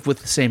leave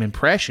with the same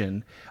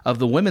impression of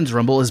the women's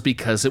Rumble is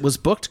because it was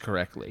booked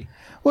correctly.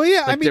 Well,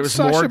 yeah, like, I mean,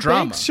 Sasha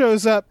Banks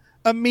shows up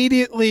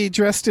immediately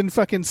dressed in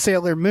fucking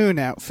Sailor Moon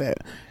outfit.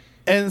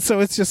 And so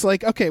it's just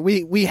like, okay,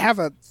 we have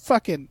a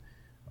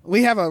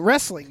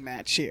wrestling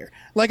match here.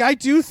 Like, I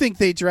do think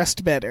they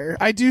dressed better.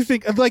 I do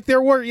think, like,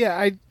 there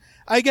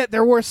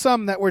were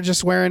some that were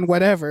just wearing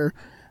whatever.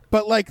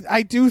 But, like,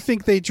 I do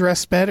think they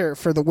dressed better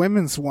for the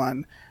women's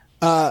one.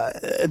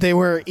 They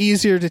were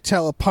easier to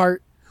tell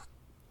apart.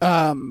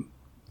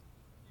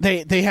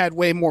 They had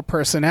way more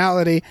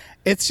personality.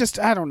 It's just,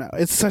 I don't know.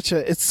 It's such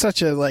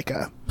a like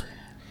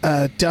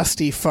a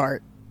dusty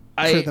fart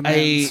for the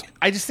men's.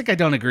 I just think I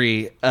don't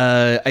agree.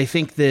 I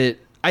think that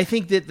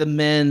the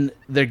men,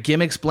 their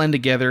gimmicks blend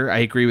together. I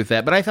agree with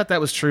that. But I thought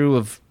that was true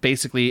of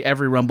basically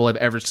every Rumble I've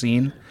ever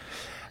seen,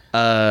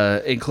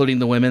 including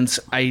the women's.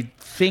 I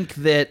think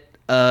that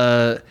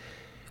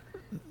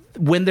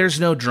when there's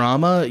no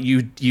drama,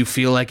 you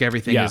feel like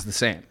everything is the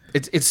same.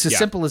 It's as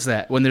simple as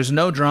that. When there's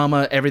no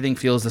drama, everything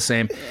feels the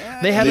same.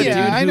 They have a dude who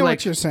I know like,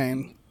 what you're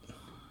saying.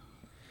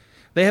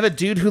 They have a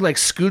dude who like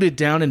scooted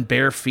down in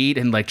bare feet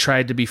and like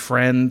tried to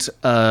befriend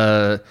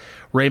Rey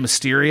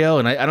Mysterio,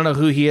 and I don't know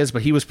who he is,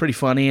 but he was pretty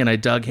funny, and I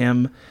dug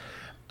him.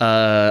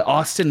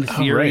 Austin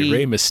Theory, right.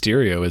 Rey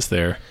Mysterio is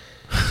there.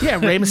 Yeah,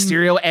 Rey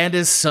Mysterio and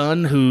his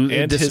son who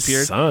disappeared.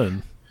 His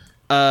son.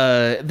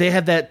 They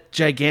had that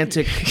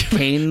gigantic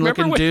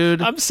Kane-looking dude.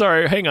 I'm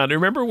sorry, hang on.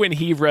 Remember when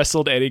he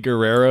wrestled Eddie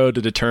Guerrero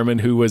to determine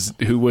who was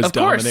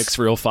Dominic's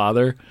real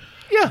father?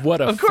 Yeah,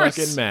 what a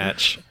fucking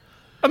match!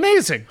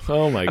 Amazing.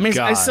 Oh my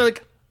god! So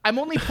like, I'm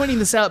only pointing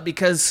this out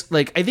because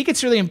like I think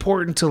it's really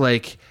important to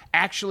like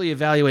actually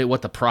evaluate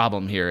what the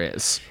problem here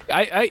is.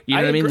 I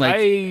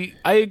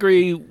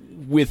agree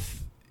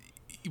with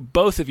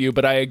both of you,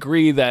 but I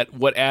agree that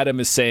what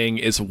Adam is saying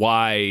is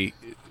why,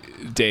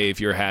 Dave,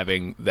 you're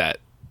having that.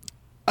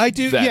 I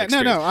do. Yeah,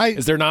 experience.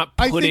 Is they're not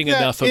putting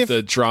enough of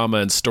the drama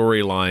and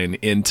storyline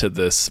into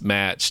this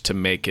match to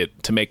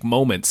make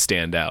moments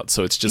stand out.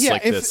 So it's just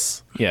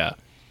this. Yeah.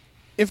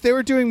 If they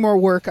were doing more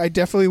work, I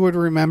definitely would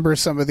remember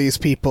some of these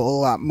people a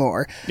lot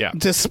more. Yeah.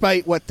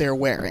 Despite what they're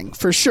wearing,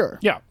 for sure.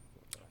 Yeah.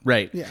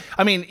 Right. Yeah.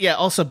 I mean, yeah.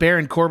 Also,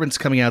 Baron Corbin's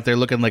coming out there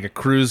looking like a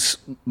cruise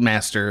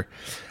master.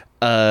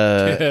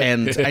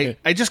 And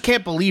I just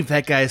can't believe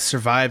that guy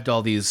survived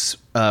all these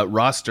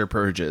roster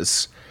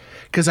purges.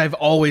 Because I've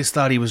always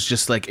thought he was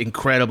just like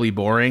incredibly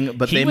boring,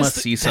 but they must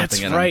see something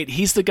in him. That's right.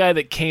 He's the guy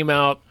that came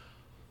out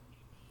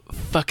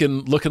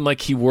fucking looking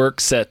like he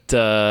works at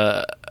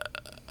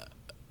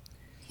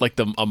like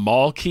a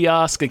mall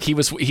kiosk. Like he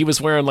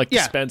was wearing like the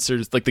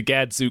Spencer's, like the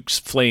Gadzooks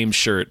Flame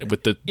shirt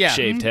with the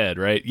shaved head,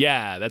 right?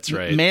 Yeah, that's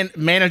right.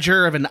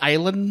 Manager of an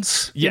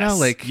Islands. Yes. You know,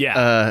 like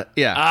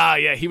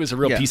yeah. He was a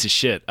real piece of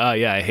shit.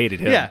 Yeah, I hated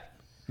him. Yeah.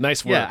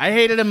 Nice work. Yeah, I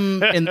hated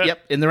him in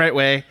the right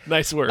way.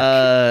 Nice work.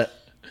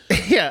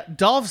 Yeah,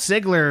 Dolph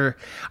Ziggler,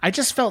 I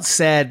just felt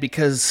sad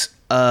because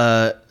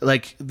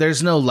like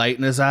there's no light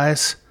in his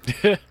eyes.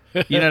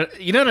 You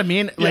know what I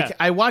mean? Yeah. Like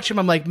I watch him,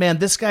 I'm like, man,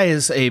 this guy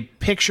is a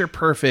picture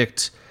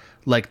perfect,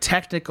 like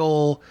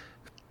technical,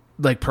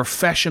 like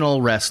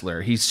professional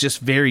wrestler. He's just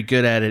very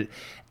good at it,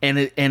 and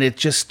it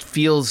just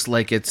feels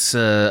like it's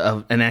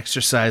an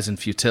exercise in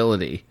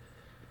futility.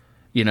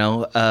 You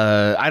know,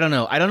 I don't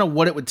know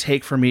what it would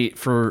take for me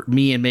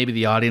and maybe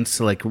the audience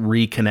to like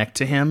reconnect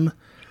to him.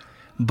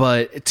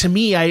 But to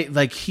me, I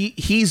like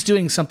he's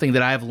doing something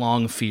that I've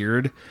long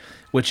feared,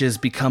 which is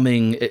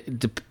becoming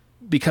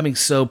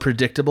so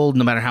predictable,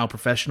 no matter how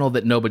professional,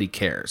 that nobody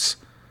cares.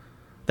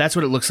 That's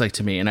what it looks like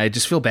to me, and I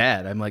just feel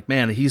bad. I'm like,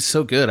 man, he's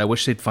so good. I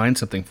wish they'd find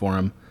something for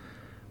him,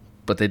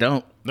 but they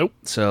don't. Nope.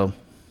 So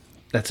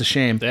that's a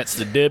shame. That's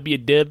the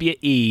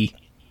WWE.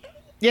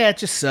 Yeah, it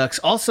just sucks.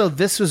 Also,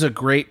 this was a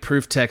great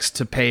proof text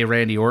to pay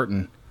Randy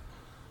Orton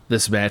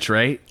this match,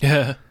 right?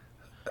 Yeah.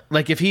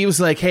 Like, if he was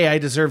like, hey, I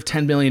deserve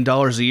 $10 million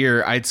a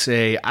year, I'd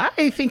say,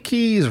 I think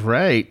he's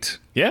right.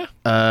 Yeah.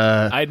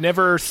 I'd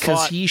never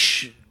thought...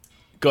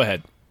 Go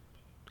ahead.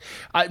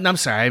 I'm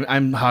sorry,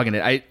 I'm hogging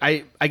it.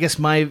 I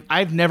guess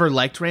I've never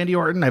liked Randy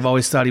Orton. I've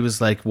always thought he was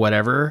like,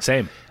 whatever.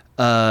 Same.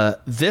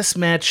 This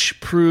match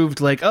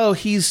proved like, oh,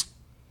 he is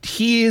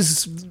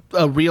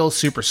a real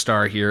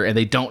superstar here, and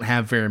they don't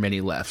have very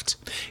many left.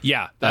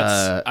 Yeah,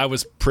 that's. I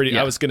was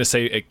going to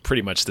say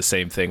pretty much the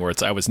same thing. Where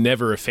I was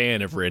never a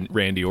fan of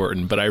Randy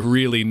Orton, but I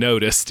really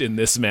noticed in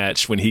this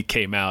match when he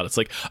came out, it's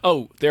like,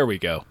 oh, there we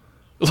go.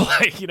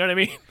 Like, you know what I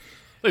mean?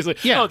 It's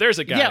like, oh, there's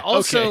a guy. Yeah.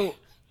 Also. Okay.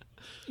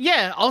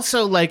 Yeah,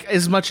 also, like,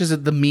 as much as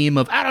the meme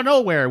of out of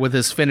nowhere with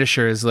his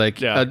finisher is, like,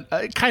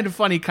 kind of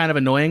funny, kind of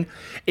annoying,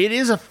 it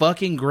is a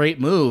fucking great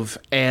move,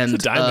 and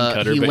it's a diamond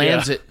cutter, he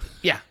lands it.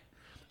 Yeah.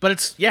 But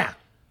it's,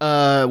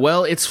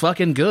 well, it's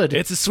fucking good.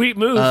 It's a sweet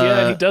move,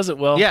 and he does it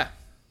well. Yeah.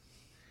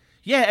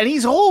 Yeah, and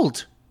he's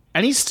old.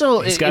 And he's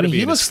still,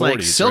 he looks 40s,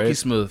 like silky right?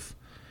 smooth.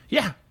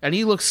 Yeah, and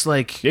he looks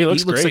like, he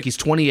looks like he's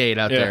 28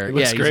 out there. He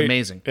looks he's great.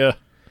 amazing. Yeah.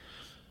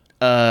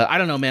 I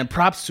don't know, man.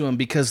 Props to him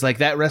because like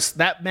that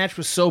match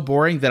was so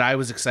boring that I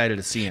was excited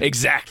to see him.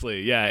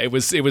 Exactly. Yeah, it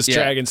was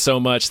dragging so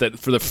much that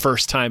for the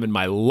first time in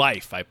my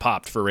life, I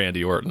popped for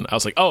Randy Orton. I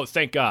was like, oh,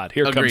 thank God,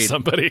 here comes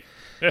somebody.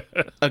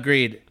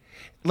 Agreed.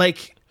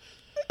 Like,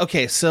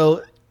 okay,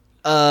 so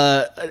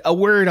a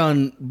word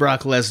on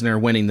Brock Lesnar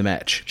winning the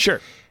match.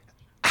 Sure.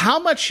 How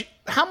much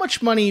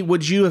money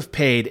would you have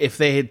paid if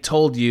they had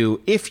told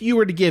you if you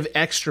were to give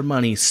extra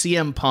money,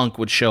 CM Punk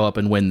would show up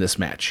and win this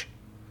match?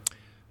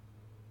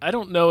 I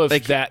don't know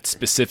if that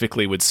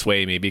specifically would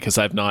sway me because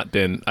I've not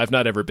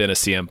ever been a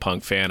CM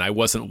Punk fan. I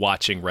wasn't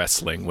watching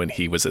wrestling when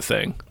he was a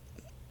thing.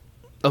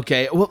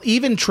 Okay, well,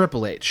 even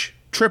Triple H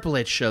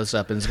shows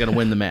up and is going to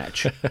win the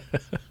match.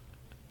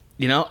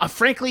 You know,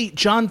 frankly,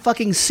 John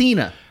fucking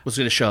Cena was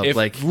going to show up. All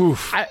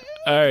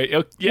right,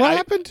 yeah, what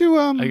happened to?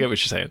 I get what you're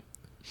saying.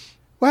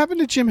 What happened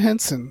to Jim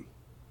Henson?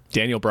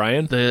 Daniel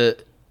Bryan?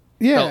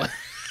 Yeah.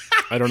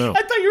 I don't know.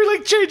 I thought you were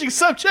like changing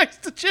subjects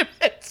to Jim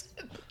Henson.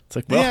 It's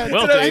like,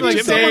 well,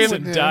 Dave, Jim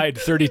Henson died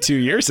 32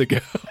 years ago.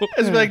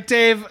 It's like,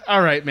 Dave, all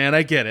right, man,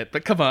 I get it,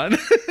 but come on.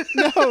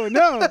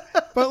 No.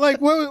 But, like,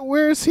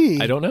 where is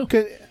he? I don't know.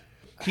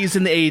 He's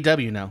in the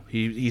AEW now.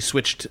 He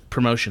switched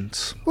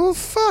promotions. Well,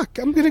 fuck.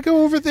 I'm going to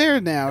go over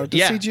there now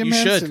to see Jim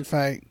Henson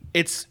fight.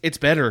 It's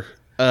better.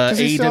 Does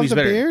he still have the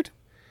beard?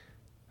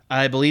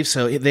 I believe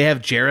so. They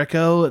have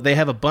Jericho. They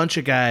have a bunch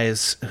of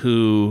guys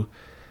who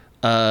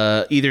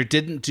either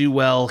didn't do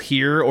well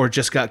here or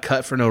just got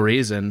cut for no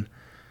reason.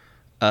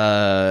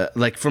 I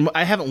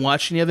haven't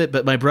watched any of it,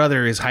 but my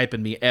brother is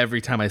hyping me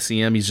every time I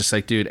see him. He's just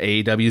like, dude,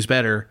 AEW's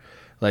better.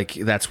 Like,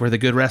 that's where the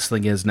good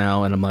wrestling is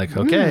now. And I'm like,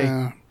 okay.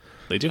 Yeah.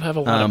 They do have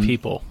a lot of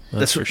people.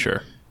 That's for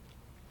sure.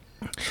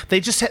 They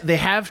just they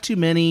have too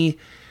many.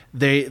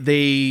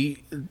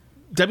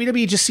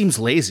 WWE just seems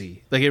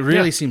lazy. Like, it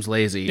really seems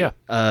lazy. Yeah.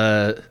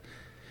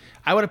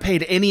 I would have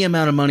paid any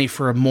amount of money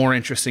for a more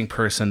interesting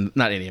person.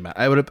 Not any amount.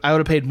 I would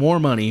have paid more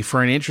money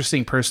for an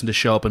interesting person to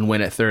show up and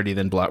win at 30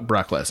 than Brock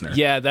Lesnar.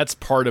 Yeah, that's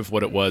part of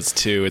what it was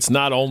too. It's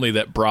not only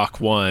that Brock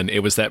won; it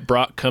was that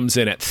Brock comes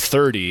in at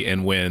 30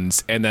 and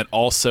wins, and that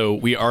also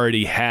we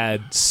already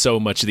had so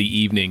much of the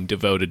evening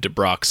devoted to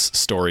Brock's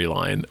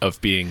storyline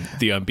of being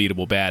the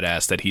unbeatable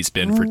badass that he's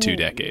been for 2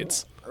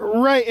 decades.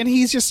 Right, and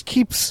he just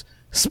keeps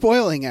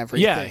spoiling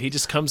everything. Yeah, he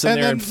just comes in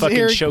there and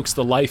fucking chokes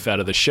the life out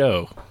of the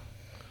show.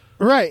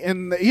 Right,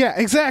 and yeah,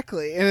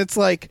 exactly. And it's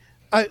like,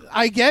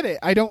 I get it.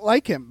 I don't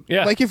like him.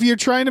 Yeah. Like, if you're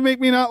trying to make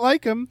me not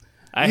like him,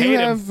 I hate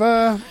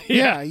him.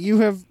 You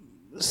have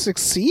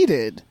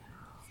succeeded.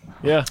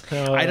 Yeah.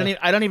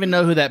 I don't even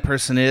know who that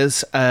person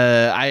is.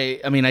 I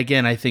mean,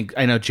 again, I think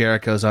I know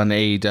Jericho's on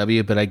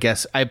AEW, but I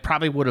guess I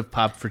probably would have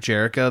popped for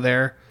Jericho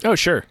there. Oh,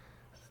 sure.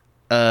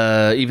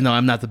 Even though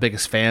I'm not the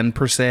biggest fan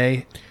per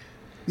se.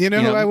 You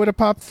know who I would have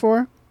popped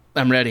for?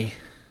 I'm ready.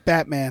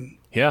 Batman.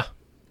 Yeah.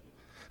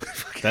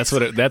 That's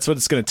what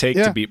it's going to take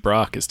to beat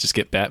Brock is just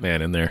get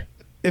Batman in there.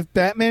 If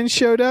Batman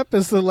showed up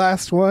as the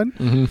last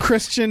one,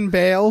 Christian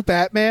Bale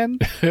Batman,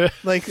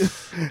 like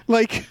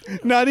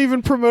not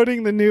even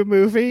promoting the new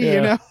movie,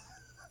 you know,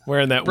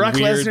 wearing that Brock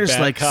weird Lesnar's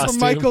bat like costume.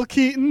 Michael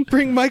Keaton,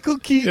 bring Michael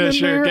Keaton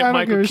in there. Get I don't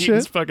Michael give a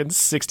Keaton's shit. fucking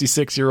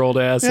 66-year-old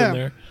ass in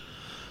there.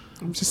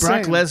 I'm just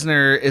Brock saying.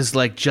 Lesnar is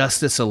like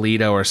Justice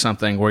Alito or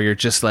something, where you're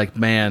just like,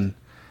 man,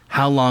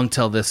 how long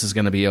till this is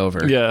going to be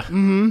over? Yeah.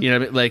 Mm-hmm. You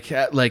know, like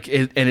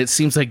it, and it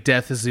seems like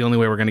death is the only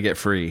way we're going to get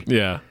free.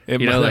 Yeah.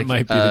 That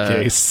might be the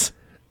case.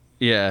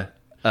 Yeah.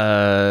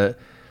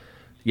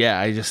 Yeah,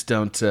 I just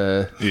don't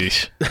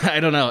I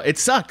don't know. It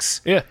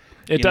sucks. Yeah.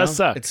 It does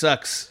suck. It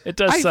sucks. It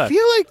does I suck.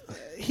 feel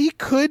like he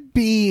could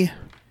be.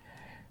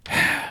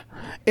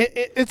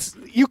 It's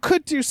you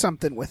could do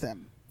something with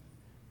him.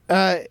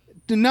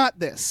 Not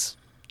this.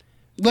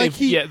 Like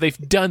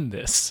they've done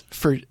this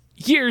for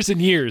years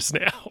and years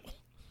now.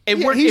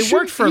 It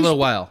worked for a little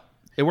while.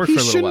 It worked for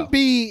a little while.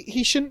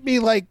 He shouldn't be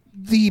like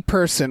the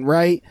person,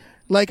 right?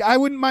 Like I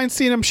wouldn't mind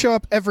seeing him show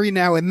up every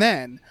now and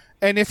then.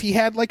 And if he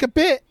had like a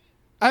bit,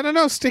 I don't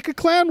know, stick a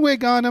clown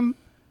wig on him.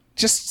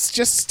 Just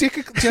stick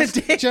a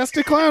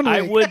clown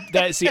wig.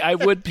 I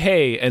would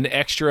pay an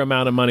extra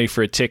amount of money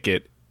for a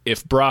ticket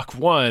if Brock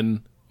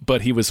won,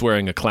 but he was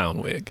wearing a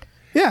clown wig.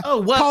 Yeah.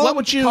 Oh, what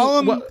would you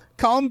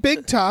call him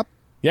Big Top?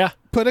 Yeah.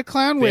 Put a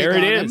clown wig There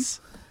on it him. is.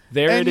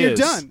 There And it you're is.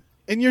 done.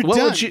 And you're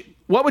done.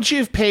 What would you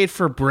have paid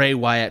for Bray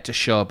Wyatt to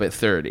show up at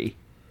 30?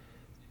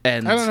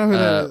 And I don't know who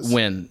that is.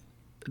 Win.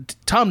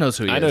 Tom knows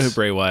who he is. I know who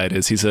Bray Wyatt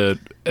is. He's an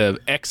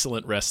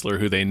excellent wrestler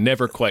who they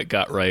never quite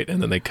got right,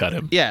 and then they cut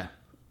him. Yeah.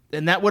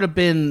 And that would have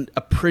been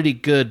a pretty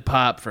good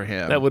pop for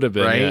him. That would have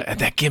been, right? yeah.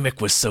 And that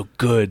gimmick was so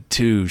good,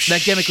 too.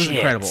 That gimmick was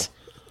incredible.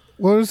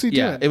 What was he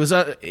doing? Yeah, it was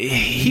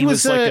He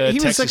was like a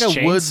Texas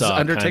Woods Chainsaw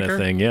Undertaker kind of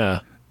thing,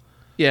 yeah.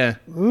 Yeah.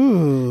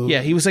 Ooh.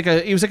 Yeah, he was like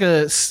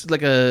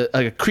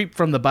a creep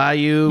from the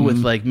bayou with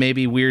like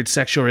maybe weird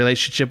sexual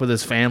relationship with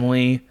his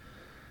family.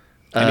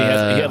 And he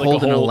had like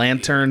holding a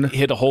lantern. He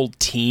had a whole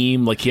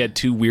team. Like he had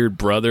two weird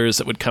brothers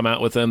that would come out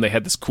with him. They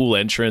had this cool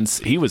entrance.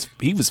 He was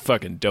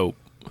fucking dope.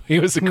 He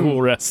was a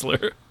cool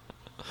wrestler.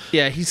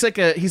 Yeah, he's like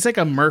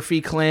a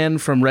Murphy clan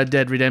from Red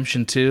Dead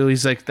Redemption 2.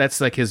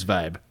 That's like his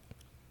vibe.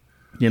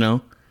 You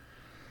know?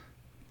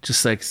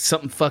 Just like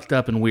something fucked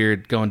up and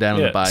weird going down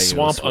in the bayou.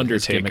 Swamp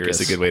Undertaker is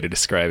a good way to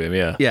describe him,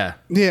 yeah. Yeah.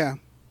 Yeah.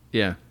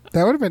 Yeah.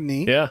 That would have been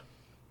neat. Yeah.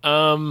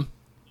 So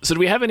do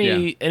we have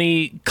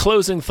any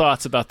closing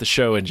thoughts about the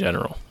show in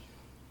general?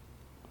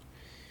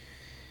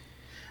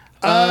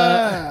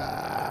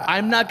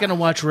 I'm not going to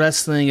watch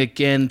wrestling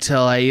again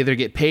till I either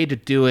get paid to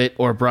do it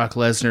or Brock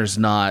Lesnar's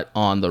not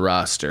on the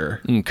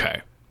roster.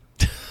 Okay.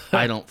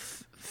 I don't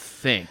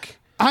think.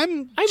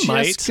 I'm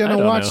might. just gonna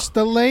I watch don't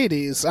know. the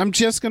ladies. I'm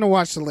just gonna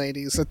watch the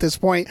ladies at this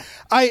point.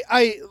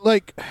 I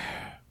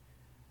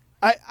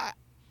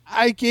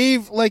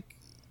gave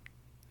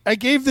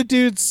the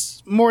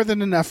dudes more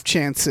than enough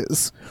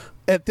chances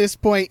at this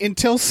point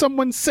until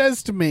someone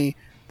says to me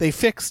they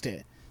fixed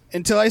it.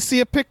 Until I see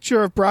a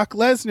picture of Brock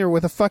Lesnar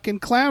with a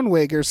fucking clown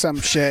wig or some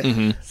shit,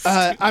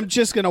 I'm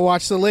just gonna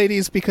watch the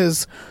ladies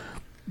because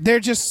they're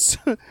just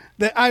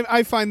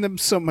I find them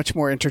so much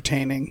more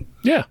entertaining.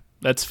 Yeah,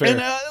 that's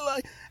fair.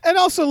 And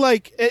also,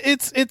 like,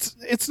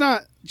 it's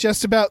not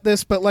just about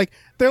this, but like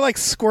they're like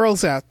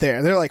squirrels out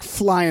there. They're like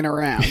flying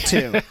around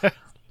too.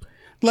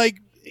 Like,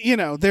 you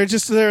know, they're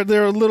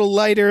a little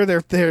lighter.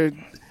 They're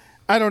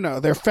I don't know.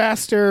 They're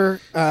faster.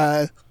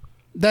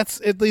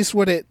 That's at least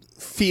what it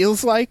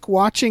feels like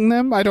watching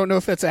them. I don't know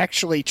if that's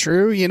actually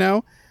true. You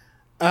know.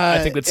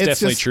 I think that's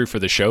definitely just true for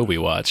the show we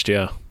watched.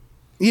 Yeah.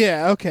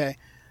 Yeah. Okay.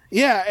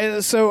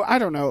 Yeah. So I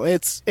don't know.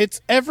 It's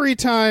every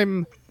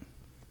time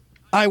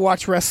I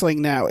watch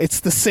wrestling now,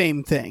 it's the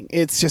same thing.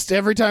 It's just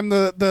every time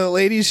the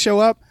ladies show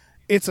up,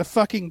 it's a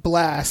fucking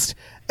blast.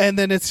 And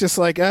then it's just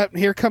like,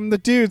 here come the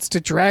dudes to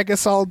drag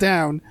us all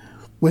down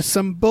with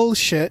some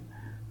bullshit.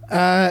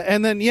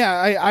 And then, yeah,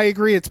 I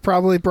agree. It's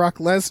probably Brock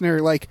Lesnar,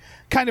 like,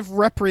 kind of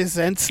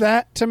represents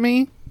that to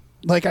me.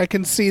 Like, I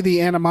can see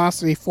the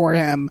animosity for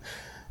him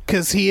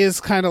because he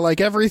is kind of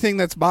like everything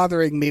that's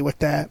bothering me with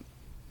that.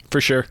 For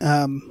sure.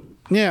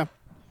 Yeah.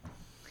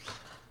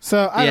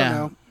 So, I don't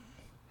know.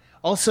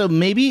 Also,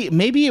 maybe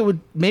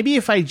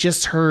if I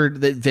just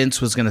heard that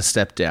Vince was going to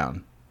step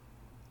down.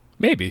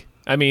 Maybe.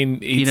 I mean,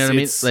 you know what I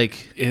mean?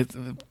 Like, it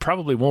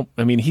probably won't.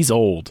 I mean, he's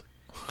old,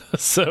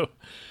 so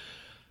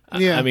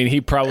Yeah. I mean,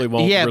 he probably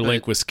won't Yeah,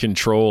 relinquish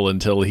control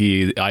until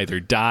he either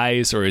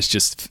dies or is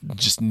just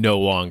no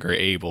longer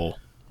able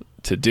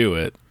to do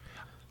it.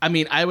 I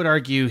mean, I would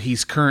argue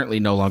he's currently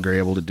no longer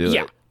able to do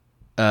it.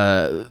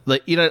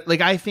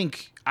 Like I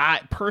think I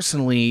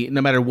personally,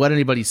 no matter what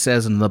anybody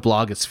says in the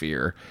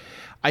blogosphere,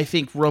 I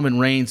think Roman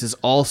Reigns is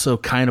also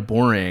kind of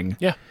boring.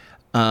 Yeah.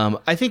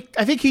 I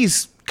think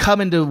he's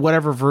come into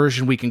whatever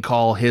version we can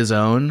call his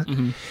own.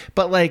 Mm-hmm.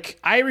 But like,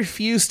 I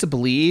refuse to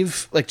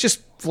believe, like,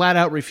 just flat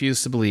out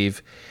refuse to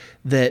believe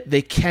that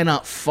they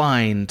cannot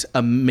find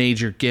a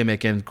major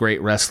gimmick and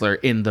great wrestler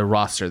in the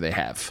roster they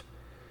have.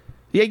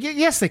 Yeah,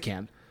 yes, they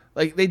can.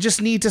 Like, they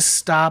just need to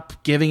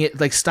stop giving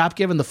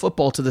the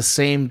football to the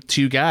same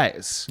two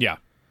guys. Yeah.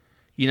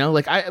 You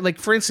know,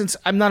 for instance,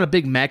 I'm not a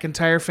big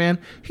McIntyre fan.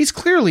 He's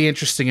clearly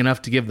interesting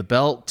enough to give the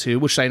belt to,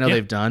 which I know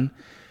they've done.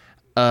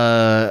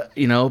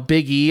 You know,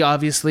 Big E,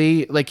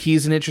 obviously, like,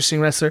 he's an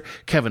interesting wrestler.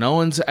 Kevin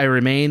Owens, I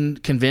remain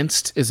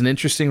convinced, is an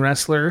interesting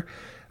wrestler.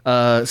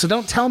 So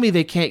don't tell me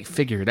they can't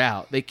figure it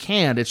out. They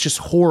can. It's just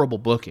horrible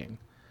booking.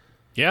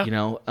 Yeah. You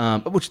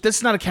know, which this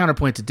is not a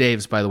counterpoint to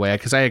Dave's, by the way,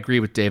 because I agree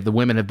with Dave. The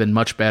women have been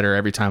much better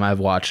every time I've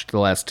watched the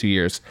last 2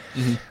 years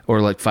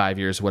or like 5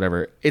 years,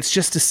 whatever. It's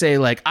just to say,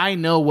 like, I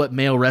know what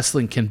male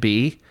wrestling can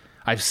be.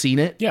 I've seen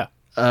it. Yeah.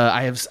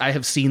 I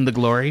have seen the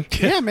glory.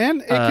 Yeah,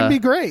 man. It can be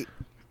great.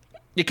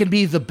 It can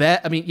be the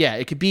best. I mean, yeah,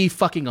 it could be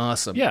fucking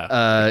awesome.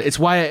 Yeah. It's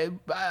why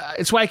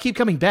I keep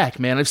coming back,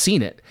 man. I've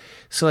seen it.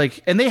 So,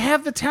 like, and they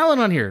have the talent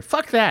on here.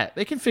 Fuck that.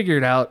 They can figure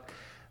it out.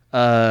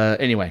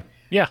 Anyway.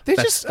 Yeah.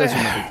 That's one of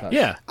my big thoughts.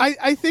 Yeah.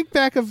 I think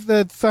back of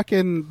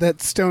that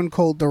Stone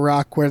Cold The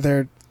Rock where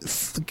they're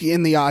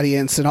in the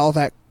audience and all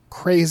that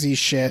crazy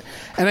shit.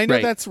 And I know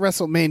that's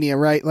WrestleMania,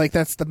 right? Like,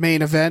 that's the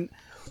main event.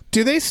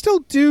 Do they still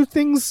do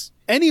things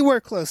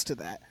anywhere close to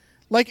that?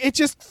 Like, it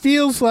just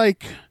feels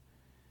like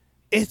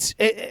it's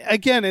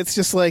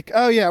just like,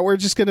 oh yeah, we're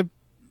just gonna,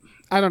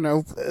 I don't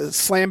know,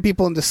 slam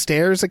people into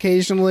stairs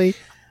occasionally,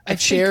 a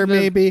chair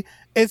maybe.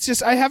 It's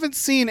just, I haven't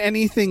seen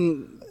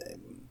anything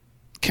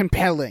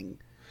compelling,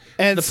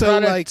 and the so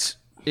product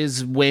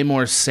is way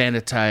more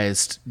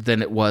sanitized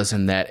than it was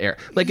in that era.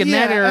 Like, in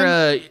that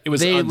era, it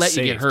was they unsafe let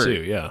you get hurt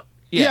too. Yeah.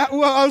 Yeah.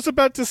 Well, I was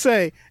about to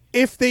say,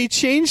 if they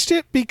changed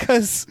it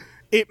because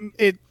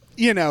it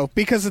you know,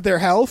 because of their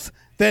health,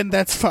 then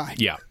that's fine.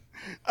 Yeah.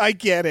 I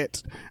get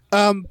it.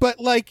 But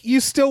like, you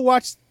still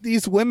watch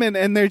these women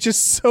and they're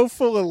just so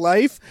full of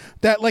life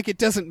that, like, it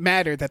doesn't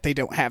matter that they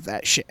don't have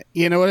that shit.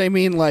 You know what I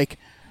mean? Like,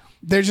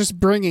 they're just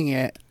bringing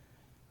it.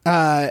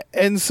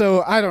 And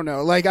so I don't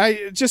know, like,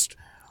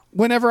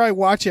 whenever I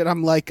watch it,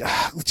 I'm like,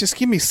 just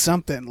give me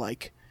something,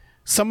 like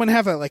someone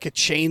have a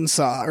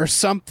chainsaw or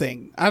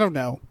something. I don't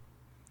know.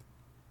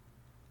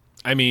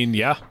 I mean,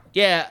 yeah.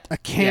 Yeah. A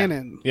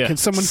cannon. Yeah. Can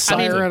someone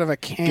fire out of a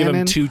cannon? Give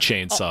them 2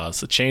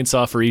 chainsaws. A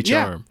chainsaw for each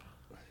arm.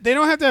 They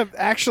don't have to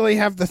actually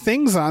have the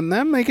things on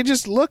them. They could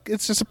just look.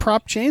 It's just a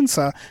prop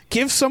chainsaw.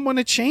 Give someone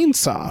a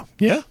chainsaw.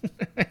 Yeah.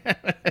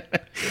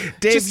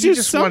 Dave, just you do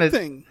just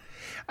something.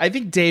 I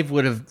think Dave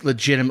would have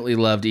legitimately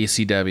loved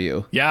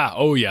ECW. Yeah.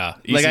 Oh, yeah.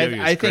 ECW Like,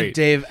 I great.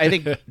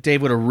 think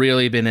Dave would have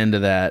really been into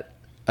that.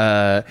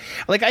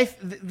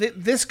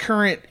 This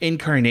current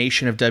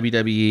incarnation of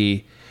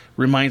WWE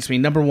reminds me,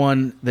 number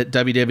one, that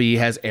WWE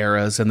has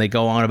eras and they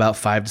go on about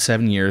 5 to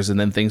 7 years and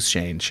then things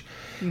change.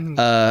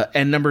 Mm-hmm.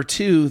 And number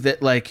two,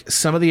 that, like,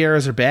 some of the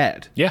eras are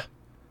bad. Yeah.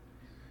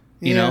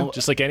 You know,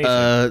 just like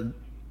anything.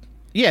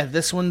 Yeah,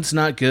 this one's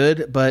not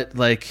good, but,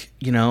 like,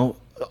 you know,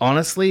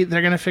 honestly,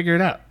 they're going to figure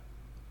it out.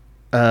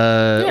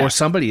 Or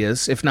somebody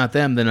is. If not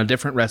them, then a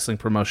different wrestling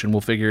promotion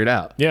will figure it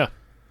out. Yeah.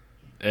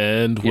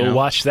 And we'll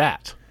watch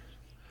that.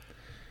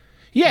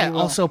 Yeah,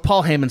 also,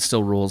 Paul Heyman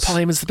still rules. Paul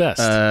Heyman's the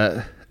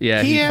best.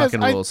 Yeah, he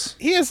fucking rules.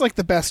 He has, like,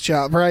 the best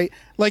job, right?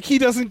 Like, he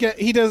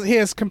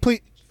has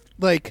complete,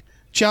 like,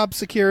 job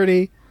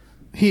security.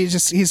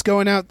 He's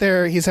going out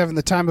there. He's having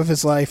the time of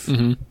his life.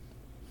 Mm-hmm.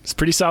 It's a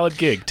pretty solid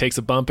gig. Takes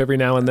a bump every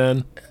now and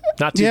then.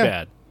 Not too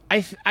bad.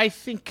 I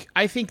think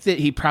that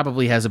he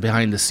probably has a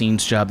behind the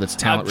scenes job that's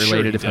talent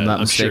related, if I'm not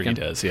mistaken. I'm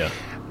sure he does, yeah.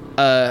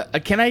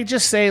 Can I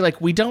just say,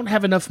 like, we don't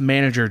have enough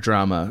manager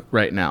drama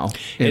right now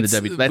in the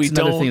WWE. That's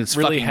another thing that's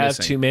really fucking have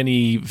missing. too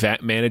many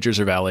managers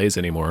or valets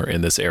anymore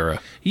in this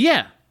era.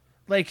 Yeah.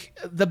 Like,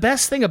 the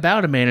best thing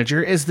about a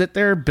manager is that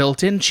they're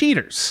built-in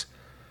cheaters.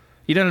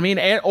 You know what I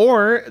mean?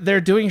 Or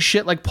they're doing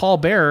shit like Paul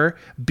Bearer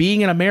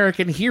being an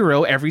American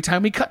hero every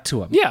time we cut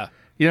to him. Yeah.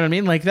 You know what I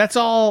mean? Like, that's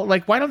all.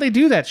 Like, why don't they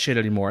do that shit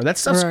anymore? That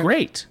stuff's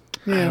great.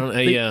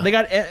 Yeah.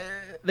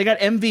 They got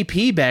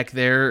MVP back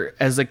there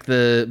as, like,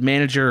 the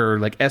manager or,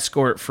 like,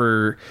 escort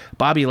for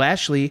Bobby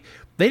Lashley.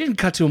 They didn't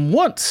cut to him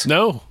once.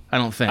 No. I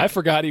don't think. I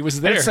forgot he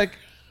was there. And it's like,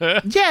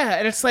 yeah,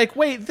 and it's like,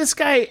 wait, this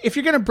guy, if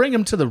you're going to bring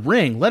him to the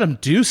ring, let him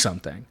do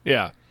something.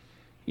 Yeah.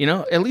 You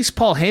know, at least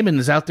Paul Heyman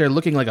is out there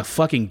looking like a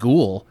fucking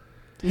ghoul.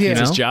 Yeah.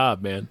 It's his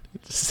job, man.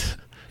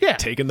 Yeah.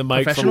 Taking the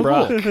mic from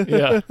Brock.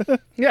 Yeah.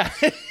 Yeah.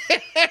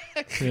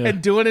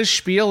 And doing his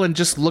spiel and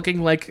just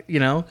looking like, you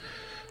know,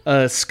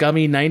 a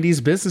scummy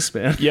 90s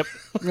businessman. Yep.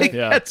 Like,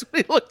 Yeah. That's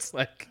what he looks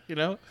like, you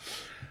know?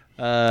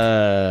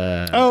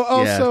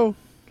 Also,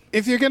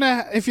 if you're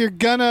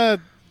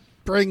gonna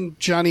bring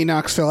Johnny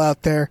Knoxville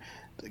out there,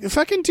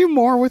 fucking do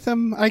more with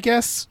him, I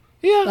guess.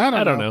 Yeah.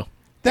 I don't know.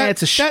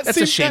 That's a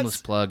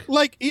shameless plug.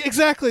 Like,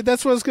 exactly.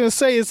 That's what I was gonna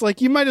say. Is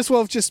like, you might as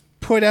well have just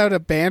put out a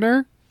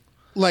banner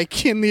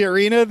like in the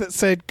arena that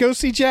said, "Go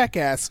see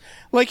Jackass."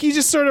 Like he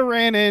just sort of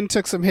ran in,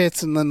 took some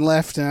hits, and then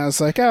left. And I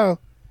was like, "Oh,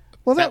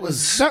 well, that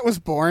was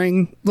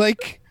boring."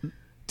 Like,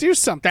 do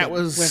something. That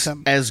was with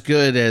him. as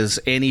good as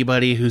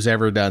anybody who's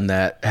ever done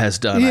that has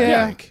done.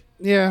 Yeah. I think.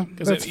 Yeah,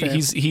 that's fair.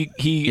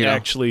 He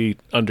actually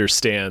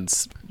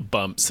understands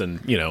bumps and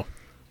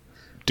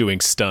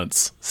doing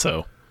stunts,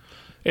 so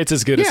it's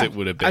as good as it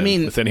would have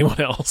been with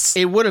anyone else.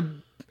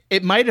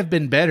 It might have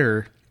been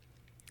better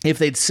if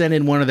they'd sent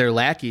in one of their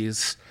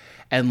lackeys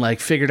and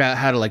like figured out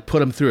how to like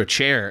put him through a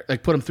chair,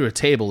 like put him through a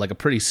table, like a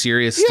pretty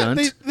serious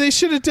stunt. They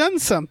should have done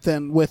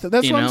something with it.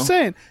 That's what I'm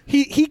saying.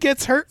 He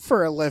gets hurt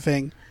for a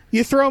living.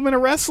 You throw him in a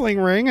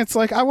wrestling ring. It's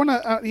like I want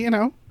to, I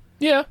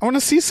want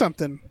to see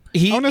something.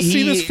 I want to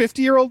see this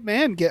 50-year-old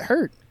man get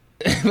hurt.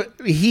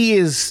 He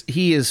is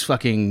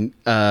fucking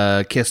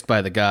kissed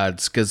by the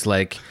gods because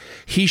like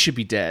he should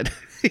be dead.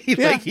 He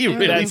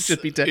really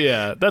should be dead.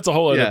 Yeah, that's a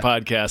whole other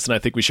podcast, and I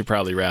think we should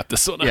probably wrap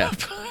this one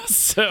up.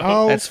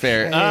 So that's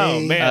fair. Oh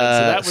man, so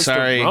that was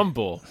the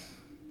Rumble,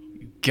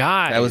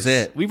 guys. That was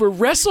it. We were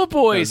Wrestle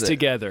Boys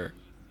together.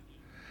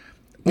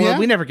 Well,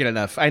 we never get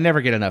enough. I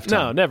never get enough time.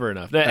 No, never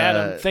enough.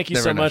 Adam, thank you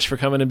so much for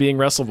coming and being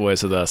Wrestle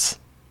Boys with us.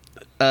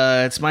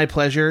 It's my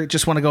pleasure.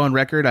 Just want to go on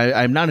record.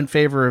 I'm not in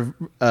favor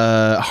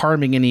of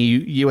harming any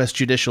U.S.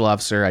 judicial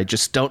officer. I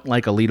just don't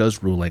like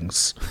Alito's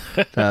rulings.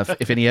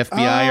 If any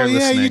FBI are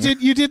listening.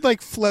 You did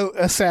like float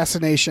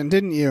assassination,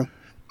 didn't you?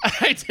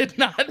 I did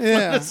not.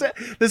 Yeah.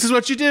 This is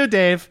what you do,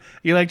 Dave.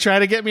 You like try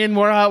to get me in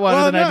more hot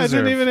water than I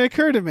deserve. It didn't even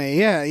occur to me.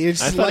 Yeah, you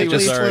just lightly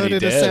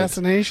floated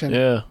assassination.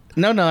 Yeah.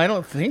 No, I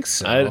don't think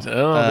so.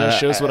 That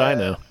shows what I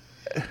know.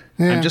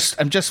 Yeah.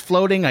 I'm just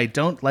floating. I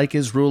don't like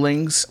his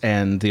rulings,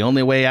 and the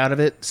only way out of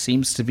it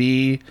seems to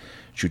be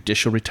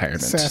judicial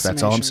retirement.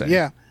 That's all I'm saying.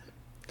 Yeah.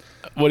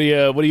 What do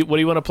you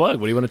want to plug?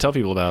 What do you want to tell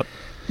people about?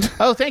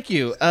 Oh, thank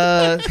you.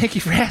 Thank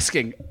you for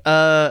asking.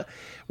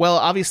 Well,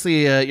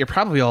 obviously, you're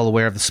probably all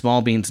aware of the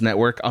Small Beans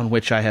Network, on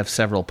which I have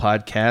several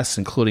podcasts,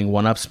 including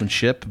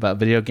One-Upsmanship about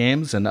video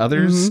games and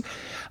others.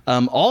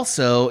 Mm-hmm.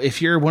 Also,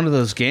 if you're one of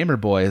those gamer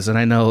boys, and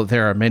I know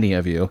there are many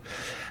of you,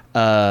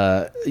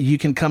 you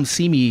can come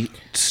see me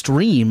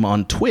stream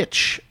on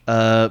Twitch.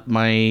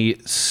 My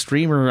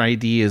streamer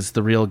ID is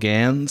The Real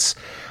Gans.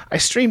 I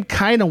stream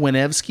kind of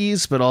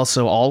whenevskis, but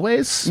also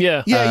always.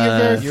 Yeah. Yeah, you're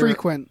very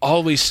frequent.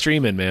 Always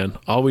streaming, man.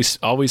 Always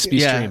be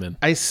streaming.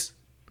 I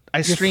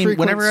stream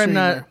whenever I'm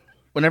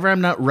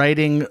not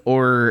writing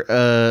or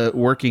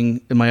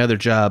working in my other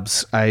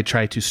jobs. I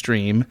try to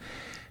stream.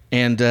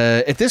 And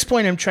at this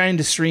point, I'm trying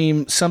to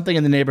stream something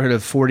in the neighborhood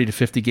of 40 to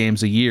 50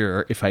 games a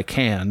year, if I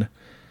can.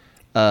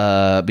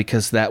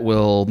 Because that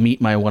will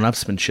meet my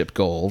one-upsmanship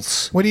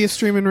goals. What are you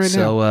streaming right now?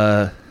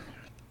 So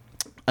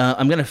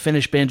I'm going to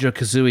finish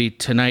Banjo-Kazooie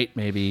tonight,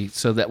 maybe,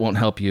 so that won't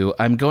help you.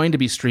 I'm going to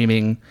be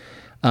streaming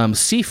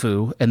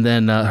Sifu and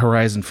then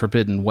Horizon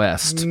Forbidden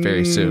West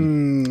very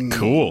soon.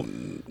 Cool.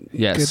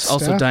 Yes.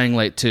 Also Dying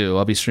Light 2.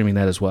 I'll be streaming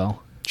that as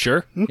well.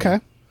 Sure. Okay.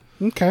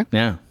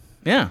 Yeah.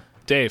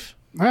 Dave.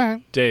 All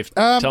right. Dave,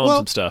 tell him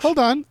some stuff. Hold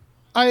on.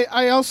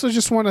 I also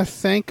just want to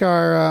thank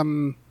our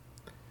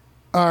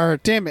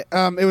damn it.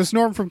 It was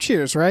Norm from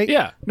Cheers, right?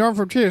 Yeah. Norm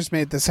from Cheers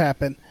made this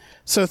happen.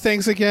 So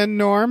thanks again,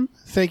 Norm.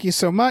 Thank you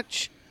so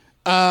much.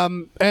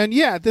 And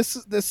yeah, this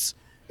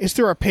is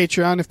through our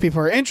Patreon. If people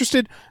are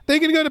interested, they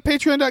can go to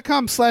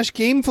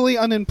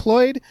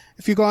patreon.com/gamefullyunemployed.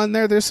 If you go on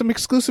there's some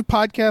exclusive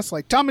podcasts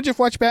like Tom and Jeff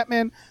Watch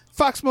Batman,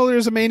 Fox Mulder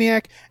is a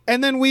Maniac,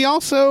 and then we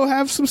also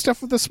have some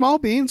stuff with the Small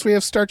Beans. We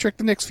have Star Trek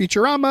The Next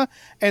Futurama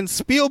and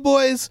Spiel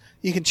Boys.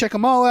 You can check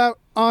them all out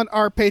on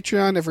our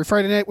Patreon. Every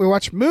Friday night we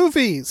watch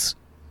movies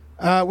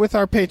with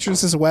our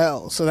patrons as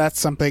well. So that's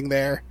something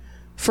there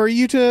for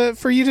you to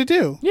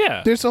do.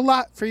 Yeah. There's a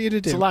lot for you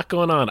to do. There's a lot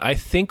going on. I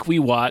think we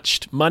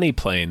watched Money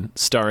Plane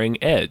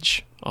starring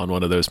Edge on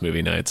one of those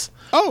movie nights.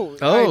 Oh,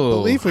 I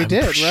believe we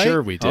did, right?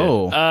 Sure we did.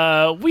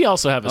 We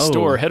also have a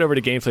store. Head over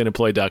to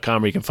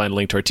GamefullyUnemployed.com where you can find a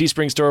link to our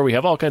Teespring store. We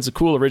have all kinds of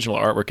cool original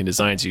artwork and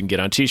designs you can get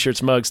on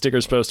t-shirts, mugs,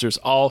 stickers, posters,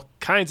 all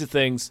kinds of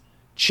things.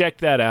 Check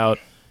that out,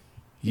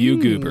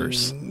 you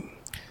goobers.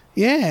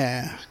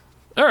 Yeah.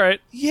 All right.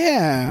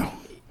 Yeah.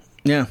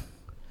 Yeah.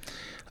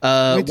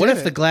 What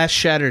if the glass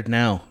shattered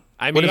now?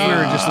 I mean, what if we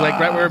were just like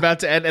right where we're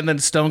about to end, and then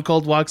Stone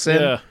Cold walks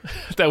in? Yeah,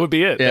 that would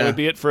be it. Yeah. That would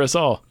be it for us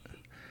all.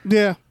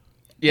 Yeah.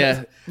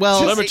 Yeah.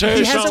 Well, let me tell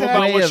you something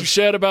about what you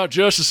said about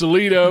Justice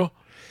Alito.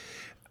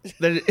 He's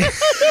there to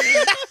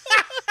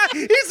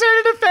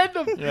defend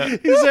him. Yeah.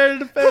 He's there to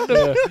defend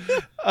him.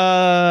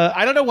 Yeah.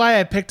 I don't know why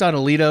I picked on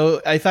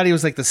Alito. I thought he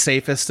was like the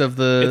safest of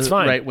the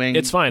right wing.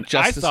 It's fine.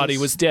 Justices. I thought he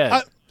was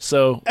dead.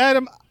 So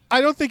Adam,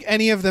 I don't think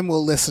any of them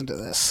will listen to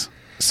this.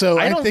 So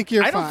I think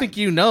you're fine. I don't think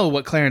you know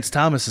what Clarence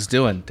Thomas is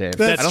doing, Dave.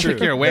 That's I don't true.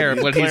 think you're aware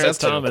of what he's up Clarence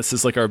to. Thomas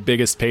is like our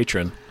biggest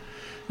patron.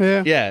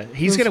 Yeah. Yeah,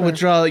 he's going to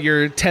withdraw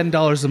your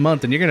 $10 a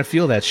month, and you're going to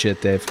feel that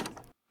shit, Dave.